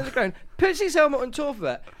 stabs it into the ground, puts his helmet on top of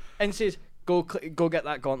it, and says, go get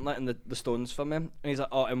that gauntlet and the stones for me. And he's like,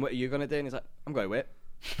 "Oh, and what are you going to do?" And he's like, "I'm going to wait."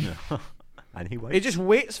 And he waits. He just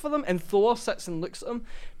waits for them, and Thor sits and looks at him.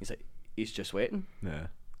 He's like, he's just waiting. Yeah.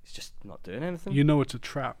 He's just not doing anything. You know it's a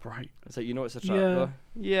trap, right? It's like, you know it's a trap, Yeah. though.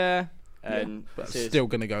 Yeah. And But it says- still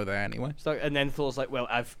gonna go there anyway. and then Thor's like, well,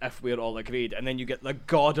 if we're all agreed, and then you get the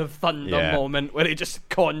God of Thunder Yeah. moment where he just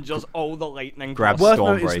conjures all the lightning. Grabs bolts.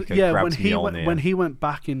 Worth noting, Stormbreaker, yeah, grabs Mjolnir. when he went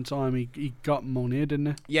back in time, he got Mjolnir, didn't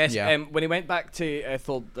he? Yes, Yeah. when he went back to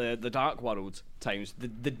Thor, the Dark World times, the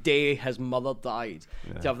day his mother died,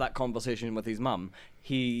 to have that conversation with his mum,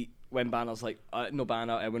 when Banner's like, no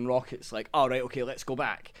Banner, when Rocket's like, all right, okay, let's go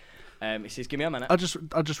back. He says, "Give me a minute." I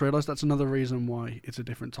just realised that's another reason why it's a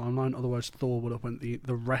different timeline. Otherwise, Thor would have went the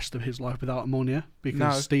rest of his life without Mjolnir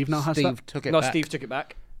because Steve now has that. Took it No, back. Steve took it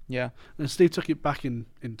back. Yeah. And Steve took it back in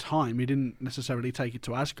time. He didn't necessarily take it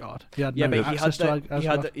to Asgard. He had Yeah, no but he had access to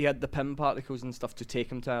Asgard. he had the Pym particles and stuff to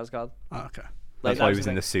take him to Asgard. Oh, okay. That's that why he was was the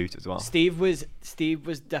in thing. the suit as well. Steve was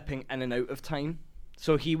dipping in and out of time,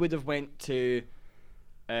 so he would have went to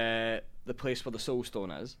the place where the Soul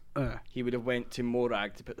Stone is. He would have went to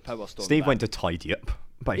Morag to put the Power Stone. Steve back. went to tidy up.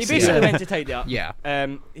 He Basically. basically went to tidy up.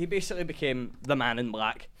 Yeah. He basically became the Man in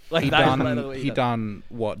Black. Like He that is done. literally what He did. done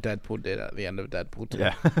what Deadpool did at the end of Deadpool 2.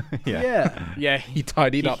 Yeah. yeah. Yeah. Yeah, He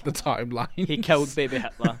tidied up the timeline. he killed baby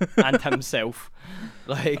Hitler and himself.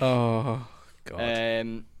 Like, Oh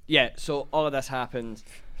god. yeah. So all of this happened.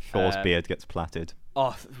 Thor's beard gets plaited.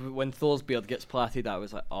 Oh, when Thor's beard gets plaited, I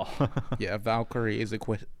was like, oh. Yeah. Valkyrie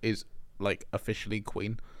is like officially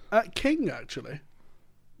queen. King, actually.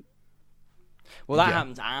 Well, that Yeah.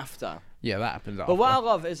 happens after. Yeah, that happens after. But what I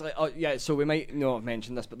love is like, oh yeah. So we might not have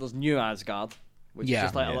mentioned this, but there's New Asgard, which Yeah. is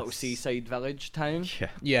just like a little Yes. seaside village town. Yeah.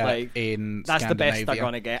 Yeah, like, in That's the best they're Scandinavia.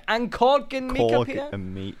 gonna get. And Korg and Meek up Korg here.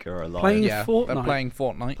 and Meek are alive. Playing Yeah, Fortnite. they're playing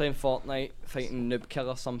Fortnite. Playing Fortnite, fighting Noob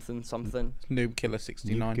Killer something. Noob Killer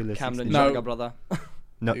 69. Nuclear Cameron's 69. No. younger brother.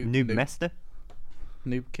 No, Noob- Noob Master?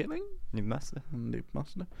 Noob Killing? Noob Master? Noob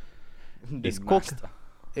Master? It's Noob called- Master.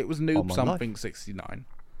 It was All Noob my something 69.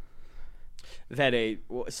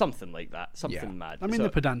 Something like that. Something Yeah. mad. I mean, So-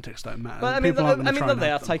 the pedantics don't matter. But I mean, People aren't gonna they're try and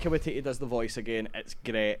there. act them. Taika Waititi does the voice again. It's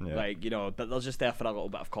great. Yeah. Like, you know, but they're just there for a little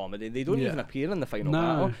bit of comedy. They don't Yeah. even appear in the final No,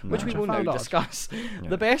 battle, which no. we Which I will found now odd. discuss.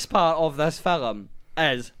 The best part of this film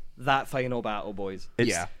is that final battle, boys. It's,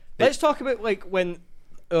 Yeah. Let's talk about like when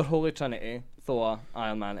our Holy Trinity, Thor,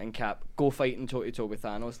 Iron Man, and Cap go fighting toe to toe with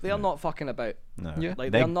Thanos. They are not fucking about. No. Yeah.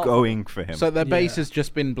 Like, they're they're not going for him. So their base has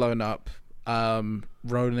just been blown up.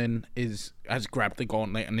 Ronan has grabbed the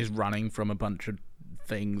gauntlet and is running from a bunch of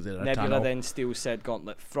things in a Nebula tunnel. then steals said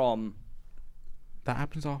gauntlet from. That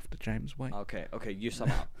happens after James. Wait. Okay, you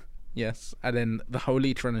sum up. Yes, and then the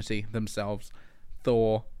Holy Trinity themselves,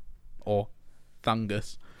 Thor, or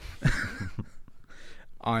Thungus,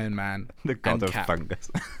 Iron Man, The god and of Cap,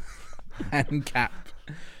 fungus. and Cap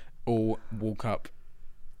all walk up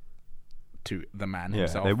to the man Yeah,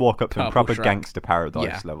 himself. they walk up to him, Purple proper Shrek. gangster paradise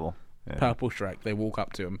Yeah. level. Yeah. Purple Shrek. They walk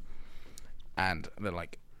up to him, and they're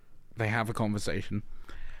like, they have a conversation,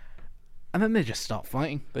 and then they just start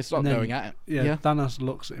fighting. They start And then, going at it. Yeah, Thanos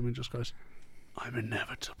looks at him and just goes, "I'm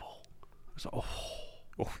inevitable." It's like,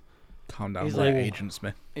 Calm down, He's boy, like- Agent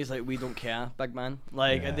Smith. He's like, we don't care, big man.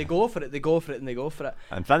 Like, Yeah. and they go for it, and they go for it.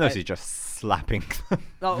 And Thanos Uh, is just slapping them.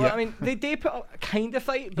 No, Yeah. I mean, they put up a kind of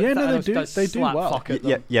fight, but Yeah, no, they Thanos do- does they do slap well. fuck at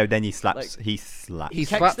yeah, them. yeah. Then he slaps. Like, he slaps. He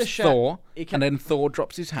kicks slaps the shit. Thor, He and then Thor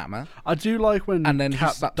drops his hammer. I do like when And then he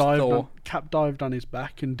Cap slaps dived Thor. on, Cap dived on his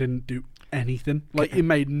back and didn't do anything. Like it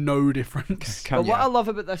made no difference. But what I love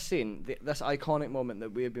about this scene, this iconic moment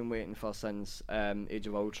that we have been waiting for since Age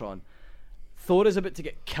of Ultron, Thor is about to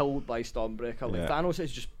get killed by Stormbreaker. Like, Yeah. Thanos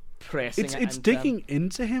is just pressing It's it into digging him.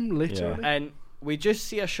 into him literally. And we just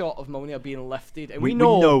see a shot of Mjolnir being lifted, and we we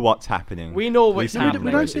know what's happening. we know what's We've No, seen we, happening. we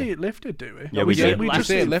it don't already. see it lifted, do we? Yeah, we see it We lifted. just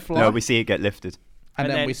see it lift fly. No, we see it get lifted And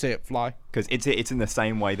And then then- we see it fly. because it's in the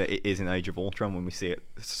same way that it is in Age of Ultron when we see it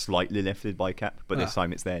slightly lifted by Cap, but this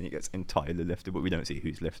time it's there and it gets entirely lifted, but we don't see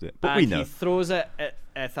who's lifted it. But And we know. he throws it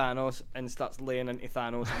at Thanos and starts laying into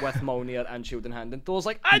Thanos with Mjolnir and shield in hand, and Thor's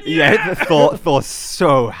like, "Ah, Yeah, Thor's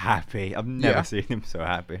so happy. I've never Yeah. seen him so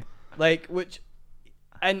happy. Like,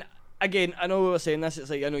 and again, I know we were saying this. It's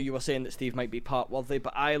like, I know you were saying that Steve might be part worthy,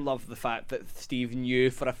 but I love the fact that Steve knew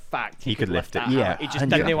for a fact he He could lift it. that Yeah, hammer. He just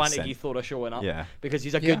didn't want to 100%. give Thor a showing up. Yeah. Because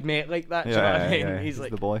he's a Yeah. good mate like that. Do you know what I mean? He's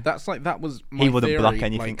like, the boy. That's like that was my He wouldn't theory, block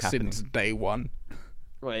anything like, happening. since day one.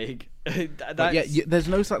 like Like, that's, there's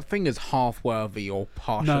no such thing as half worthy or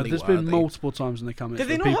partially No, there's worthy. been multiple times in the comments Did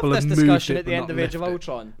they where not people have this moved discussion it at the but end not of Age of lifted it.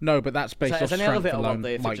 Ultron? No, but that's based So off it's an strength elevator alone.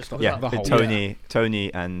 worthy if it Like, just the, goes Yeah, up. the whole.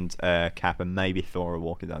 Tony and Cap and maybe Thor are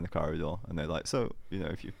walking down the corridor, and they're like, "So,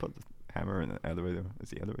 if you put the hammer in the elevator, is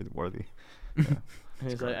the elevator worthy?" Yeah.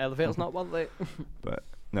 He's like, elevator's not worthy. But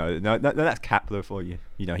no, that's Cap though for you.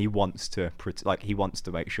 He wants to he wants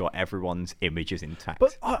to make sure everyone's image is intact.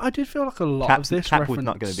 But I did feel like a lot Cap's- of this Cap was referenced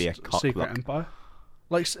not gonna be a Secret cockblock. Empire.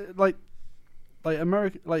 Like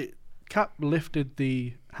America, like Cap lifted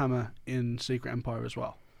the hammer in Secret Empire as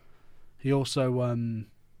well. He also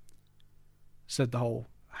said the whole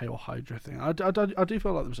Hail Hydra thing. I do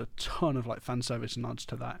feel like there was a ton of like fan service nods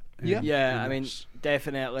to that. Yeah. Yeah, I in mean, this.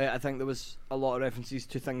 definitely. I think there was a lot of references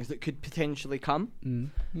to things that could potentially come.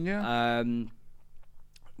 Yeah.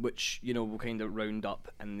 Which we'll kind of round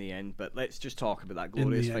up in the end, but let's just talk about that In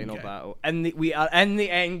the glorious final Endgame. battle. We are in the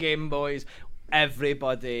Endgame, boys.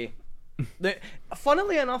 Everybody.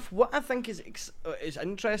 Funnily enough, what I think is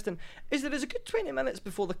interesting is there is a good 20 minutes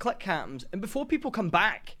before the click happens and before people come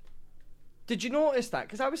back. Did you notice that?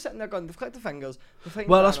 Because I was sitting there going, they've clicked the fingers.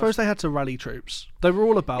 Well, I suppose they had to rally troops. They were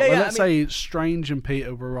all about. Yeah, let's say Strange and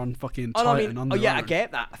Peter were on fucking Titan on their I own.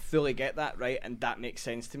 get that. I fully get that, right? And that makes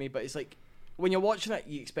sense to me. But it's like when you're watching it,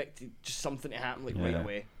 you expect just something to happen right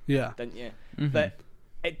away, Yeah. didn't you? Mm-hmm. But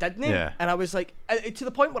it didn't. Yeah. And I was like, to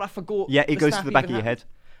the point where I forgot. Yeah, it goes to snap the back of even your head.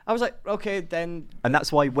 happened. I was like, okay, then. And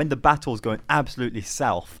that's why when the battle's going absolutely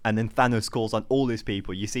south, and then Thanos calls on all his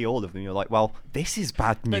people, you see all of them. You're like, well, this is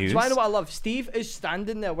bad But news. do I know what I love? Steve is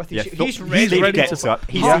standing there with his. Yeah, He's Steve ready. gets up.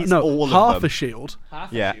 He Half, sees no, all half of a them. shield,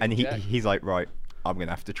 Half a Yeah, shield, and he's like, right, I'm gonna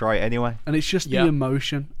have to try it anyway. and it's just Yeah. the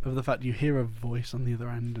emotion of the fact you hear a voice on the other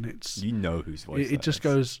end, and it's You know whose voice it that just is.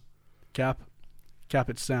 goes, Cap,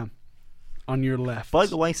 it's Sam, on your left. By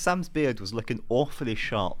the way, Sam's beard was looking awfully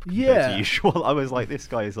sharp compared Yeah. to usual. I was like, this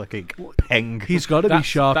guy is looking peng. He's got to be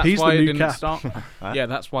sharp. That's He's why the it new didn't Cap. start. Yeah,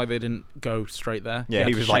 that's why they didn't go straight there. Yeah, had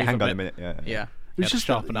he to was like, shave hang on a bit. minute. Yeah. Yeah. It was just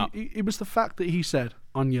sharpen up. It was the fact that he said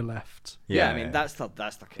on your left. Yeah, I mean that's the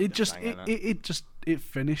kind It of just thing, it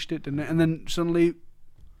finished it, didn't it? And then suddenly,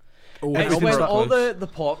 It's everything when started- all the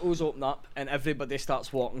portals open up and everybody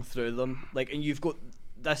starts walking through them, like, and you've got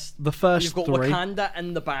this. the first You've got three. Wakanda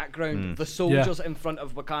in the background, the soldiers in front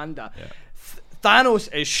of Wakanda.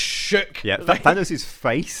 Thanos is shook. Yeah, like, Thanos'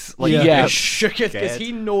 face. Like, Yeah. he Yeah. is shook because Scared.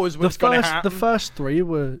 he knows The what's going to first happen. the first three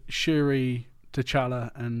were Shuri,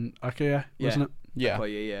 T'Challa, and Akea, wasn't it? Yeah.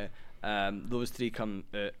 Yeah. Those three come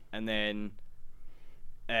out, and then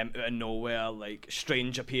out of nowhere, like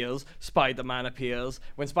Strange appears, Spider-Man appears.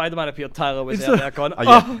 When Spider-Man appeared, Tyler was there going,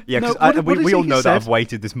 we all know that I've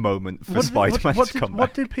waited this moment for Spider-Man to come back.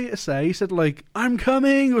 What did Peter say? He said like, "I'm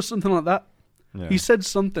coming" or something like that. Yeah. He said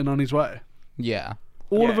something on his way. Yeah.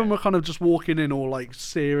 All of them were kind of just walking in all like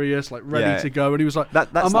serious, like ready to go, and he was like,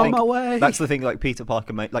 "I'm on my way." That's the thing. Like Peter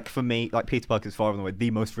Parker, like for me, like Peter Parker is far and away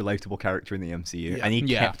the most relatable character in the MCU, and he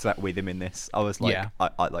kept that with him in this. I was like, I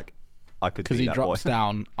could be that boy. Because he drops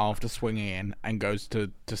down after swinging in and goes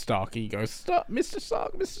to Stark. He goes, "Stop, Mr.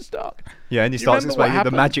 Stark, Mr. Stark." Yeah, and he starts explaining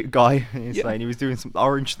the magic guy. And he's saying he was doing some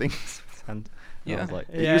orange things, and I was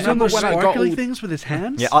like, he was doing the sparkly things with his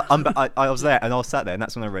hands. Yeah, I was there, and I was sat there, and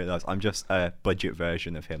that's when I realised I'm just a budget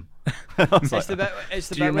version of him. Do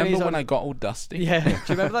you remember when I got all dusty? Yeah. Do you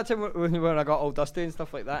remember that time when I got all dusty and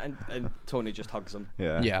stuff like that, and Tony just hugs him?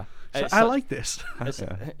 Yeah. So I like this.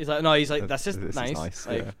 He's like, no, he's like, this is nice.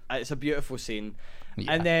 Like, it's a beautiful scene.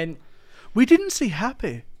 Yeah. And then we didn't see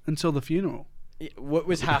Happy until the funeral. What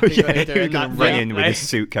was Happy doing that? Ran in with his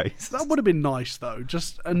suitcase. That would have been nice though,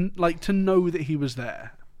 just and like to know that he was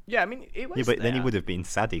there. Yeah, I mean, it was. Yeah, but there. then he would have been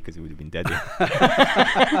saddy because he would have been dead.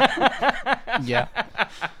 Yeah.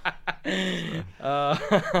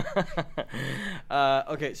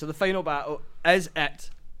 Okay, so the final battle is it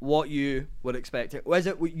what you would expect it? Was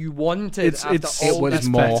it what you wanted? It was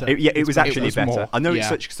more. It was actually better. More. I know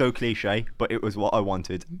it's so cliche, but it was what I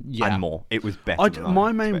wanted and more. It was better.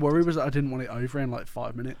 My main worry was that I didn't want it over in like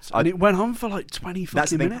 5 minutes, and it went on for like 20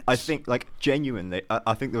 fucking minutes. I think, like, genuinely,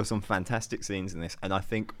 I think there were some fantastic scenes in this, and I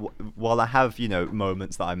think while I have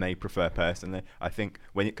moments that I may prefer personally, I think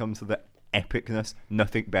when it comes to the epicness,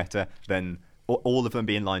 nothing better than all of them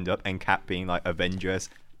being lined up and Cap being like Avengers,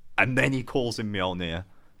 and then he calls him Mjolnir.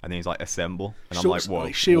 And then he's like, assemble. And I'm like, whoa.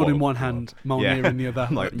 Like shield in one hand, Mjolnir in the other.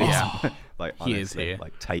 Like, he is here.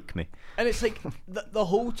 Like, take me. And it's like, the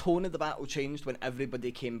whole tone of the battle changed when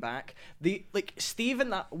everybody came back. Steve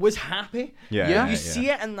and that was happy. You see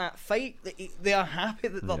it in that fight. They are happy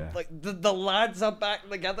that the lads are back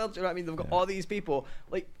together. Do you know what I mean? They've got all these people.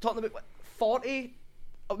 Like, talking about, 40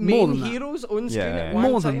 main heroes on screen at one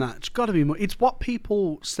time. More than that. It's got to be more. It's what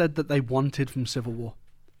people said that they wanted from Civil War.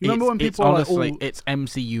 You remember when people were honestly, it's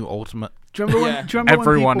MCU Ultimate. Do you remember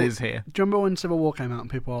everyone when is here? Do you remember when Civil War came out and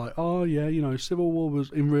people were like, "Oh yeah, Civil War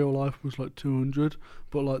was in real life was like 200,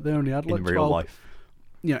 but like they only had like 12." In real life.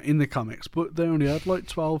 Yeah, in the comics, but they only had like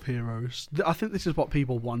 12 heroes. I think this is what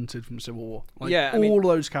people wanted from Civil War. Like, all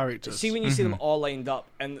those characters. See when you see them all lined up,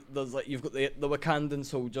 and there's like you've got the Wakandan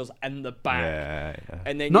soldiers in the back,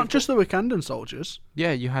 and then not just the Wakandan soldiers.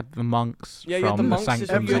 Yeah, you had the monks. Yeah, from you had the monks.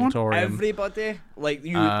 Sanctum Sanctorum. Everybody, like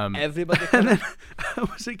everybody. And then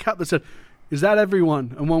was it Cap that said, "Is that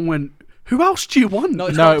everyone?" And one went, "Who else do you want?" No,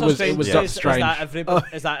 it was Doctor Strange.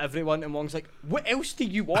 Is that everyone? And Wong's like, "What else do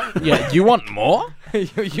you want?" Yeah, you want more?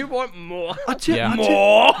 You want more?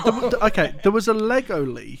 More. Okay, there was a Lego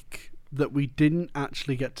leak that we didn't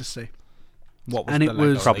actually get to see. What was the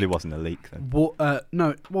Lego probably leak? wasn't a leak then.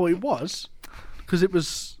 No, well it was because it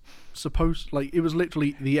was supposed it was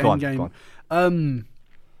literally the Endgame.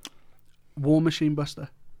 War Machine Buster.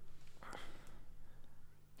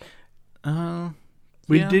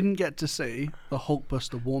 We didn't get to see the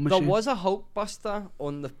Hulkbuster War Machine. There was a Hulkbuster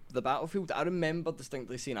on the battlefield. I remember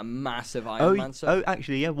distinctly seeing a massive Iron Man suit. Oh,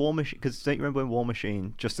 actually, yeah, War Machine. Because don't you remember when War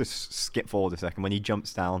Machine? Just to skip forward a second, when he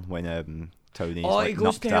jumps down when Tony's he goes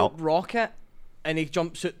knocked to out. help Rocket, and he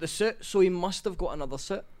jumps out the suit. So he must have got another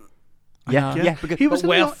suit. Yeah. Because he was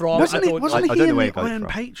where from? Wasn't he in the Iron Iron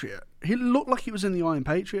Patriot? He looked like he was in the Iron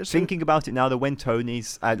Patriot. Thinking about it now, though, when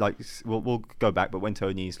Tony's we'll go back, but when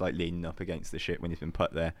Tony's like leaning up against the ship when he's been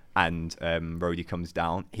put there, and Rhodey comes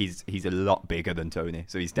down, he's a lot bigger than Tony,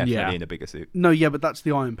 so he's definitely in a bigger suit. No, but that's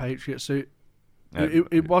the Iron Patriot suit.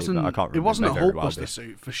 It wasn't. It wasn't a Hulkbuster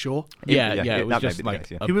suit for sure. Yeah. It was just like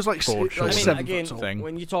he was like 7 again, foot tall.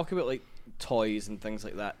 When you talk about like toys and things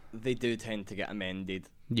like that, they do tend to get amended.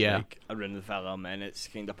 Like around the film, and it's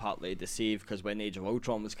kind of partly deceived because when Age of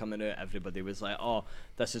Ultron was coming out, everybody was like, "Oh,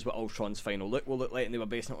 this is what Ultron's final look will look like," and they were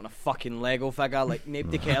basing it on a fucking Lego figure. Like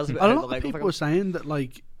nobody cares about a how lot the Lego of people figure. were saying that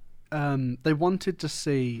like they wanted to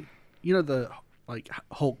see, the like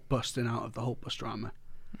Hulk busting out of the Hulkbuster armor.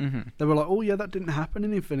 Mm-hmm. They were like, "Oh yeah, that didn't happen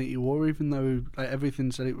in Infinity War, even though like, everything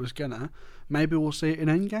said it was gonna. Maybe we'll see it in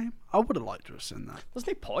Endgame." I would have liked to have seen that. There's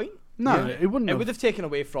no point. No, it wouldn't. It would have taken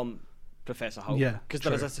away from Professor Hulk. Yeah, because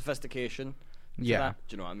there is a sophistication. Yeah, that.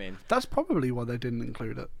 Do you know what I mean? That's probably why they didn't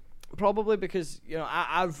include it. Probably because we all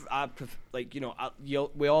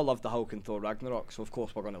love the Hulk in Thor Ragnarok, so of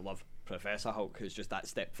course we're going to love Professor Hulk, who's just that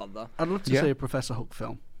step further. I'd love to see a Professor Hulk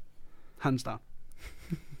film, hands down.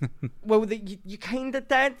 Well, you kind of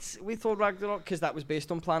did with Thor Ragnarok because that was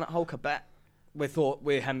based on Planet Hulk a bit. We thought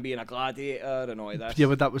with him being a gladiator and all this. Yeah,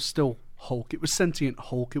 but that was still Hulk. It was sentient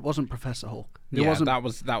Hulk. It wasn't Professor Hulk. It wasn't...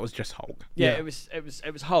 that was just Hulk. Yeah, it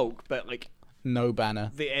was Hulk, but like no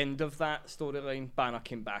Banner. The end of that storyline, Banner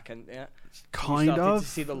came back into it. Kind you started of. to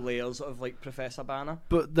see the layers of like Professor Banner.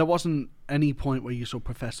 But there wasn't any point where you saw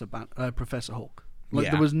Professor Hulk. Like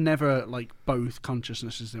there was never like both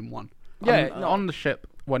consciousnesses in one. Yeah, on the ship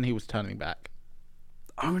when he was turning back.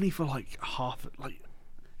 Only for like half. Like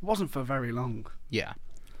it wasn't for very long. Yeah,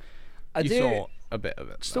 I saw a bit of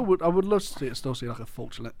it. I would love to see like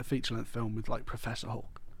a feature-length film with like Professor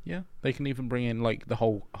Hulk. Yeah, they can even bring in like the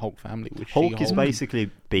whole Hulk family. Which Hulk is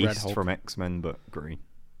basically Beast from X-Men, but green.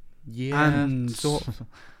 Yeah, and sort of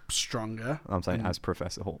stronger. I'm saying as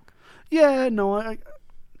Professor Hulk. Yeah, no.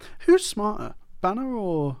 Who's smarter, Banner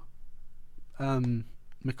or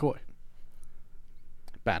McCoy?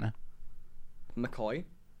 Banner. McCoy.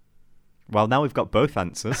 Well, now we've got both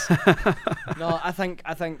answers. No, I think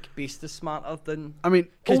Beast is smarter than. I mean,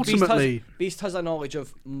 ultimately, Beast has a knowledge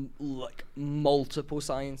of like multiple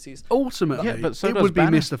sciences. Ultimately, yeah, but so it does would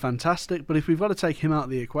Banner. be Mr. Fantastic. But if we've got to take him out of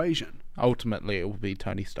the equation, Ultimately, it will be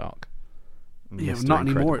Tony Stark. yeah, Mr. not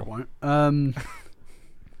anymore. It Incredible. won't.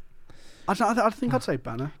 I think I'd say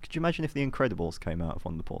Banner. Could you imagine if the Incredibles came out of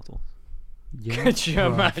one of the portals? Yeah. Could you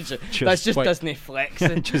imagine? That's just Disney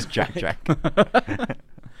flexing. Just Jack.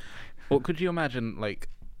 Or could you imagine, like,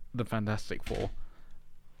 the Fantastic Four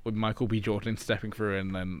with Michael B. Jordan stepping through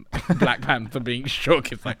and then Black Panther being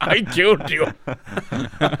shook? It's like, I killed you.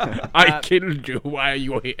 I killed you. Why are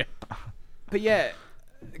you here? But yeah,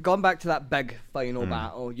 going back to that big final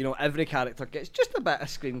battle, you know, every character gets just a bit of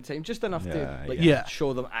screen time, just enough to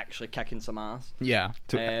show them actually kicking some ass. Yeah.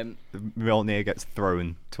 Mjolnir gets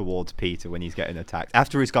thrown towards Peter when he's getting attacked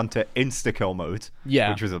after he's gone to insta-kill mode,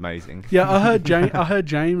 which was amazing. Yeah, I heard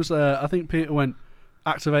James. I think Peter went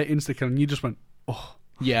activate insta-kill, and you just went, oh.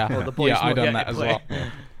 Yeah, I done that as well.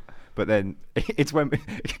 But then it's when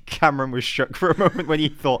Cameron was shook for a moment when he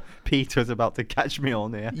thought Peter was about to catch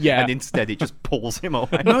Mjolnir, and instead it just pulls him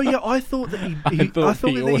away. No, yeah, I thought that he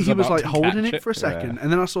was like holding it for a second, Yeah.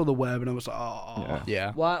 and then I saw the web and I was like, oh.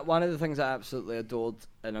 Yeah. One of the things I absolutely adored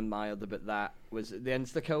and admired about that was the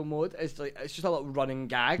insta-kill mode. It's just a little running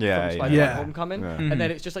gag from Spider-Man Homecoming, and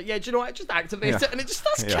then it's just like, do you know what? Just activate it, and it just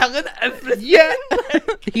starts killing everything. Yeah.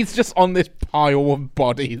 He's just on this pile of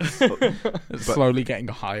bodies, slowly getting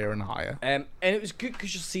higher and higher. And it was good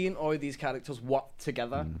because you're seeing all these characters work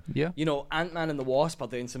together. Yeah. You know, Ant-Man and the Wasp are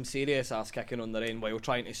doing some serious ass kicking on their own while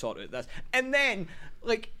trying to sort out this. And then,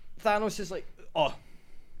 like, Thanos is like, oh,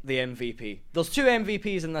 the MVP. There's two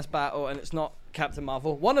MVPs in this battle, and it's not Captain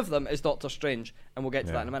Marvel. One of them is Doctor Strange, and we'll get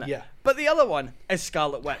to that in a minute. Yeah. But the other one is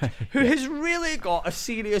Scarlet Witch, who has really got a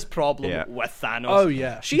serious problem with Thanos. Oh,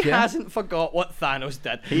 yeah. She hasn't forgot what Thanos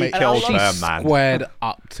did. He killed her, man. Squared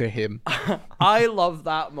up to him. I love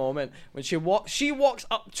that moment when she walks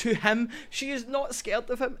up to him. She is not scared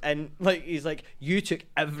of him, and like he's like, "You took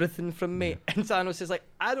everything from me," and Thanos is like,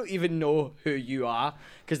 "I don't even know who you are,"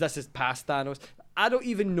 because this is past Thanos. I don't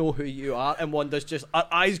even know who you are, and Wanda's just her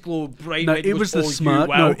eyes glow bright. No, it was the smirk.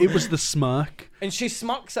 No, it was the smirk. And she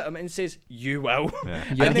smirks at him and says, "You will." Yeah.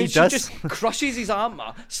 And And then he she does. just crushes his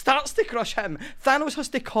armor, starts to crush him. Thanos has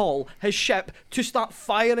to call his ship to start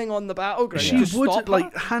firing on the battleground. She to would, stop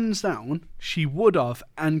like, her. hands down, she would have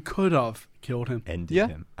and could have killed him. Ended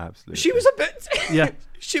him, absolutely. She was a bit. Yeah.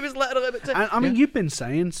 She was literally a bit. And I mean, you've been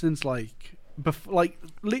saying since like,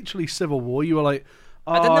 literally Civil War, you were like,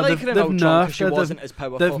 I didn't like her in Ultron because she her, wasn't as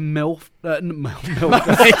powerful. They've milfed.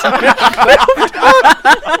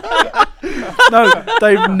 No,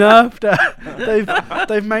 they've nerfed her.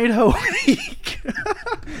 They've made her weak.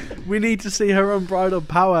 We need to see her unbridled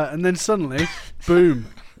power, and then suddenly, boom.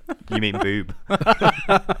 You mean boob?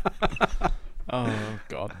 Oh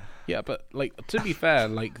god. Yeah, but like to be fair,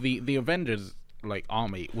 like the Avengers like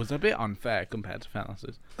army was a bit unfair compared to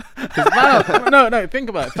Thanos's. No, think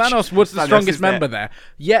about it. Thanos was the Thanos strongest is there. member there.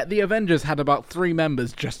 Yet the Avengers had about 3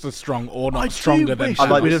 members just as strong or not stronger than wish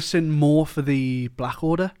Thanos. we'd have seen more for the Black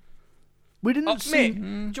Order. We didn't see.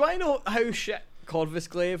 Mate, do I know how shit Corvus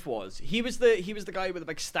Glaive was? He was the guy with the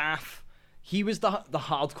big staff. He was the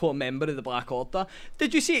hardcore member of the Black Order.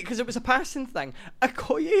 Did you see it? Because it was a passing thing.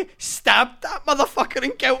 Okoye stabbed that motherfucker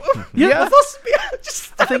and killed him. Yeah. With a spear.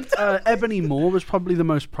 Just I stabbed think Ebony Moore was probably the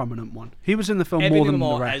most prominent one. He was in the film more than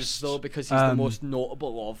the rest. is though because he's the most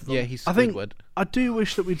notable of them. Yeah, he's I think Squidward. I do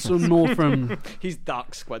wish that we'd seen more from. He's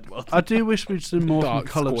Dark Squidward. I do wish we'd seen more from Dark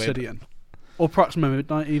Cull Squid. Obsidian, or Proxima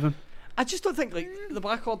Midnight even. I just don't think like the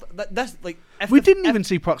Black Order. This like we didn't even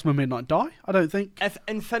see Proxima Midnight die. I don't think. If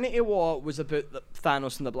Infinity War was about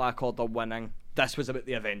Thanos and the Black Order winning, this was about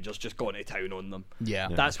the Avengers just going to town on them. Yeah.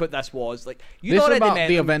 That's what this was. Like this is about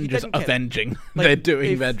the Avengers avenging. Like, they're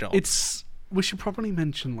doing their job. We should probably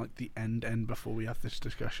mention like the end before we have this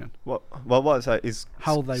discussion. Well, what I say is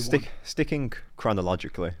how they sticking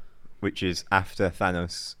chronologically, which is after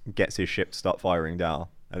Thanos gets his ship to start firing down,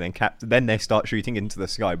 and then they start shooting into the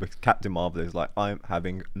sky. But Captain Marvel is like, I'm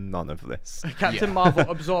having none of this. Captain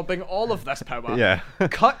Marvel absorbing all of this power. Yeah,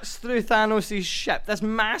 cuts through Thanos' ship, this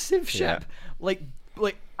massive ship, like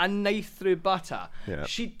a knife through butter. Yeah.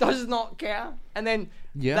 She does not care, and then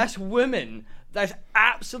this woman. This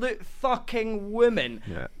absolute fucking woman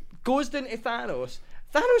goes down to Thanos.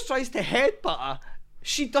 Thanos tries to headbutt her.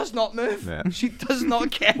 She does not move. Yeah. She does not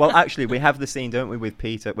care. Well, actually, we have the scene, don't we, with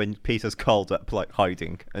Peter when Peter's called up, like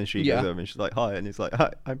hiding, and she goes over and she's like, "Hi," and he's like,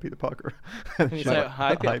 "Hi, I'm Peter Parker." And he's like,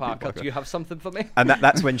 "Hi, Peter Parker. Do you have something for me?" And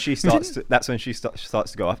that's when she starts.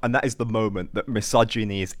 Starts to go off, and that is the moment that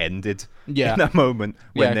misogyny is ended. Yeah. In that moment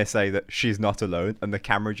when they say that she's not alone, and the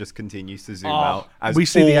camera just continues to zoom out as we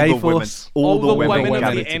see all the A-Force, all the women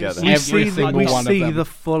gathered together. We see the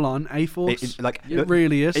full-on A-Force. It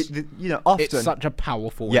really is. Often it's such a powerful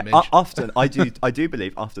yeah, image. Often I do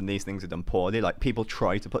believe often these things are done poorly. Like people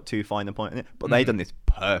try to put too fine a point in it, but they done this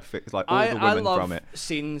perfect. Like all the women from it.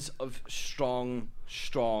 Scenes of strong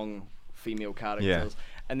female characters,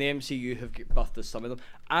 and the MCU have birthed as some of them.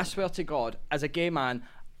 I swear to God, as a gay man,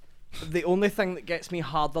 the only thing that gets me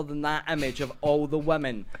harder than that image of all the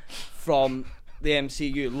women from the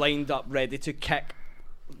MCU lined up ready to kick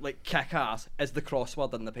ass is the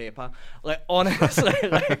crossword in the paper. Like honestly,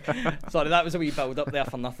 sorry, that was a wee build up there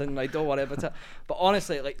for nothing. Like don't worry about it. But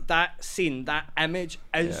honestly, like that scene, that image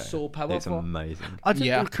is so powerful. It's amazing.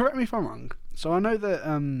 Correct me if I'm wrong. So I know that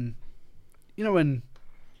when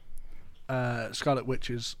Scarlet Witch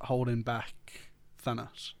is holding back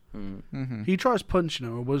Thanos. Mm-hmm. He tries punching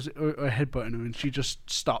her or headbutting her, and she just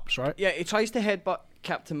stops, right? Yeah, he tries to headbutt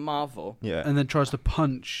Captain Marvel. Yeah, and then tries to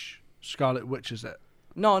punch Scarlet Witch. Is it?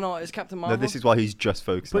 No, it's Captain Marvel. No, this is why he's just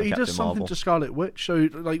focused on Captain Marvel. But he does something to Scarlet Witch. So,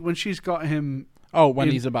 like, when she's got him... Oh,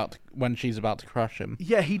 when she's about to crush him.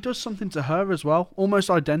 Yeah, he does something to her as well. Almost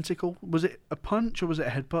identical. Was it a punch or was it a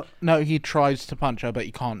headbutt? No, he tries to punch her, but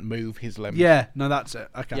he can't move his limbs. Yeah, no, that's it.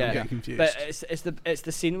 Okay, I'm getting confused. But it's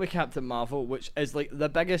the scene with Captain Marvel, which is like the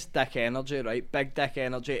biggest dick energy, right? Big dick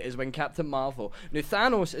energy is when Captain Marvel. Now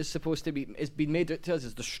Thanos is supposed to is been made out to us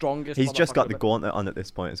as the strongest. He's just got the gauntlet on at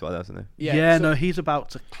this point as well, hasn't he? Yeah, no, he's about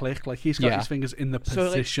to click. Like he's got his fingers in the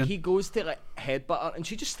position. So he goes to headbutt her, and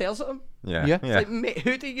she just stares at him. Yeah. It's like, mate,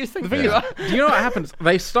 who do you think you are? Do you know what happens?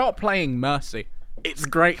 They start playing Mercy. It's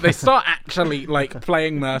great. They start actually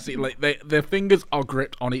playing Mercy. Like their fingers are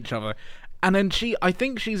gripped on each other, and then I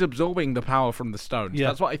think she's absorbing the power from the stones. Yeah.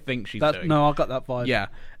 That's what I think she's doing. No, I got that vibe. Yeah,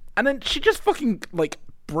 and then she just fucking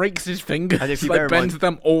breaks his fingers, and if you bends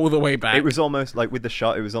them all the way back. It was almost like with the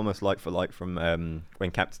shot. It was almost like for from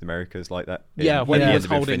when Captain America's like that. When he was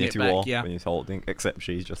holding Infinity it back. War, Yeah, when he's holding. Except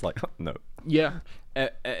she's just like, no. Yeah,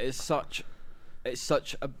 it is such. It's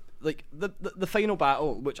such a the final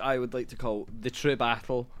battle, which I would like to call the true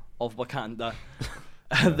battle of Wakanda,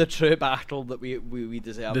 the true battle that we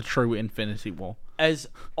deserve. The true Infinity War is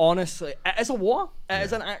honestly it is a war. It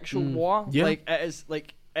is an actual war. Yeah. Like it is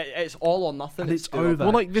it's all or nothing. And it's over.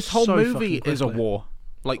 Well, this whole movie is a war.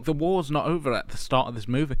 Like the war's not over at the start of this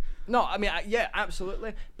movie. No, I mean yeah,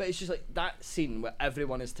 absolutely. But it's just like that scene where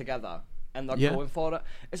everyone is together and they're going for it.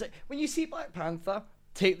 It's like when you see Black Panther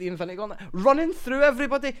take the Infinity Gauntlet, running through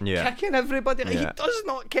everybody, kicking everybody. He does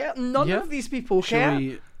not care. None of these people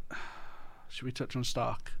care. Should we touch on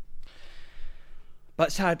Stark?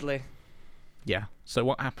 But sadly, yeah. So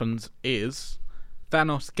what happens is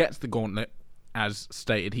Thanos gets the gauntlet, as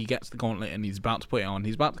stated. He gets the gauntlet and he's about to put it on.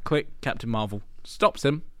 He's about to click. Captain Marvel stops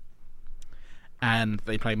him, and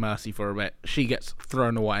they play Mercy for a bit. She gets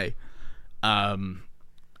thrown away, and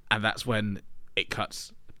that's when it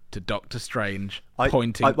cuts to Doctor Strange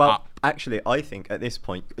pointing up. Actually, I think at this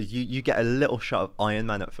point you get a little shot of Iron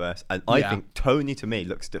Man at first, and I think Tony to me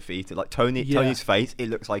looks defeated. Like Tony's face, it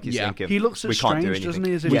looks like he's thinking, he looks at we Strange, can't do anything. Doesn't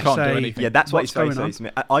he? As if we can't do anything. Yeah, that's what his face going says to me.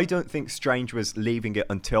 I don't think Strange was leaving it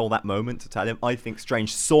until that moment to tell him. I think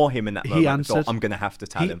Strange saw him in that moment. He answered. And thought, I'm going to have to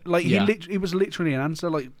tell him. He was literally an answer.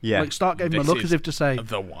 Like Stark gave him a look as if to say,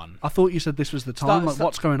 the one. I thought you said this was the time.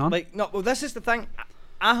 What's going on? Well, this is the thing.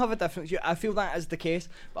 I have a different view. I feel that is the case,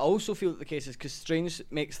 but I also feel that the case is because Strange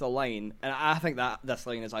makes the line, and I think that this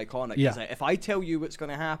line is iconic. Yeah. It's like, if I tell you what's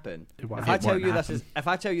going to happen, if I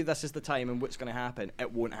tell you this is the time and what's going to happen,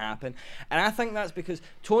 it won't happen. And I think that's because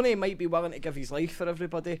Tony might be willing to give his life for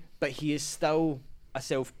everybody, but he is still a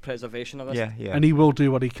self-preservationist. Yeah. And he will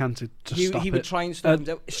do what he can to stop he it. would try and stop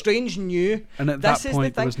himself. Strange knew, and at this that is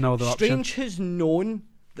point the thing, there was no other option. Strange has known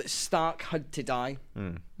that Stark had to die.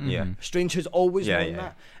 Yeah. Strange has always known yeah.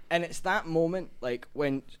 that, and it's that moment, like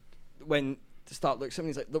when Stark looks at him,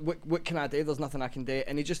 he's like, "What can I do? There's nothing I can do."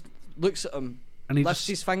 And he just looks at him, and he lifts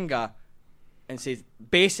his finger, and says,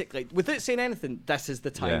 basically, without saying anything, "This is the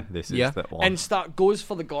time." Yeah, this is the one. And Stark goes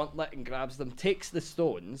for the gauntlet and grabs them, takes the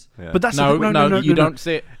stones. Yeah. But that's No, you don't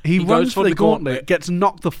see it. He runs goes for the gauntlet, gets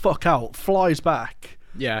knocked the fuck out, flies back.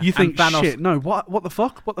 Yeah, You think, and Thanos, shit, no, what the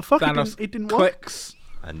fuck? What the fuck? Thanos It didn't work. clicks.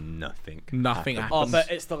 And nothing happens. Oh,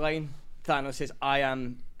 but it's the line. Thanos says, "I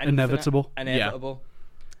am Inevitable." Inevitable.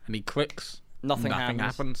 And he clicks. Nothing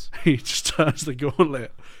happens. He just turns the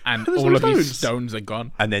gauntlet. And There's all no of his stones. stones are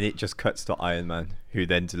gone. And then it just cuts to Iron Man, who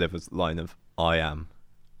then delivers the line of "I am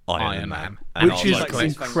Iron Man," And Which I is was like,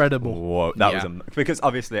 incredible. Whoa, that Yeah. was because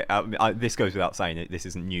obviously this goes without saying it. This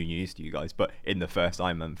isn't new news to you guys, but in the first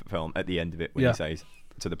Iron Man film, at the end of it, when he says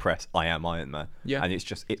to the press, "I am Iron Man," and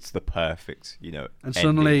it's the perfect, And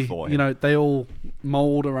suddenly, for him. they all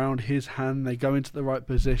mold around his hand. They go into the right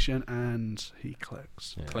position, and he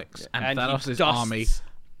clicks. Yeah. Clicks. And And he Thanos' dusts army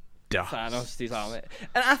dusts. Thanos, his army.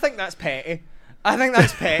 And I think that's petty. I think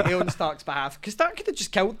that's petty on Stark's behalf, because Stark could have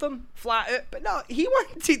just killed them flat out, but no, he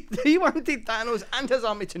wanted Thanos and his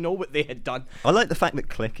army to know what they had done. I like the fact that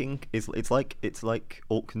clicking is it's like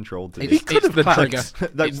alt controlled. It's the trigger. Like,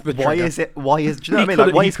 It's the why trigger. is it? Why is? Do you know He what I mean? Like,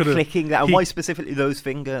 could've- why he is could've- clicking that? And he- why specifically those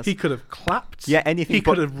fingers? He could have clapped. Yeah, anything. He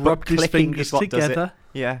could have but rubbed his clicking fingers is what does it. together.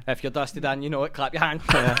 Yeah. If you're dusty, Dan, you know it. Clap your hand. He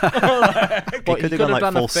could have gone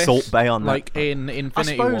like full Salt Bay on like that. in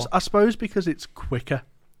Infinity War. I suppose because it's quicker.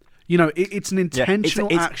 It's an Yeah, intentional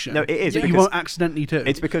it's- action. no, it is, that you because won't accidentally do.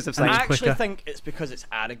 It's because of And I saying it's actually quicker. think it's because it's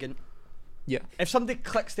arrogant. Yeah. If somebody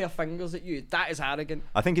clicks their fingers at you, that is arrogant.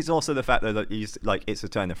 I think it's also the fact that it's a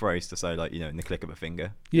turn of phrase to say in the click of a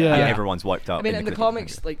finger. Yeah. And Yeah. everyone's wiped out. I mean, in the click of a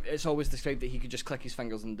comics, finger. it's always described that he could just click his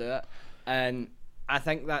fingers and do it, and I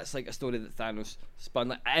think that's a story that Thanos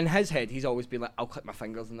spun. In his head, he's always been like, "I'll click my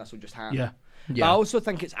fingers and this will just happen." Yeah. But I also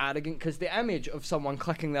think it's arrogant because the image of someone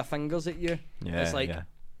clicking their fingers at you, it's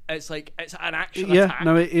an action Yeah, attack.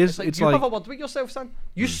 no, it is. It's It's you have like- a word with yourself, son.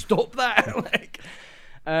 You stop that.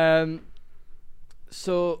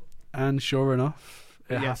 So And sure enough,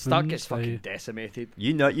 it happens. Stark gets They- fucking decimated.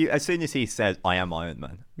 you as soon as he says "I am Iron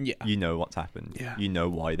Man," you know what's happened. Yeah. You know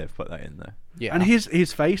why they've put that in there. Yeah. And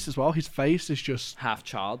his face as well. His face is just. Half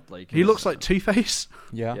charred, He looks like Two-Face.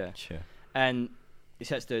 yeah. Sure. And he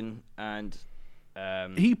sits down and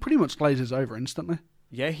He pretty much glazes over instantly.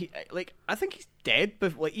 I think he's dead.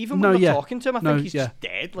 But even No, when they're yeah. talking to him, I No, think he's yeah. just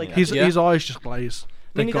dead. His eyes just glaze.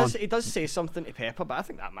 I mean, They're he gone. does say something to Pepper, but I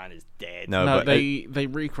think that man is dead. No, No, but they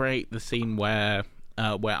recreate the scene where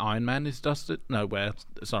Iron Man is dusted. No,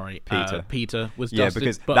 Peter was Yeah, dusted,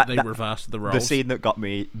 because but they reversed the roles. the scene that got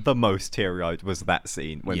me the most teary-eyed was that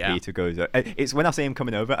scene when Yeah. Peter goes. It's when I see him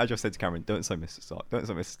coming over. I just said to Cameron, "Don't say Mr. Stark. Don't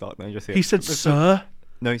say Mr. Stark." Then you just hear, He said, "Mr. "Sir."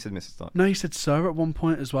 No, he said Mr. Stark. No, he said "sir" at one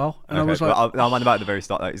point as well, and I Okay, was like, but I'm on about the very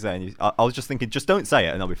start that he's saying. I was just thinking, just don't say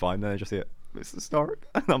it, and I'll be fine. Then I just hear Mr. Stark,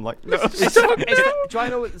 and I'm like, no. Do I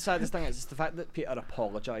know what the saddest thing is? It's the fact that Peter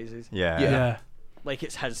apologises. Yeah. "Yeah." Like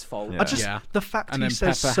it's his fault. Yeah. I just the fact and he then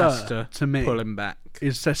says Pepper has "sir" to to me pull him back.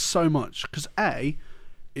 says so much because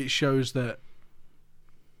it shows that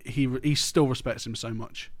he still respects him so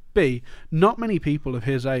much. B, not many people of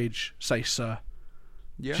his age say "sir."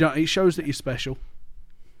 Yeah. Do you know, it shows that he's special.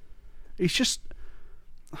 It's just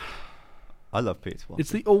I love Peter. Parker.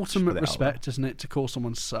 it's the Just put ultimate it out respect, isn't it, to call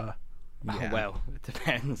someone "sir"? Yeah. Well, it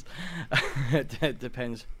depends. It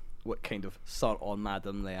depends what kind of sir or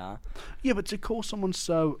madam they are. Yeah, but to call someone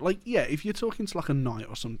 "sir," if you're talking to like a knight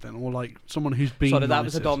or something, or like someone who's been Sorry, that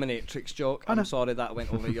was a knighted, dominatrix joke. I know. I'm sorry that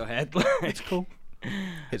went over your head. It's cool.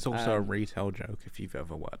 It's also a retail joke if you've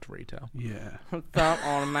ever worked retail. Yeah. Sir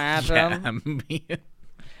or madam. Yeah,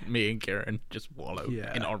 me and Kieran just wallow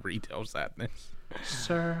Yeah. in our retail sadness.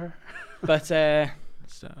 Sir. But So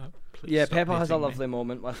please yeah, stop Pepper has a hitting me. lovely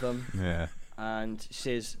moment with him Yeah. and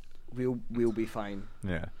says, "We'll be fine.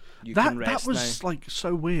 Yeah. You can That rest was now." like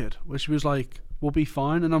so weird, where she was like, "We'll be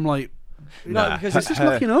fine," and I'm like, No, Nah, because is this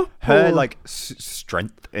looking up? Her or- like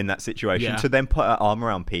strength in that situation Yeah. to then put her arm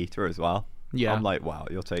around Peter as well. Yeah. I'm like, wow,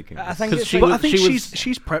 you're taking. I this. think 'Cause it's she like- But I think she was-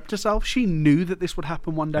 she's prepped herself. She knew that this would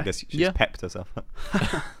happen one I day. guess she's Yeah. pepped herself.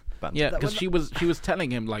 banter. Yeah, because she was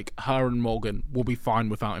telling him like her and Morgan will be fine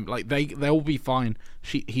without him. Like they'll be fine.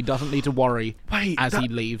 He doesn't need to worry he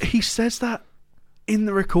leaves. He says that in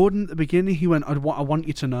the recording at the beginning. He went, I want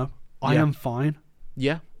you to know I am fine.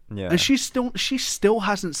 Yeah. Yeah. And she still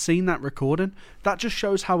hasn't seen that recording. That just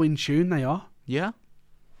shows how in tune they are. Yeah.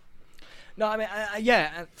 No, I mean,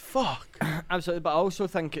 fuck, absolutely. But I also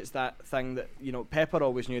think it's that thing that Pepper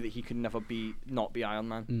always knew that he could never not be Iron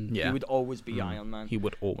Man. Yeah. He would always be Iron Man. He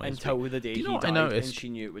would always until the day he died, and she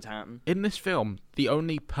knew it would happen. In this film, the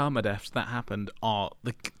only permadeaths that happened are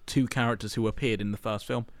the two characters who appeared in the first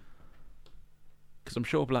film. Because I'm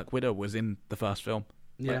sure Black Widow was in the first film.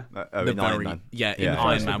 Yeah. In Iron Man. Yeah, in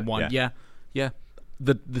Iron Man 1. Yeah.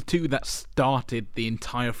 The two that started the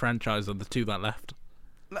entire franchise are the two that left.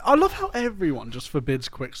 I love how everyone just forbids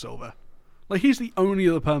Quicksilver. Like, he's the only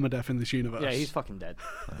other permadeath in this universe. Yeah, he's fucking dead.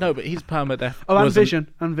 No, but he's permadeath. Oh, and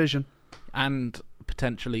Vision. And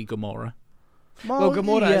potentially Gamora. Well,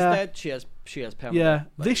 Gamora is dead. She has permadeath. Yeah,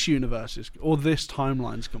 this universe or this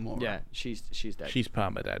timeline's Gamora. Yeah, she's dead. She's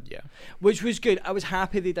permadead, yeah. Which was good. I was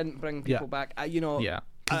happy they didn't bring people back. Yeah.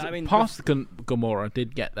 I mean, past Gamora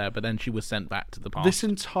did get there, but then she was sent back to the past. This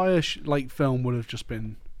entire film would have just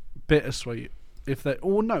been bittersweet. It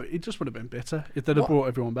just would have been bitter if they'd have brought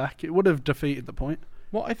everyone back. It would have defeated the point.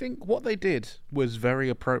 I think what they did was very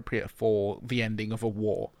appropriate for the ending of a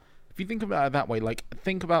war. If you think about it that way, like,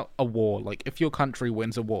 think about a war. Like, if your country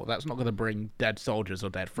wins a war, that's not going to bring dead soldiers or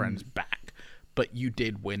dead friends back. But you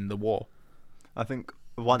did win the war. I think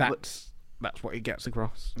that's what it gets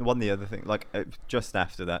across. The other thing, like, just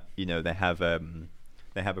after that, they have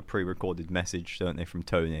a pre-recorded message, don't they, from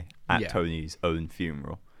Tony at Tony's own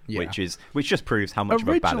funeral. Yeah. Which just proves how much of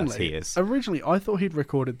a badass he is. Originally, I thought he'd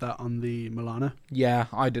recorded that on the Milana. Yeah,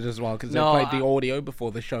 I did as well, because they played the audio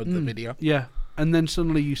before they showed the video. Yeah, and then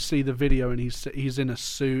suddenly you see the video and he's in a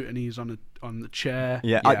suit and he's on the chair.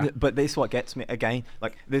 Yeah. But this is what gets me again.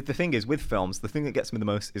 Like, the thing is, with films, the thing that gets me the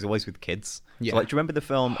most is always with kids. Yeah. So, like, do you remember the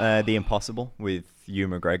film The Impossible with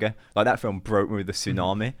Ewan McGregor? Like, that film broke me with the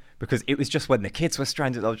tsunami because it was just when the kids were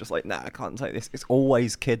stranded, I was just like, nah, I can't take this. It's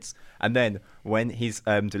always kids. And then when he's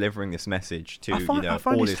delivering this message to all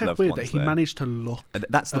his loved weird ones, that he managed to look.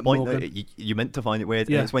 That's the point. Morgan. You meant to find it weird.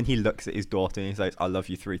 Yeah. And it's when he looks at his daughter and he says, "I love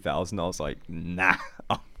you 3000." I was like, nah,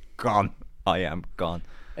 I'm gone. I am gone.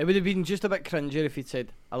 It would have been just a bit cringier if he'd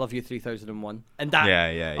said, "I love you 3001." And that,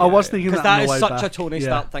 I was thinking because that is such a Tony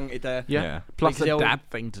Stark thing to do. Yeah. Plus a dad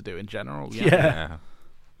thing to do in general. Yeah.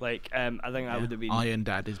 Like, I think that would have been Iron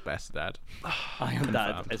Dad is best dad. Iron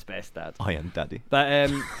Dad is best dad. Iron Daddy.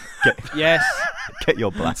 But yes, get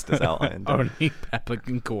your blasters out, Iron Daddy. Only Pepper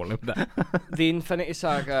can call him that. The Infinity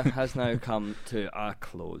Saga has now come to a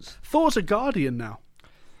close. Thor's a Guardian now.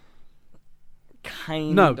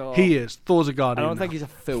 Kind of. No, he is. Thor's a Guardian. I don't think he's a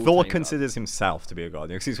full. Thor considers himself to be a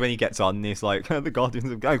Guardian because when he gets on, he's like, "The Guardians of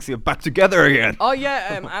the Galaxy are back together again." Oh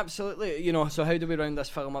yeah, absolutely. So how do we round this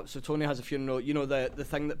film up? So Tony has a funeral. The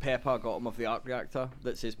thing that Pepper got him of the arc reactor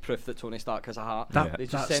that says proof that Tony Stark has a heart. They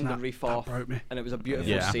just send the reef off, and it was a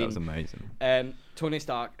beautiful scene. That was amazing. Tony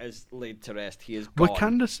Stark is laid to rest. He is gone.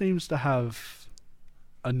 Wakanda seems to have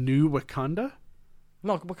a new Wakanda.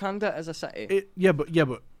 No, Wakanda is a city.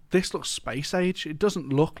 But this looks space age. It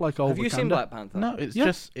doesn't look like old Wakanda. Have you seen Black Panther? No, it's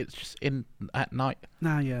just in at night.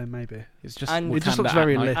 Nah, yeah, maybe. It's just it just looks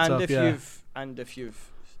very lit up. If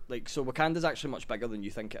you've like, so Wakanda's actually much bigger than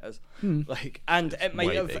you think it is. Like, and it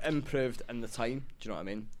might have improved in the time. Do you know what I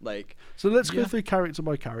mean? Like, so let's go through character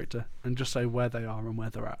by character and just say where they are and where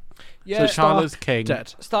they're at. Yeah, so T'Challa's king.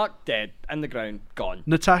 Dead. Stark dead in the ground, gone.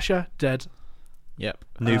 Natasha dead. Yep.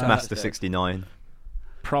 Noob Master 69.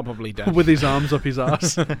 Probably dead. With his arms up his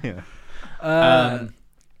ass.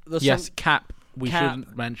 Yes, Cap. We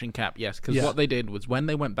shouldn't mention Cap, yes, because what they did was when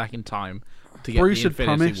they went back in time to get Bruce the had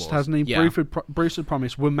Infinity promised, Wars, hasn't he? Yeah. Bruce had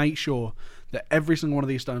promised, we'll make sure that every single one of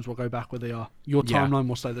these stones will go back where they are. Your timeline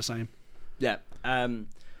will stay the same. Yeah.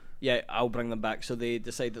 I'll bring them back. So they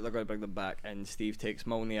decide that they're going to bring them back, and Steve takes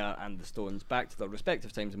Mjolnir and the stones back to their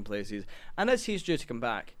respective times and places. And as he's due to come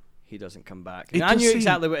back, he doesn't come back. And I knew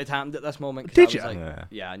exactly what had happened at this moment. Did you? Like,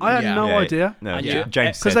 I had no idea. No,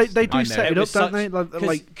 James said, because they do set it up, don't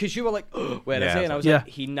they? Because you were like, where is he? And I was like,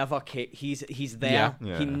 he never came. He's there.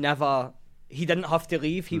 Yeah. He didn't have to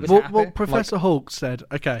leave. He was happy. Well, Professor Hulk said,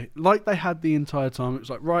 okay, like they had the entire time. It was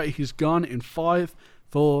like, right, he's gone in 5,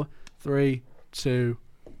 4, 3, 2.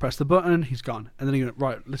 Press the button. He's gone. And then he went,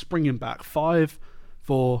 right, let's bring him back. 5,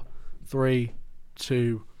 4, 3,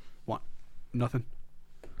 2, 1.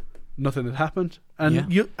 Nothing had happened, and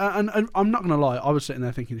and I'm not gonna lie, I was sitting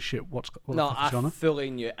there thinking, shit, what the fuck is going on? I fully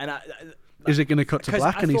knew, and is it going to cut to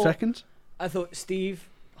black any second? I thought Steve,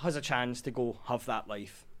 has a chance to go have that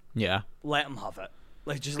life, Yeah. let him have it.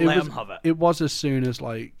 Like, just It let was- him have it. It was as soon as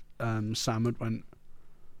like Sam had went.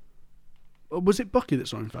 Was it Bucky that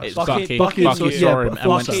saw him first? It's Bucky- Bucky. Bucky Bucky knew. saw Yeah, him and went,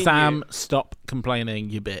 Bucky knew. Sam, stop complaining,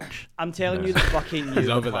 you bitch. I'm telling you that Bucky knew He's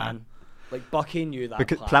the over plan. Like, Bucky knew that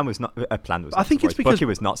Because plan. plan was not a plan was. I Not think it's surprised. because- Bucky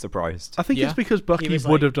was not surprised. I think Yeah. it's because Bucky was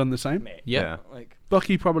would like, have done the same. Mate, Yeah. like,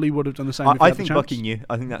 Bucky probably would have done the same. if he I had the think chance. Bucky knew.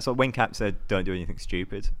 I think that's what when Cap said, "Don't do anything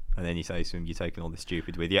stupid," and then he says to him, "You're taking all this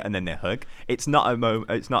stupid with you," and then they hug. It's not a moment.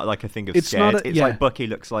 It's not like a thing of It's scared. not a- It's yeah. like Bucky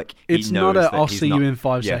looks like It's he not knows a, that "I'll he's see not- you in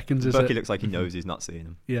 5 yeah, seconds," is Bucky it? looks like he knows he's not seeing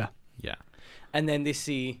him. Yeah. Yeah. and then they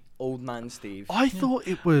see old man Steve. I thought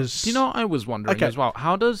it was. Do you know what I was wondering Okay. as well?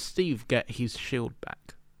 How does Steve get his shield back?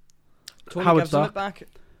 Tony Howard gives him Stark. it back.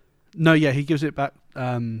 No, yeah, he gives it back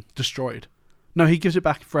destroyed. No, he gives it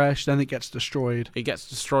back fresh, then it gets destroyed. It gets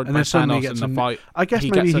destroyed And by then suddenly Thanos he gets in the fight. I guess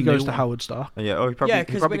He maybe gets a he goes new to one. Howard Stark. Yeah, oh, he probably, Yeah, he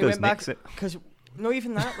because probably when he goes went back, nicks it. because not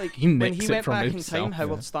even that. Like He when nicks he it went from back in himself, time,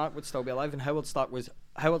 Howard yeah. Stark would still be alive, and Howard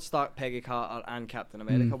Stark, Peggy Carter, and Captain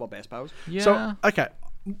America were best pals. Yeah. So, okay,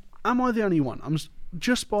 am I the only one?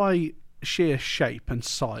 Just by sheer shape and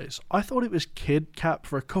size, I thought it was Kid Cap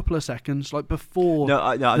for a couple of seconds, like before. No,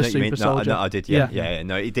 I know the what you mean. Super No, Soldier. I did. Yeah, Yeah. yeah.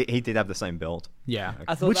 No, he did have the same build. yeah.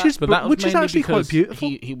 I thought Which that, is But that was which is mainly actually quite because beautiful.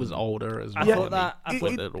 He was older as I well. thought and that- I he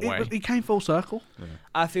thought- flipped it away. he came full circle.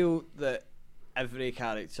 I feel that every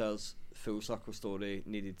character's full circle story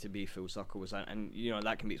needed to be full circles, and you know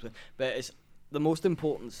that can be explained. But it's the most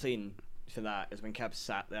important scene for that is when Cap's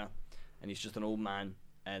sat there, and he's just an old man,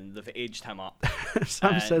 and they've aged him up.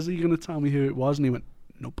 Sam says, "Are you going to tell me who it was?" And he went,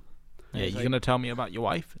 "Nope." Yeah, He's you like- gonna tell me about your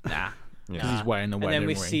wife? Nah. Because he's wearing a And wedding then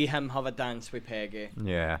we ring. see him have a dance with Peggy.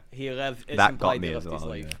 Yeah. He lived. It's That implied got me he as lived his well,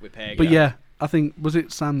 life yeah. with Peggy. But yeah, I think was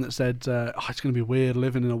it Sam that said, "Oh, it's going to be weird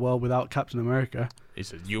living in a world without Captain America." He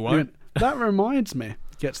says, "You He won't." went, that reminds me.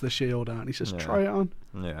 Gets the shield out. And he says, Yeah. "Try it on,"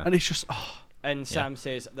 Yeah. and it's just. And Sam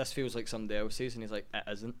says, "This feels like somebody else's," and he's like, "It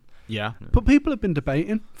isn't." Yeah. But people have been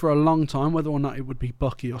debating for a long time whether or not it would be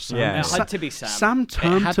Bucky or Sam. Yeah. It Sa- had to be Sam. Sam It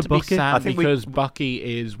turned had to to be Bucky. Sam I think we- because Bucky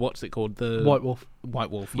is what's it called? The White Wolf.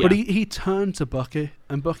 White Wolf. But Yeah. he turned to Bucky,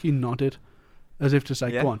 and Bucky nodded, as if to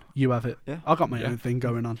say, Yeah. "Go on, you have it. Yeah. I got my Yeah. own thing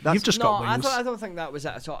going on. That's- You've just No, got wings." I don't think that was it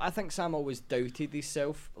at all. I think Sam always doubted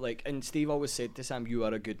himself. Like, and Steve always said to Sam, "You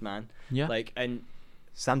are a good man." Yeah. Like, and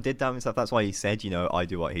Sam did doubt himself. That's why he said, I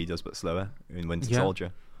do what he does, but slower in Winter Yeah.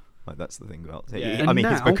 Soldier. Like that's the thing about. Yeah. I mean,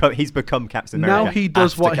 And he's become Captain America. Now he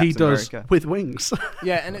does after what he Captain does America. with wings.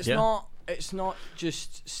 yeah, and it's Yeah. not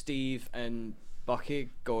just Steve and Bucky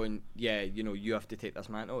going, "Yeah, you have to take this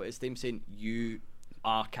mantle." It's them saying, "You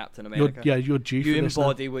are Captain America. you're due You for this now."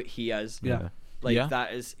 embody what he is." Yeah. Like Yeah.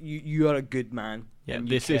 that is you are a good man. Yeah. and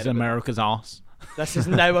you This care is about- America's ass. This is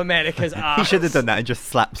now America's ass. He should have done that and just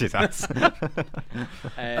slapped his ass.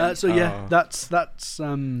 So yeah, that's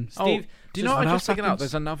Steve, Oh, do you know what what I else just figured out? happens?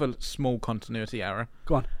 There's another small continuity error.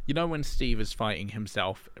 Go on. You know when Steve is fighting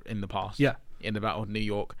himself in the past? Yeah. In the Battle of New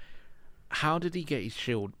York. How did he get his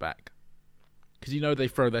shield back? Because they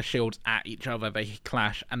throw their shields at each other, they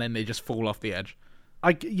clash, and then they just fall off the edge.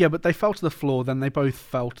 Yeah, but they fell to the floor. Then they both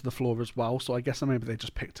fell to the floor as well. So I guess maybe they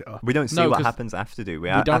just picked it up. We don't see No, what 'cause happens after, do we?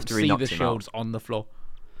 We don't After he see knocks the him shields out. on the floor.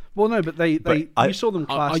 Well, no, but you saw them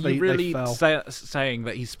clash. Are they, you really they fell. saying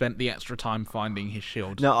that he spent the extra time finding his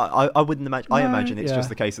shield? No, I wouldn't imagine. I No, imagine it's yeah. just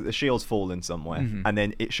the case that the shield's fallen somewhere, and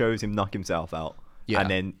then it shows him knock himself out. Yeah. And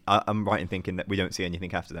then I'm right in thinking that we don't see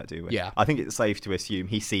anything after that, do we? Yeah. I think it's safe to assume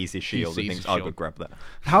he sees his shield and sees thinks, his "I'll go shield. grab that."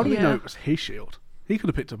 How do we Yeah. know it was his shield? He could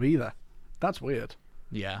have picked up either. That's weird.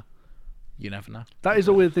 Yeah. You never know. That is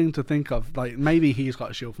a weird thing to think of. Like maybe he's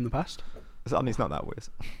got a shield from the past. So, I mean, it's not that weird.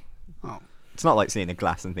 Oh, It's not like seeing a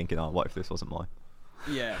glass and thinking, "Oh, what if this wasn't mine?"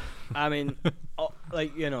 Yeah, I mean,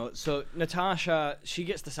 so Natasha, she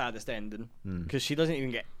gets the saddest ending because she doesn't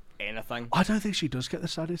even get anything. I don't think she does get the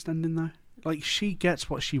saddest ending though. Like she gets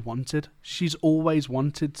what she wanted. She's always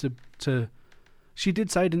wanted to. She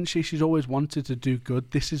did say, didn't she? She's always wanted to do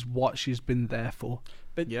good. This is what she's been there for.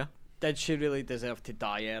 But Yeah. did she really deserve to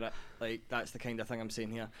die at it? Like that's the kind of thing I'm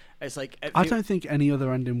saying here. It's like I don't think any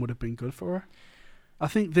other ending would have been good for her. I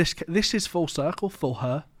think this is full circle for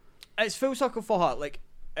her. It's full circle for her. Like,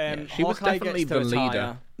 She was Hawkeye definitely gets to the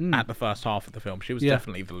retire. leader at the first half of the film. She was Yeah.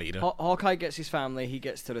 definitely the leader. Hawkeye gets his family. He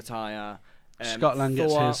gets to retire. Scott Lang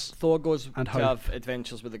gets his. Thor goes and to Hope. have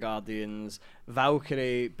adventures with the Guardians.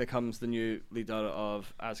 Valkyrie becomes the new leader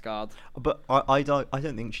of Asgard. But I don't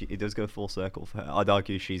think it does go full circle for her. I'd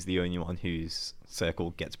argue she's the only one whose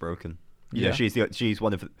circle gets broken. You know, she's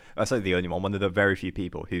one of, I say the only one of the very few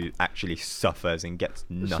people who actually suffers and gets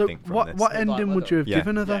nothing from this. What ending would you have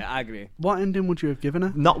given her, though? Yeah, I agree. What ending would you have given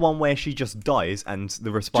her? Not one where she just dies and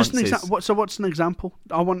the response is... So what's an example?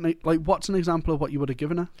 I want, what's an example of what you would have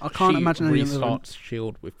given her? I can't imagine any other... She restarts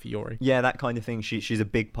S.H.I.E.L.D. with Fury. Yeah, that kind of thing. She's a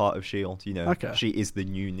big part of S.H.I.E.L.D., you know. Okay. She is the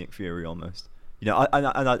new Nick Fury almost. You know,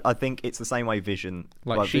 I think it's the same way Vision...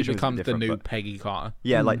 Like, she Vision becomes the new but, Peggy Carter.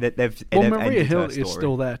 Yeah, like they've Maria ended Hill her is story.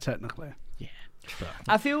 still there, technically. Yeah.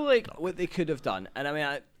 I feel like what they could have done, and I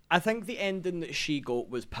mean, I think the ending that she got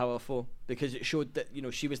was powerful because it showed that, you know,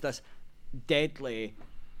 she was this deadly,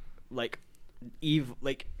 like, evil,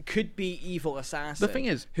 like, could be evil assassin. The thing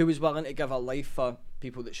is, who was willing to give her life for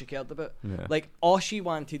people that she cared about. Yeah. Like, all she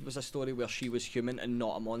wanted was a story where she was human and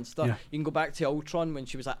not a monster. Yeah. You can go back to Ultron when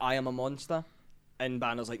she was like, I am a monster, and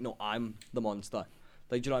Banner's like, no, I'm the monster.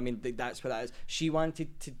 Like, do you know what I mean? That's what that is. She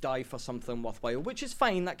wanted to die for something worthwhile, which is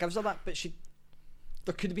fine. That gives her that, but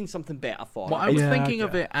there could have been something better for her. Well, I was thinking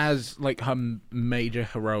of it as like her major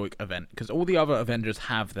heroic event, because all the other Avengers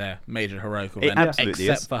have their major heroic event,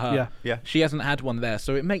 except for her. Yeah. She hasn't had one there,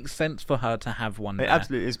 so it makes sense for her to have one there. It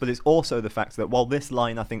absolutely is, but it's also the fact that while this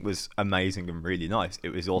line I think was amazing and really nice, it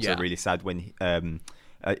was also really sad when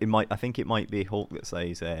I think it might be Hulk that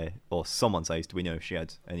says, or someone says, "Do we know if she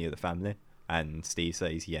had any other family?" And Steve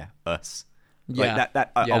says, "Yeah, us." Yeah. Like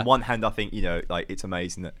that. On one hand, I think, you know, like, it's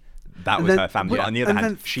amazing that was her family. But on the other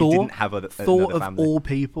hand, she didn't have another Thor of family. all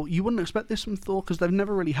people, you wouldn't expect this from Thor because they've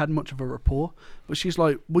never really had much of a rapport. But she's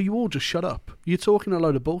like, "Well, you all just shut up. You're talking a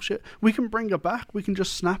load of bullshit. We can bring her back. We can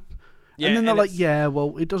just snap." Yeah, and then they're like, "Yeah,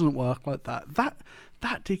 well, it doesn't work like that."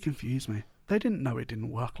 That did confuse me. They didn't know it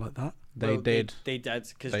didn't work like that. They did. They did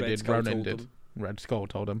because They Red did. Skull Ronan told did. them. Red Skull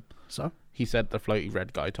told him. So He said the floaty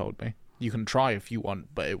red guy told me. You can try if you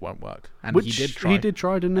want, but it won't work. And which he did try. He did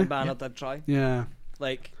try, didn't he? And Banner did try. Yeah.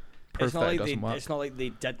 Like, Proof it's not that it like doesn't work. it's not like they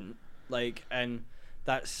didn't. Like, and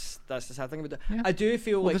that's the sad thing about it. Yeah. I do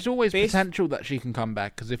feel Well, like there's always potential that she can come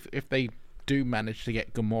back, because if they do manage to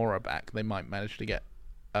get Gamora back, they might manage to get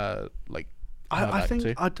her I think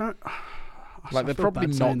too. I don't. Like, they're feel probably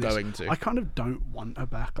bad not saying this. going to. I kind of don't want her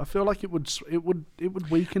back. I feel like it would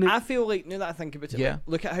weaken it. I feel like, now that I think about it, Yeah. like,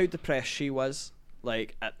 look at how depressed she was,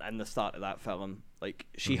 like, in the start of that film. Like,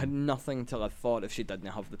 she had nothing to live for if she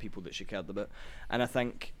didn't have the people that she cared about. And I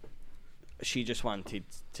think she just wanted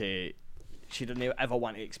to... She didn't ever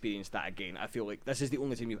want to experience that again. I feel like this is the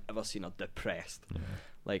only time you've ever seen her depressed. Yeah.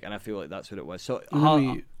 Like, and I feel like that's what it was. So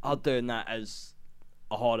her doing that is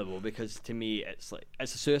horrible, because to me it's like,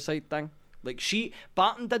 it's a suicide thing. Like,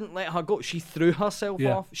 Barton didn't let her go. She threw herself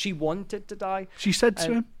off. She wanted to die. She said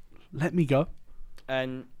to him, "Let me go."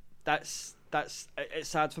 And it's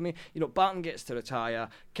sad for me. You know, Barton gets to retire.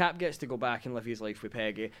 Cap gets to go back and live his life with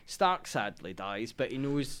Peggy. Stark sadly dies, but he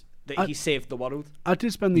knows that he saved the world. I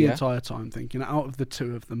did spend the entire time thinking, out of the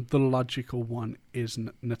two of them, the logical one is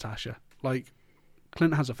Natasha. Like,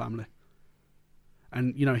 Clint has a family,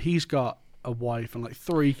 and you know he's got a wife and like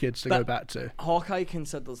 3 kids to go back to. Hawkeye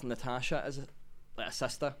considers Natasha as a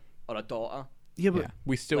sister or a daughter. Yeah, but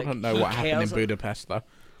we still don't know what happened in Budapest, though.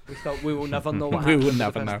 We will never know what We happened. will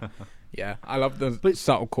never know. Yeah, I love the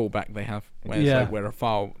subtle callback they have, where it's like we're a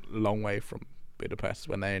far long way from Budapest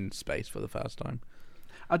when they're in space for the first time.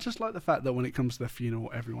 I just like the fact that when it comes to their funeral,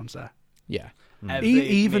 everyone's there. Yeah.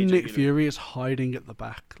 Even Nick Fury is hiding at the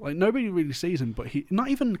back. Like, nobody really sees him, but not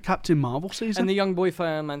even Captain Marvel sees him. And the young boy for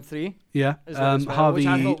Iron Man 3. Yeah.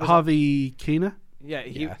 Harvey Keener. Yeah,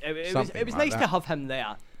 it was nice to have him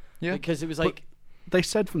there. Yeah. Because it was like... But they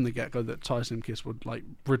said from the get-go that Tyson Kiss would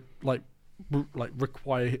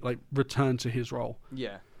require return to his role.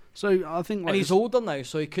 Yeah. So I think, and he's older now,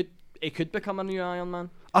 so he could become a new Iron Man.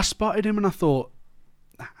 I spotted him and I thought,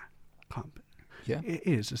 can't be. Yeah. It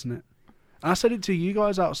is, isn't it? And I said it to you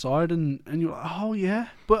guys outside, and you're like, "Oh yeah,"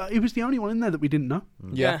 but he was the only one in there that we didn't know.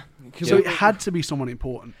 Yeah. So it had to be someone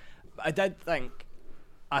important. I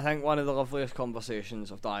think one of the loveliest conversations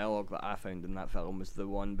of dialogue that I found in that film was the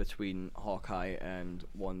one between Hawkeye and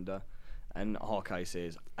Wanda. And Hawkeye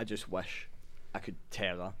says, "I just wish I could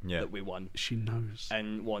tell her that we won." She knows.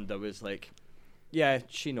 And Wanda was like, "Yeah,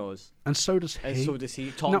 she knows." And so does he. And so does he.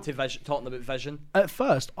 Talking about Vision. At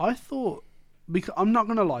first, I thought, because I'm not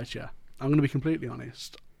going to lie to you, I'm going to be completely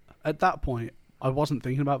honest. At that point, I wasn't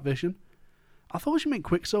thinking about Vision. I thought she meant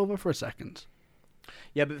Quicksilver for a second.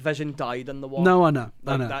 Yeah, but Vision died in the war. No, I know.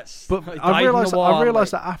 Like, I know. But I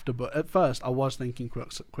realised that after. But at first, I was thinking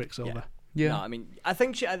Quicksilver. Yeah. No, I mean, I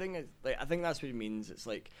think that's what it means. It's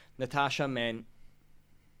like Natasha meant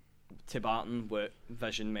to Barton what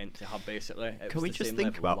Vision meant to her. Basically, can we just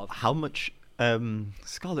think about how much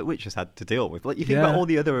Scarlet Witch has had to deal with. Like, you think about all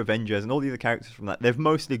the other Avengers and all the other characters from that, they've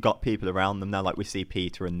mostly got people around them now. Like, we see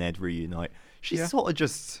Peter and Ned reunite. She's sort of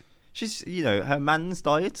just, her man's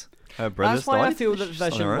died, her brother's That's why died. I feel that She's just on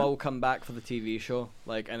Vision her own. will come back for the TV show,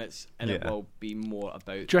 like, and it will be more about.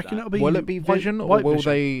 Do you reckon that. it'll be? Will it be Vision, or White will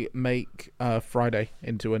Vision? they make Friday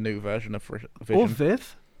into a new version of Vision? Or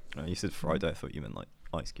Viv? No, you said Friday. I thought you meant like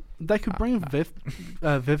Ice Cube. They could bring Viv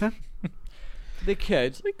in. They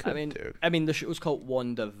could. do. I mean, the show's called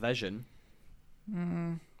WandaVision,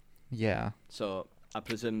 Yeah. so I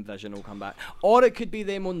presume Vision will come back. Or it could be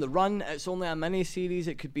them on the run. It's only a mini-series.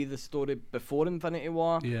 It could be the story before Infinity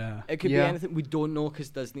War. Yeah. It could be anything. We don't know because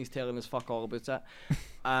Disney's telling us fuck all about it.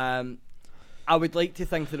 I would like to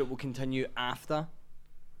think that it will continue after,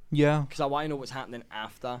 Yeah. because I want to know what's happening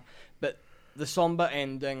after. But the somber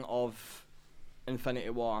ending of Infinity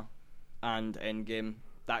War and Endgame,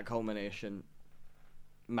 that culmination,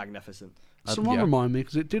 magnificent. Someone remind me,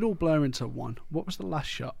 because it did all blur into one. What was the last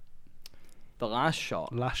shot? The last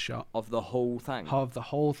shot Last shot of the whole thing. of the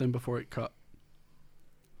whole thing before it cut.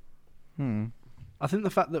 Hmm. I think the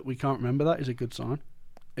fact that we can't remember that is a good sign.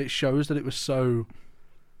 It shows that it was so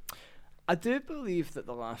I do believe that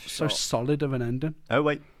the last so shot. solid of an ending. Oh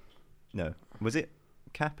wait, no. Was it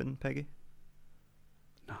Cap and Peggy?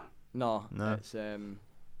 No, No. it's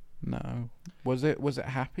No. Was it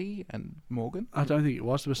Happy and Morgan? I don't think it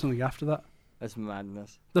was. There was something after that. it's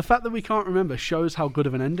madness. The fact that we can't remember shows how good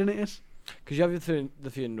of an ending it is. Because you have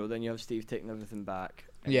the funeral, then you have Steve taking everything back.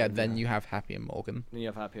 and Yeah, then you have Happy and Morgan. Then you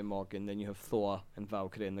have Happy and Morgan. Then you have Thor and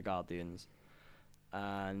Valkyrie and the Guardians,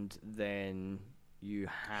 and then you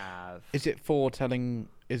have. Is it for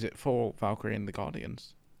Valkyrie and the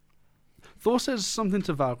Guardians? Thor says something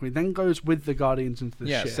to Valkyrie, then goes with the Guardians into the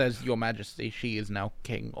Yeah, ship. it says, Your Majesty, she is now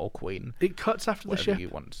king or queen. It cuts after the Whatever ship. you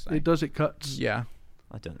want to say. It does. It cuts. Yeah.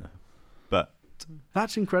 I don't know. But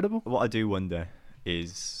That's incredible. what I do wonder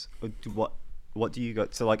is what do you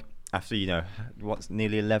got? So like after what's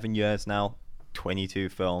nearly 11 years now, 22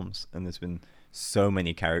 films, and there's been so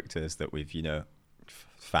many characters that we've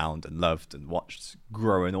found and loved and watched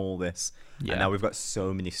grow in all this, Yeah. and now we've got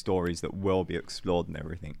so many stories that will be explored and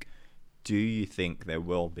everything. Do you think there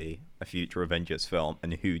will be a future Avengers film,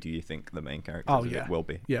 and who do you think the main characters of it will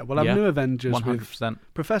be? Yeah, we'll have new Avengers 100%.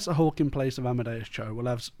 with Professor Hulk in place of Amadeus Cho.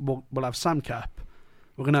 We'll have Sam Cap.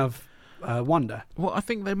 We're gonna have Wanda. Well, I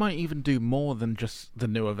think they might even do more than just the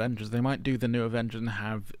new Avengers. They might do the new Avengers and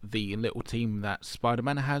have the little team that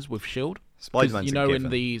Spider-Man has with S.H.I.E.L.D. Spider-Man's a given. in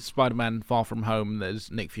the Spider-Man Far From Home,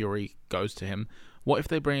 there's Nick Fury goes to him. What if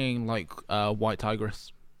they bring in, like, White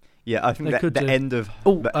Tigress? Yeah, I think They that could the do. end of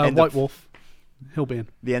White Wolf. He'll be in.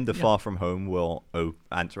 the end of Far From Home will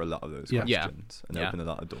answer a lot of those Yeah. questions and Yeah. open a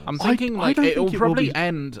lot of doors. I'm thinking, I like, don't it'll think it will probably be-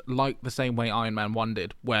 end like the same way Iron Man 1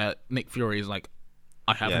 did, where Nick Fury is like,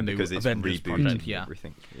 I have a new because it's Avengers rebooted project. and Yeah.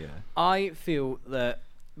 everything. Yeah. I feel that.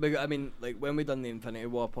 I mean, like when we done the Infinity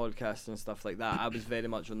War podcast and stuff like that, I was very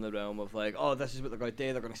much on the realm of like, oh, this is what they're going to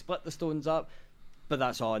do. They're going to split the stones up, but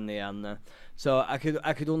that's all in the air now. So I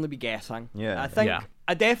could only be guessing. Yeah.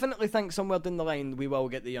 I definitely think somewhere down the line we will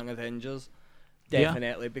get the Young Avengers.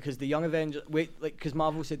 Definitely, because the Young Avengers, because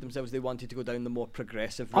Marvel said themselves they wanted to go down the more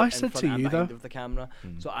progressive route I in said front to and you, behind though. of the camera.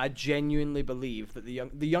 So I genuinely believe that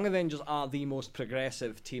the Young Avengers are the most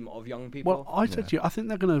progressive team of young people. Well, I said to you, I think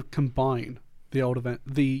they're going to combine the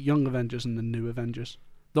Young Avengers and the New Avengers.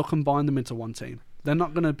 They'll combine them into one team. They're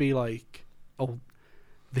not going to be like, oh,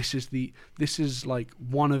 this is like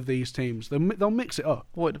one of these teams. They'll mix it up.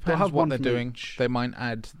 Well, it They'll depends have what one they're from doing. each. They might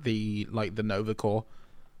add the Nova Corps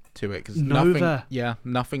to it, because Nova.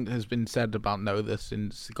 nothing has been said about Nova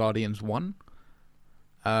since Guardians 1.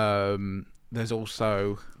 There's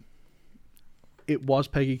also It was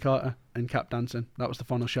Peggy Carter and Cap dancing. That was the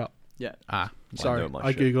final shot. yeah. Sorry, know my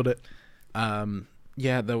I shit. googled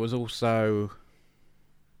it. there was also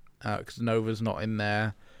because Nova's not in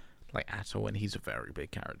there like at all, and he's a very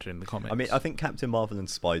big character in the comics. I mean, I think Captain Marvel and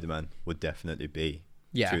Spider-Man would definitely be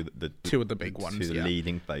two of the big ones, two of the yeah.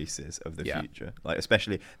 leading faces of the Yeah. future. Like,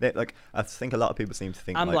 especially I think a lot of people seem to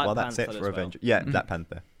think And like, Black well, that's it Panther for as well. Avengers. Yeah, Black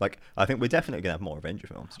Panther. Like, I think we're definitely gonna have more Avenger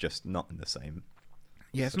films, just not in the same.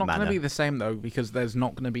 yeah, it's not going to manner. be the same though, because there's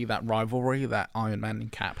not going to be that rivalry that Iron Man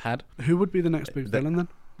and Cap had. Who would be the next big villain then?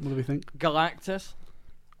 What do we think? Galactus.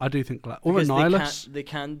 I do think or Because Annihilus. they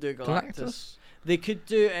can do Galactus. Galactus. They could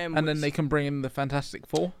do And then they can bring in the Fantastic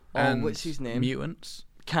Four and what's his name? mutants.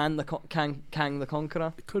 Kang the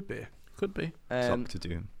Conqueror. It could be. Could be. It's up to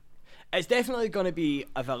Doom. It's definitely going to be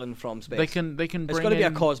a villain from space. They can bring It's going to be a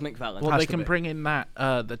in- cosmic villain. Well, Has they to can be. bring in that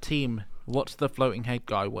the team. What's the floating head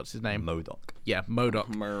guy? What's his name? MODOK. Yeah,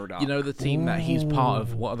 MODOK. Murdoch. You know the team that he's part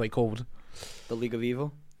of. What are they called? The League of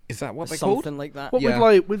Evil. Is that what they Something called? like that. What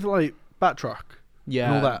Yeah. with Batroc? Yeah,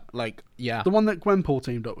 and all that. Like, yeah, The one that Gwenpool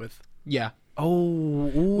teamed up with. yeah.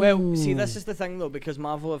 Oh, Well, see, this is the thing though, because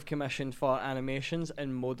Marvel have commissioned for animations,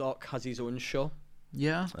 and MODOK has his own show.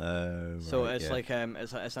 Yeah, So Right, it's yeah. like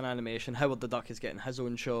it's an animation. Howard the Duck is getting his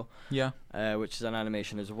own show, yeah. which is an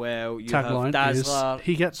animation as well. You tagline have is Dazzler.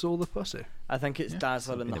 he gets all the pussy. I think it's Yeah.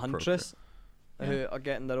 Dazzler and the Inappropriate. Huntress who are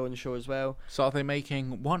getting their own show as well. So are they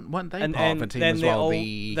making weren't they And part of then, a team then as they well? all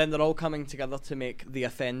The then they're all coming together to make The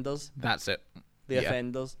Offenders. that's it. The Yeah.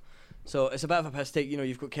 Offenders. So it's a bit of a piss take. You know,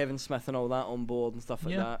 you've got Kevin Smith and all that on board and stuff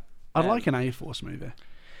like Yeah. that. I'd like an A-Force movie.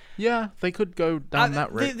 Yeah, they could go down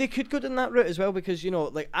that route. They could go down that route as well, because, you know,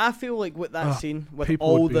 like, I feel like with that scene with People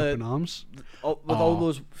all would be up in the arms. all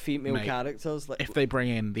those female mate. characters, like, If they bring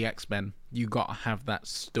in the X-Men, you gotta have that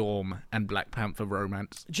Storm and Black Panther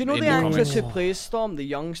romance. do you know in the actress comics. who plays Storm, the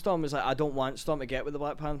young Storm, was like, I don't want Storm to get with the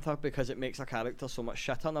Black Panther because it makes her character so much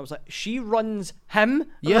shitter. And I was like, she runs him.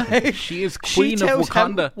 Yeah, Like, she is she queen of tells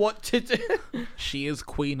him Wakanda. what to do. She is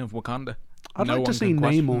queen of Wakanda. I'd No like to one see can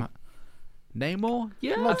question Namor. that. Namor?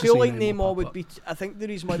 Yeah. I'd I like to feel see like Namor Namor pop would up. be. I think the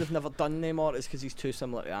reason why they've never done Namor is because he's too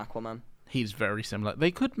similar to Aquaman. He's very similar.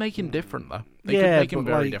 They could make him different though. They Yeah, could make him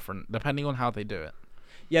but, very like- different, depending on how they do it.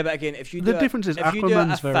 Yeah, but again, if you The do difference is if you do a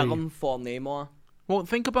Aquaman's very- film for Namor, Well,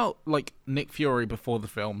 think about like Nick Fury before the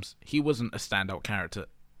films. He wasn't a standout character.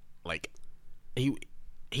 Like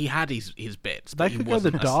he had his bits. They but he could go the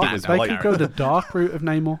wasn't a dark. standout They could character. go the dark route of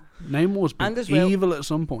Namor. Namor's been And as well, evil at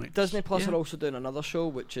some point. Disney Plus Yeah. are also doing another show,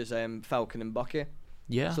 which is Falcon and Bucky.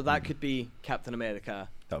 Yeah. So that could be Captain America.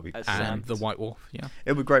 That would be as and Sam. the White Wolf. Yeah.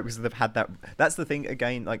 It would be great because they've had that. That's the thing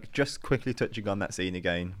again. Like, just quickly touching on that scene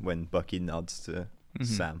again when Bucky nods to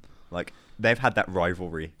Sam. Like, they've had that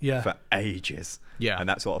rivalry Yeah. for ages. Yeah. And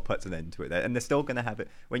that sort of puts an end to it. And they're still going to have it.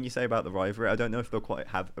 When you say about the rivalry, I don't know if they'll quite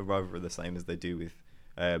have a rivalry the same as they do with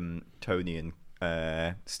Tony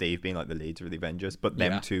and Steve being like the leader of the Avengers, but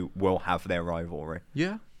them Yeah. two will have their rivalry.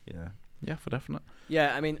 Yeah. Yeah. Yeah, for definite.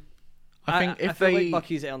 Yeah, I mean, I think if feel they like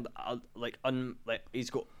Bucky's earned like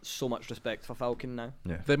he's got so much respect for Falcon now.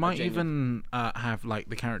 Yeah. They might genuine- even have like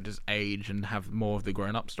the characters age and have more of the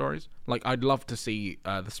grown-up stories. Like I'd love to see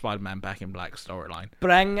the Spider-Man Back in Black storyline.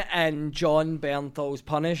 Bring in John Bernthal's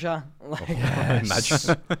Punisher. Like,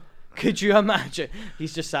 Imagine. could you imagine?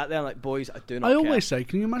 He's just sat there like, boys, I do not I care. always say,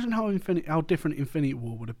 can you imagine how different Infinity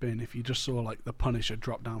War would have been if you just saw like the Punisher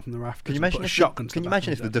drop down from the rafters? Can you and imagine put a if shotgun to can the you back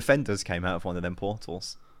imagine of if the his Defenders came out of one of them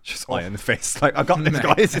portals? Just Iron Fist. Like, I got this,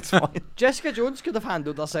 guys. It's fine. Jessica Jones could have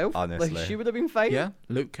handled herself. Honestly. Like, she would have been fine. Yeah,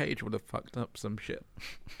 Luke Cage would have fucked up some shit.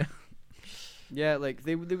 Yeah, like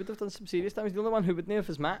they would have done some serious damage. The only one who wouldn't have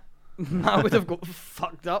is Matt. Matt would have got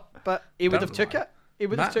fucked up, but he would have Don't took lie. it. He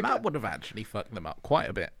would have Matt, took Matt it. would have actually fucked them up quite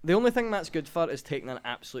a bit. The only thing Matt's good for is taking an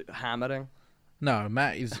absolute hammering. No,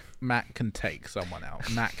 Matt can take someone out.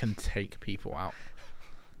 Matt can take people out.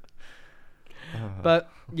 But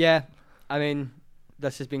yeah, I mean,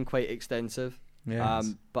 this has been quite extensive. Yeah.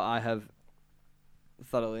 But I have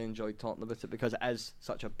thoroughly enjoyed talking about it because it is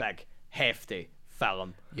such a big, hefty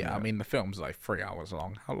film. Yeah, I mean the film's like 3 hours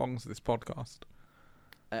long. How long's this podcast?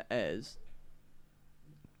 It is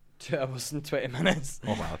 2 hours and 20 minutes.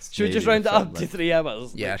 Oh, wow, it's Should we just nearly round it the up film to length. 3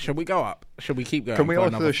 hours? Yeah, should we go up? Should we keep going? Can we for also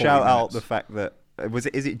another 40 shout out minutes? the fact that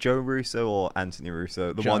is it Joe Russo or Anthony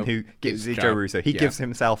Russo, the Joe. one who gives It's Joe Joe. Russo? He Yeah. gives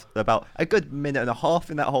himself about a good minute and a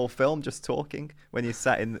half in that whole film just talking when he's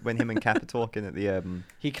when him and Cap are talking at the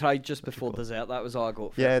He cried just before dessert. That was all I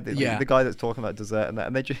got for yeah, it. the guy that's talking about dessert and that,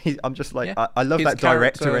 and they just, I'm just like Yeah. I love His that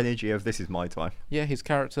director character- energy of this is my time. Yeah, his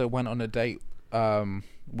character went on a date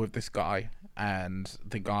with this guy, and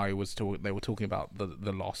the guy was they were talking about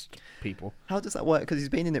the lost people. How does that work? Because he's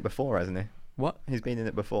been in it before, hasn't he? What? He's been in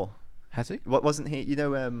it before. Has he? What wasn't he? You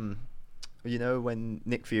know when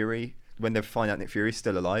Nick Fury, when they find out Nick Fury's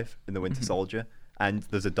still alive in the Winter Soldier, and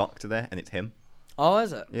there's a doctor there, and it's him. Oh,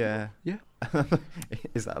 is it? Yeah. Yeah.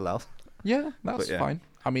 Is that allowed? Yeah, that's yeah. fine.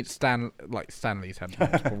 I mean, Stanley's had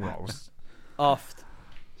multiple roles. Oft.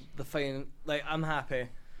 The final. Like, I'm happy.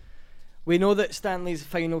 We know that Stanley's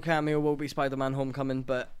final cameo will be Spider-Man: Homecoming,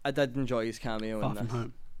 but I did enjoy his cameo Far in From this.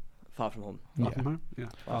 Home. Far From Home. Far From Home? Yeah.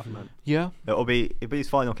 Far From Home. Yeah. It'll be his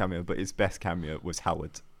final cameo, but his best cameo was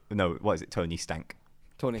Howard. No, what is it? Tony Stank.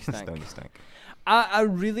 Tony Stank. Tony Stank. I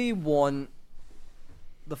really want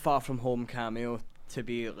the Far From Home cameo to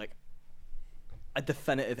be like a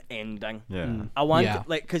definitive ending. Yeah. I want Yeah.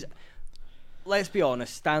 because let's be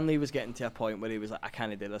honest, Stanley was getting to a point where he was like, I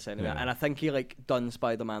can't do this anymore, Yeah. and I think he like done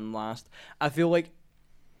Spider-Man last. I feel like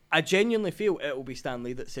I genuinely feel it will be Stan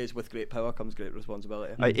Lee that says, "With great power comes great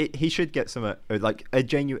responsibility." He should get some like a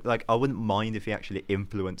genuine. Like, I wouldn't mind if he actually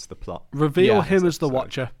influenced the plot. Reveal him as the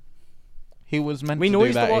Watcher. He was meant We to know do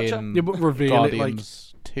he's the that Watcher. in Yeah, but reveal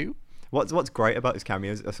Guardians 2. What's great about his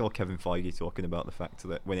cameos? I saw Kevin Feige talking about the fact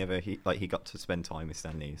that whenever he got to spend time with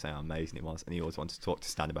Stan Lee, saying how amazing it was, and he always wanted to talk to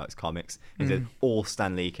Stan about his comics. He said all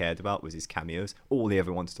Stan Lee cared about was his cameos. All he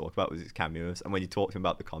ever wanted to talk about was his cameos. And when you talked to him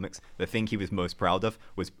about the comics, the thing he was most proud of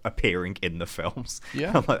was appearing in the films. Yeah.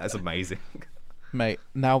 I'm like, that's amazing. Mate,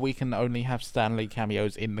 now we can only have Stan Lee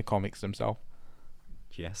cameos in the comics themselves.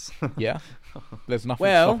 Yes. Yeah. There's nothing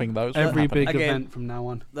Well, stopping those. Every from happening. big Again, event from now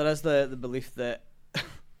on. There is the belief that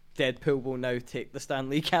Deadpool will now take the Stan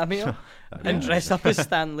Lee cameo and dress up as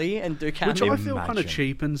Stan Lee and do cameos. Which I feel kind of Imagine.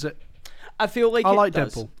 cheapens it. I feel like I it like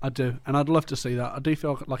does. Deadpool. I do. And I'd love to see that. I do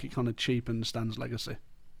feel like it kind of cheapens Stan's legacy.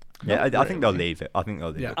 Yeah, Not I think they'll really. leave it. I think they'll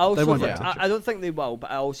leave Yeah. it. I also won't think, touch it. I don't think they will,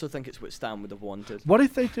 but I also think it's what Stan would have wanted. What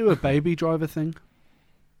if they do a Baby Driver thing?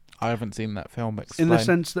 I haven't seen that film. In Explain. the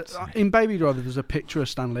sense that in Baby Driver, there's a picture of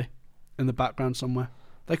Stanley in the background somewhere.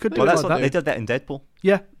 They could do Well, it that's like what that. they did that in Deadpool.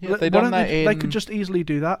 Yeah, Yeah, Why they done don't that they in- could just easily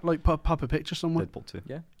do that, like put a picture somewhere. Deadpool 2.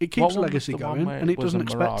 Yeah. It What keeps one was legacy the one going, where and it was doesn't a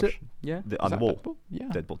expect mirage? it. Yeah. On Is the that wall. Deadpool? Yeah.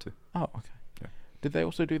 Deadpool 2. Oh, okay. Yeah. Did they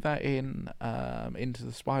also do that in Into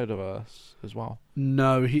the Spider-Verse as well?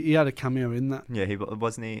 No, he had a cameo in that. Yeah,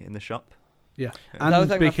 wasn't he in the shop? Yeah, Another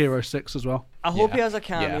and thing Big I- Hero 6 as well. I hope Yeah. he has a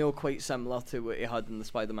cameo quite similar to what he had in the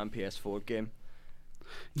Spider-Man PS4 game.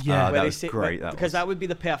 Yeah, that Where they was say- great, where- that because was. that would be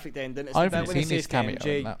the perfect ending. It's I the bit haven't when he seen his says to cameo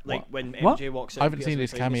MJ, in that. like What? when What? MJ walks I out. haven't seen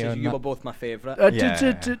his cameo in You that. were both my favourite.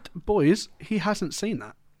 Yeah. Boys, he hasn't seen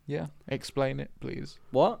that. Yeah. Explain it, please.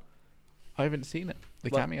 What? I haven't seen it. The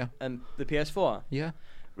What? cameo. The PS4. Yeah.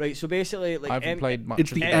 Right. So basically, like I haven't played much.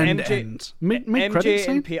 It's of the it. end. Mid credit MJ scene.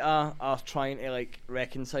 and Peter are trying to like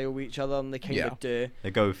reconcile with each other, and they kind Yeah. of do.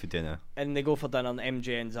 They go for dinner. And they go for dinner, and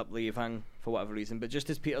MJ ends up leaving for whatever reason. But just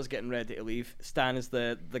as Peter's getting ready to leave, Stan is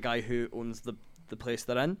the guy who owns the place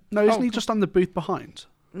they're in. No, isn't Oh, he just on the booth behind?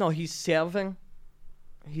 No, he's serving.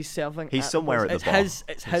 He's serving. He's at somewhere the at the bar. bar.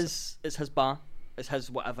 It's his bar. It's his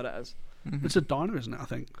whatever it is. It's a diner, isn't it? I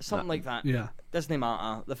think. Something like that. Yeah. Doesn't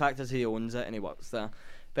matter. The fact is he owns it and he works there.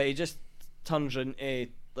 But he just turns into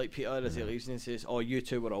like Peter as he leaves and he says, "Oh, you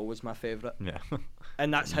two were always my favourite." Yeah.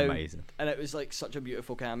 And that's how. Amazing. And it was like such a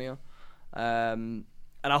beautiful cameo. And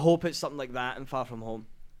I hope it's something like that in Far From Home.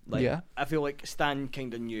 Like, Yeah. I feel like Stan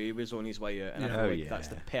kind of knew he was on his way out, and I Yeah. feel Oh, like that's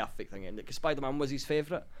the yeah. perfect thing. Because Spider-Man was his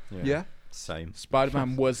favourite. Yeah. Same.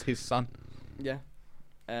 Spider-Man was his son. Yeah.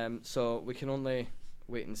 So we can only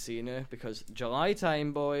wait and see now because July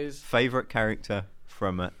time, boys. Favorite character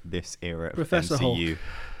from this era of Professor MCU?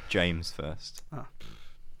 James first.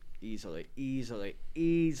 Easily.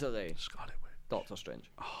 Scarlet Witch. Doctor Strange.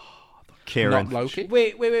 Kieran. Not Loki.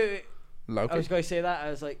 Wait. Loki. I was going to say that. I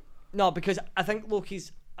was like, no, because I think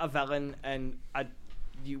Loki's a villain, and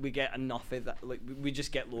we get enough of that. Like we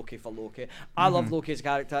just get Loki for Loki. I love Loki's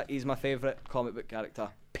character. He's my favorite comic book character.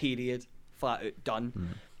 Period. Flat out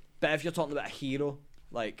done. But if you're talking about a hero,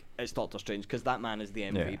 like it's Doctor Strange, because that man is the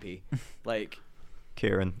MVP. Like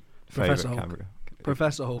Kieran. Professor Favorite Hulk. character.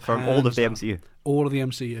 Professor Hulk. From all of the hands down. MCU. All of the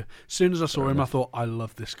MCU. As soon as I saw Fair him, enough. I thought, I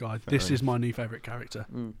love this guy. This Fair is my new favourite character.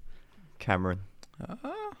 Cameron.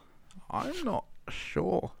 I'm not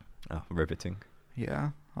sure. Oh, riveting.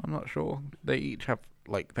 Yeah, I'm not sure. They each have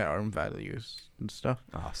like their own values and stuff.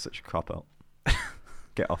 Oh, such a cop out.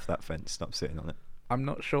 Get off that fence. Stop sitting on it. I'm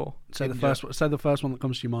not sure. Say the first one that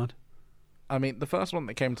comes to your mind. I mean, the first one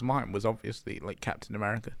that came to mind was obviously like Captain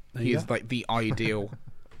America. There He you is go. like the ideal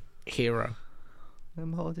hero.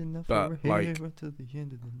 I'm holding enough But, for a like- hero till the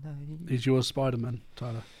end of the night. Is yours Spider-Man,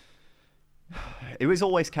 Tyler? It was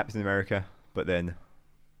always Captain America, but then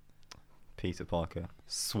Peter Parker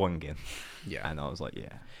swung in, Yeah. and I was like,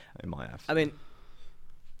 yeah, it might have.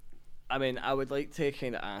 I mean, I would like to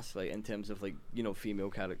kind of ask, like, in terms of like female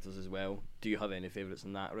characters as well. Do you have any favourites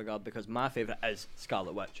in that regard? Because my favourite is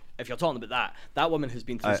Scarlet Witch. If you're talking about that woman has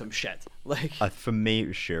been through some shit. Like, For me, it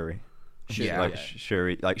was Shuri. Shuri, Like yeah.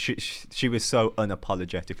 Shuri, like she was so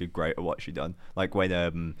unapologetically great at what she done. Like when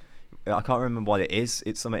I can't remember what it is.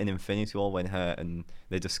 It's something in Infinity War when her and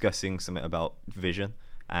they're discussing something about Vision,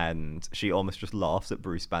 and she almost just laughs at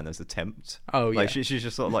Bruce Banner's attempt. Oh, like yeah. she's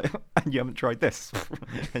just sort of like, and you haven't tried this,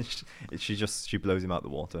 and she blows him out the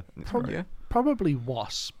water. And it's great. Yeah. Probably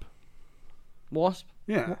Wasp. Wasp.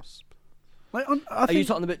 Yeah. Wasp. Like, I Are think, you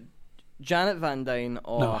talking about Janet Van Dyne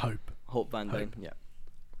or No, Hope. Hope Van Dyne? Yeah.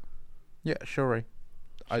 Yeah, Shuri.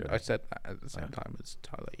 Shuri. I said that at the same time as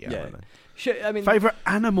Tyler. Yeah. Yeah. man. I mean, Favourite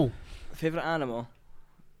animal? favorite animal.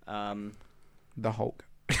 The Hulk.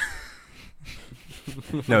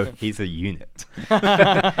 No, he's a unit.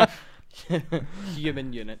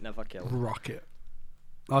 Human unit never killed. Rocket.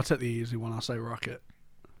 I'll take the easy one. I'll say Rocket.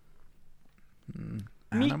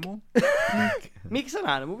 Animal? Meek's an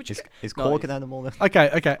animal. Is Korg an animal then?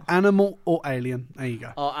 Okay. Animal or alien? There you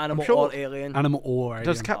go. Oh, animal sure- or alien. Animal or alien.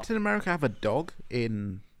 Does Captain America have a dog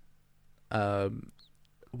in...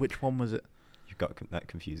 which one was it? You got that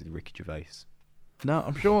confused with Ricky Gervais. No,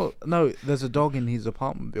 I'm sure... No, there's a dog in his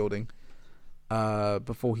apartment building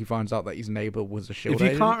before he finds out that his neighbour was a shield If you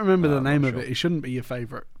agent. can't remember the I'm name not of sure. it shouldn't be your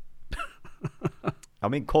favourite. I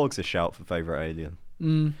mean, Korg's a shout for favourite alien.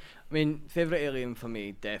 I mean, favourite alien for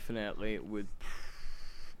me definitely would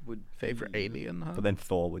Favourite alien, huh? But then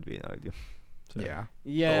Thor would be an alien. So. Yeah.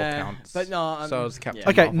 Yeah, counts. but no. So is Captain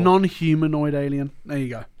Okay, Marvel. non-humanoid alien. There you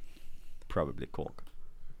go. Probably Korg.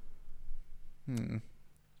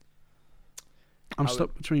 I'm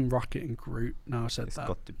stuck between Rocket and Groot. Now I said It's that.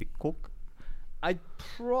 got to be Korg. I'd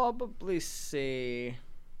probably say.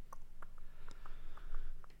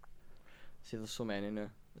 See, there's so many now.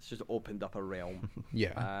 It's just opened up a realm.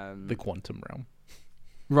 Yeah. The quantum realm.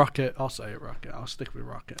 Rocket. I'll say it. Rocket. I'll stick with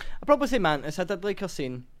Rocket. I'd probably say Mantis. I did like her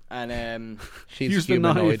scene, and She's Use the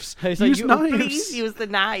humanoid. knives. I was like, Use knives. please use the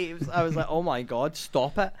knives. I was like, oh my god,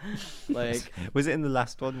 stop it! Like, Was it in the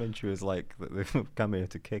last one when she was like, come here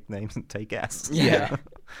to kick names and take ass? Yeah.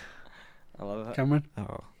 I love it. Cameron.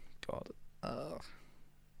 Oh, God.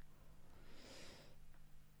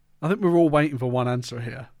 I think we're all waiting for one answer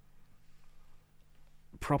here.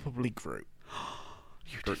 Probably Groot.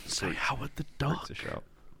 You didn't say Howard the Duck. Groot's a shout.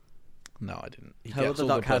 No, I didn't. He Howard gets the all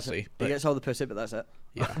the Duck has pussy. He But gets all the pussy, but that's it.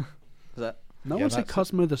 yeah. Is it? No Yeah, one said that's it.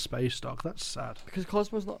 Cosmo the space dog. That's sad. Because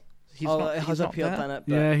Cosmo's not. He's oh, not, it he's has not appeared there. in it.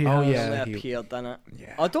 But Yeah, he Oh, has. yeah. it he- appeared in it.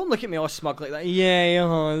 Yeah. Oh, don't look at me all smug like that. Yeah, he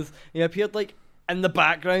has. He appeared like in the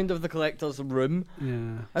background of the collector's room.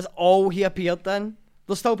 Yeah. That's all he appeared in.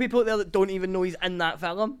 There's still people out there that don't even know he's in that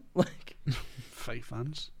film. Like Fake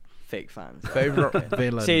fans. fake fans. Favorite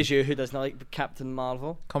villain. Says you who doesn't like Captain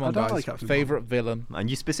Marvel. Come I on, don't guys. like Captain Favorite villain. And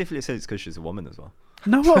you specifically said it's because she's a woman as well.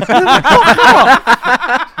 No, what?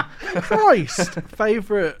 Christ.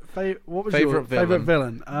 Favorite. What was your Favourite villain. favorite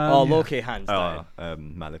villain? Oh, yeah. Loki hands down.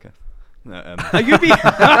 Malika. No, Are you being?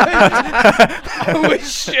 Oh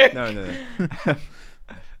shit! no.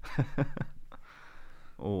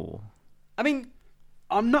 Oh. I mean,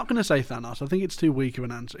 I'm not going to say Thanos. I think it's too weak of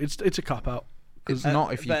an answer. It's a cop out. It's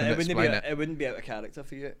not if you but can it wouldn't explain be it. it wouldn't be out of character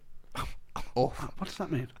for you. Oh, What does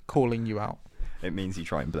that mean? calling you out. It means you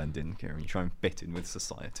try and blend in, Kieran. You try and fit in with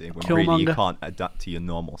society. When really you Killmonger. can't adapt to your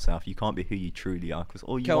normal self. You can't be who you truly are because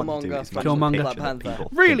all you want to do Killmonger. is match Killmonger. the picture Black that Panther.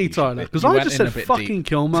 people Really, think you should Tyler? be. Because You I went just in a said bit fucking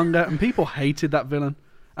Killmonger and people hated that villain.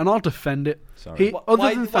 And I'll defend it. Sorry. Why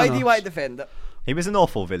Than do you Thanos- want to defend it? He was an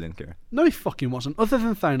awful villain, Kieran. No, he fucking wasn't. Other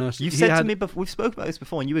than Thanos, You've he said to had- me before, we've spoken about this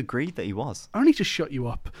before, and you agreed that he was. Only to shut you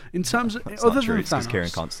up. In terms of That's other not true. than It's because Kieran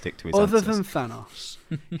Thanos, can't stick to his other answers. than Thanos,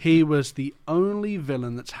 he was the only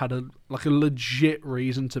villain that's had a legit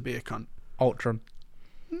reason to be a cunt. Ultron.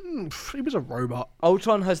 He was a robot.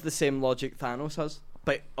 Ultron has the same logic Thanos has,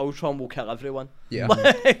 but Ultron will kill everyone. Yeah.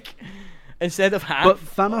 Like, instead of half. But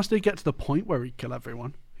Thanos did get to the point where he'd kill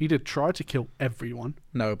everyone. He did try to kill everyone.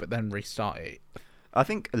 No, but then restart it. I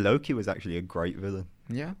think Loki was actually a great villain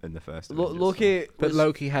Yeah. in the first Avengers. Loki. But was,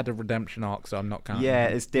 Loki had a redemption arc, so I'm not counting. Yeah,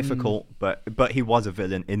 him. it's difficult, but he was a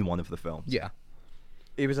villain in one of the films. Yeah.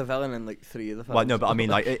 He was a villain in like 3 of the films. Well, no, but I mean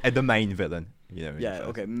like the main villain. You know. in the Yeah. first.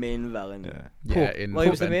 Okay. Main villain. Yeah. Yeah. In Well, he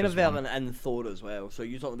was the main Avengers one. villain in Thor as well. So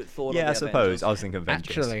you're talking about Thor. Yeah, or I the suppose. Avengers. I was thinking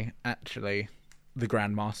Avengers. Actually, the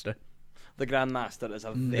Grandmaster. The Grandmaster is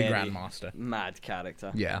a The very Grandmaster. mad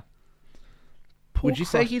character. Yeah. Poor Would you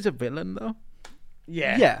say he's a villain though?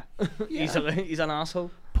 Yeah. Yeah. He's an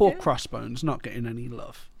asshole. Poor Crossbones not getting any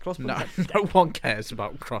love. Crossbones. No, no one cares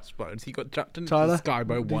about Crossbones. He got chucked into Tyler, the sky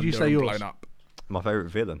by did you Wonder say and yours? blown up. My favorite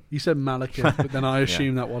villain. You said Malekith, but then I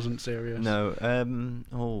assume that wasn't serious. No.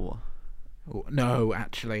 Oh. Oh, no,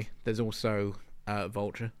 actually, there's also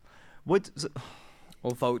Vulture. Would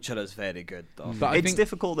Well, Vulture is very good though. But I it's think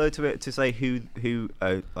difficult though to say who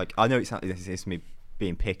like I know it's me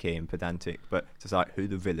being picky and pedantic, but to say who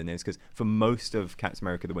the villain is because for most of Captain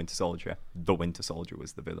America: The Winter Soldier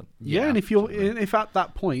was the villain. Yeah, and if at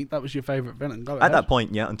that point that was your favourite villain, go At ahead. that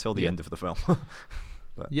point, yeah, until the Yeah. end of the film.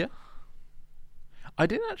 Yeah. I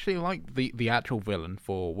did actually like the actual villain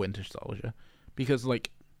for Winter Soldier because like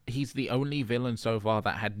he's the only villain so far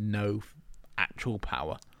that had no actual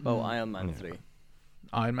power. Oh, Iron Man 3.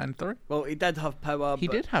 Iron Man 3? Well, he did have power. He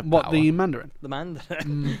but did have What, power. the Mandarin? the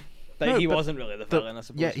Mandarin. But No, he but wasn't really the villain, I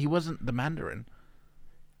suppose. Yeah, he wasn't the Mandarin.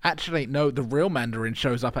 Actually, no, the real Mandarin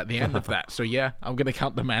shows up at the end of that. So yeah, I'm gonna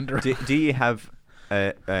count the Mandarin. do you have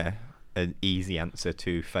an easy answer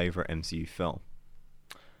to favorite MCU film?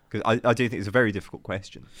 Because I do think it's a very difficult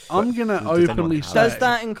question. I'm going to openly say... Does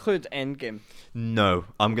that include Endgame? No.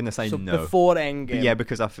 I'm going to say so no. Before Endgame? Yeah,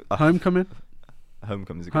 because Homecoming?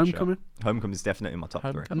 Homecoming's a good show. Homecoming's definitely in my top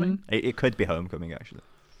 3. It could be Homecoming, actually.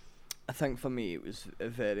 I think for me it was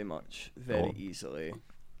very easily.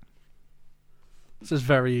 This is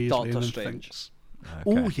very easily. Doctor Strange. Okay.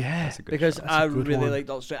 Oh yeah, because I really like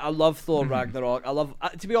Doctor Strange. I love Thor Ragnarok. I love,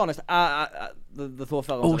 to be honest, the Thor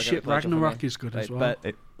films. Oh shit, Ragnarok is good as well.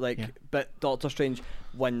 But Doctor Strange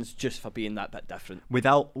wins just for being that bit different.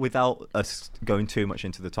 Without us going too much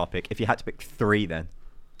into the topic, if you had to pick 3, then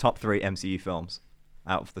top 3 MCU films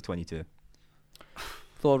out of the 22.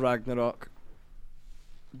 Thor Ragnarok,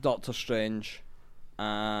 Doctor Strange,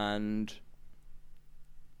 and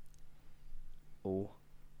The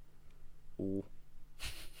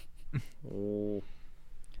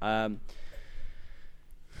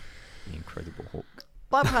Incredible Hulk.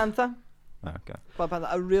 Black Panther. Okay. Black Panther.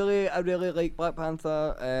 I really like Black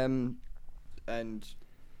Panther. And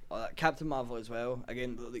Captain Marvel as well.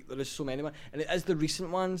 Again, there is so many, and it is the recent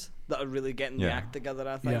ones that are really getting the act together.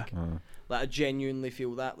 I think. Yeah. Like I genuinely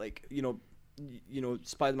feel that, like, you know,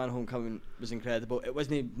 Spider-Man: Homecoming was incredible. It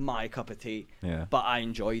wasn't my cup of tea, but I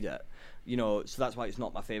enjoyed it. You know, so that's why it's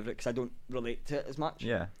not my favourite, because I don't relate to it as much.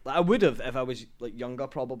 Yeah. Like, I would have if I was like younger,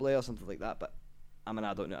 probably, or something like that. But I'm an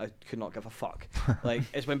adult now. I could not give a fuck. Like,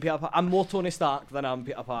 it's when Peter I'm more Tony Stark than I'm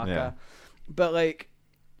Peter Parker. Yeah. But like,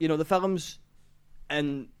 you know, the films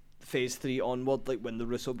in Phase 3 onward, like when the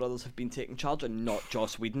Russo brothers have been taking charge and not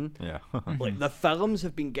Joss Whedon. Yeah. Like the films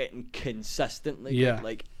have been getting consistently good,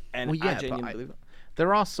 like, and I genuinely believe it.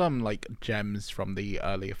 There are some like gems from the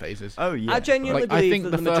earlier phases. Oh yeah. I genuinely believe I think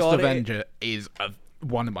that the first majority... Avenger is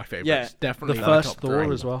one of my favorites. Yeah. Definitely the in my first top Thor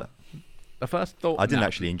 3. as well. The first Thor. I didn't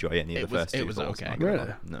actually enjoy any of the first two. It was Thors, okay.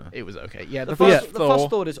 Really? No. It was okay. Yeah, the first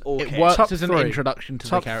Thor is okay. It works Top as an 3. introduction to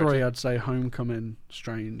Top the character. 3, I'd say Homecoming,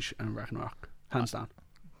 Strange, and Ragnarok, hands down.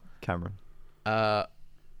 Cameron. I'd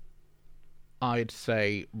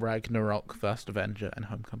say Ragnarok, First Avenger, and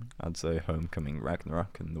Homecoming. I'd say Homecoming,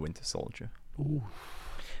 Ragnarok, and The Winter Soldier. Ooh.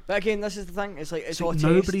 But again, this is the thing. It's like it's all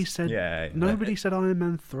nobody taste. said. Nobody said Iron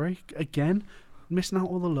Man 3 again. Missing out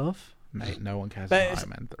all the love. Mate, no one cares about Iron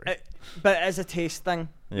Man 3. But it's a taste thing.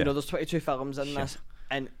 You know, there's 22 films in this.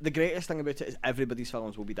 And the greatest thing about it is everybody's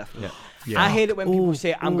films will be different. I hate it when people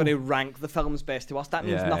say, I'm going to rank the films best to us. That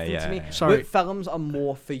means nothing to me. Sorry. But films are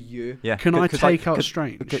more for you. Yeah. Can I take out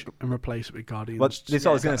Strange and replace it with Guardians? Well, this is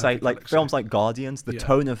what I was going to say. Like, films like Guardians, the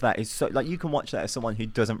tone of that is so... Like, you can watch that as someone who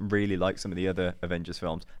doesn't really like some of the other Avengers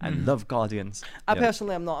films and love Guardians. I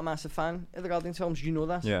personally am not a massive fan of the Guardians films. You know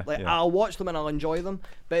this. I'll watch them and I'll enjoy them.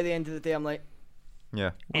 But at the end of the day, I'm like...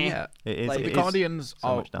 Yeah. It is. Like, the Guardians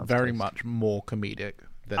are very much more comedic.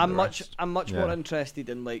 I'm much more interested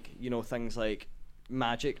in, like, you know, things like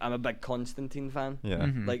magic. I'm a big Constantine fan. Yeah.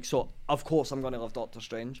 Like, so of course I'm gonna love Doctor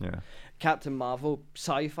Strange. Yeah. Captain Marvel,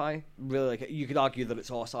 sci-fi. Really, like, you could argue that it's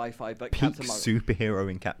all sci-fi, but Peak Captain Marvel, superhero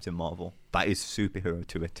in Captain Marvel. That is superhero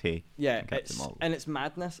to a T. Yeah, it's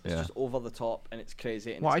madness. It's just over the top and it's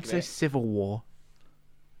crazy. And I'd say Civil War.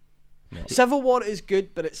 No. Civil War is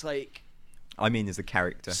good, but it's like... I mean, as a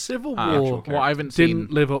character. Civil War I haven't seen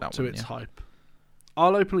didn't live up to its hype.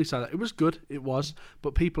 I'll openly say that. It was good, it was,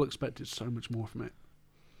 but people expected so much more from it.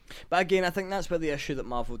 But again, I think that's where the issue that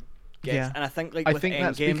Marvel gets. And I think, like, with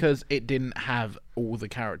that's Endgame, because it didn't have all the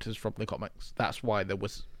characters from the comics. That's why there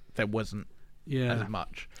wasn't as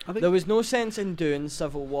much. There was no sense in doing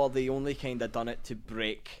Civil War. They only kind of done it to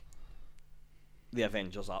break the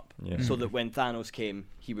Avengers up, so that when Thanos came,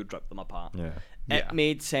 he would rip them apart. It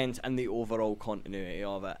made sense in the overall continuity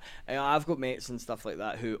of it. I've got mates and stuff like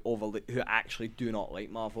that who actually do not like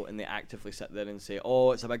Marvel, and they actively sit there and say,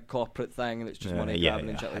 "Oh, it's a big corporate thing, and it's just money grabbing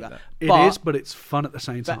and shit like that." It is, but it's fun at the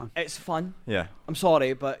same time. It's fun. Yeah. I'm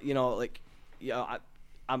sorry, but you know, like,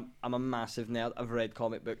 I'm a massive nerd. I've read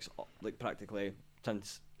comic books like practically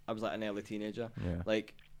since I was like an early teenager. Yeah.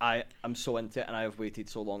 Like, I'm so into it, and I have waited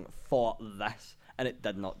so long for this, and it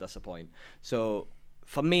did not disappoint. So,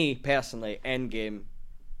 for me personally, Endgame,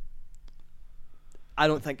 I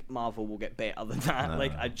don't think Marvel will get better than that. No.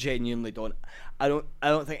 Like, I genuinely don't. I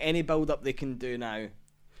don't think any build up they can do now.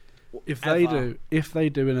 If they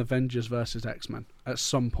do an Avengers versus X-Men at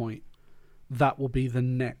some point, that will be the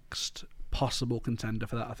next possible contender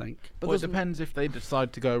for that, I think. But it depends if they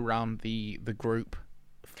decide to go around the group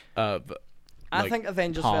of. I think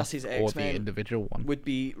Avengers versus X-Men or the individual one would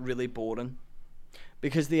be really boring.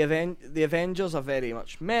 Because the Avengers are very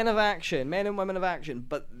much men and women of action,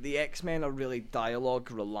 but the X-Men are really dialogue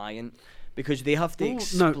reliant. because they have to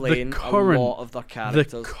explain a lot of their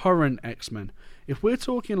characters. The current X-Men. If we're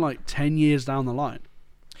talking like 10 years down the line.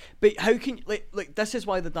 But how can like this is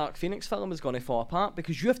why the Dark Phoenix film is going to fall apart,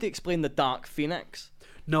 because you have to explain the Dark Phoenix.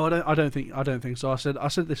 No, I don't think so. I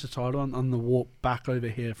said this to Tyler on the walk back over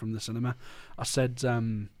here from the cinema. I said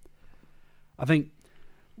I think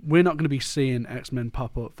we're not going to be seeing X-Men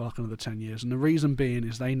pop up for like another 10 years, and the reason being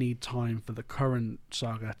is they need time for the current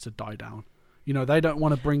saga to die down. You know, they don't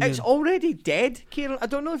want to bring It's in... already dead, Kieran. I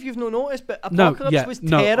don't know if you've noticed, but Apocalypse was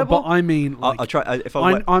terrible. No, but I mean, like, I'll try.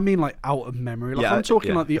 I mean, like, out of memory. Like, I'm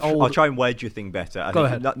talking like the old... I'll try and word your thing better. Go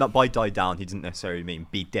ahead. Not by die down, he doesn't necessarily mean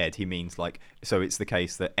be dead. He means like, so it's the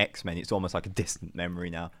case that X-Men, it's almost like a distant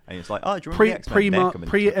memory now. And it's like, oh, do you remember the X-Men?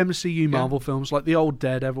 Pre-MCU Marvel films, like the old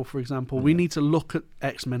Daredevil, for example, we need to look at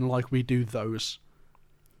X-Men like we do those.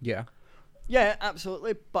 Yeah. Yeah,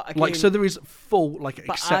 absolutely. But again, like, so there is full like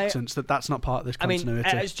acceptance that that's not part of this continuity.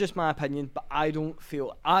 I mean, it's just my opinion, but I don't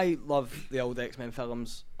feel. I love the old X-Men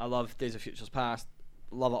films. I love Days of Futures Past.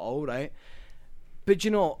 Love it all, right? But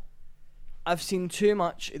you know, I've seen too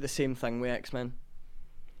much of the same thing with X-Men.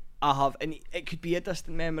 I have, and it could be a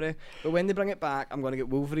distant memory, but when they bring it back, I'm going to get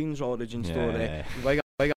Wolverine's origin story. I'm going to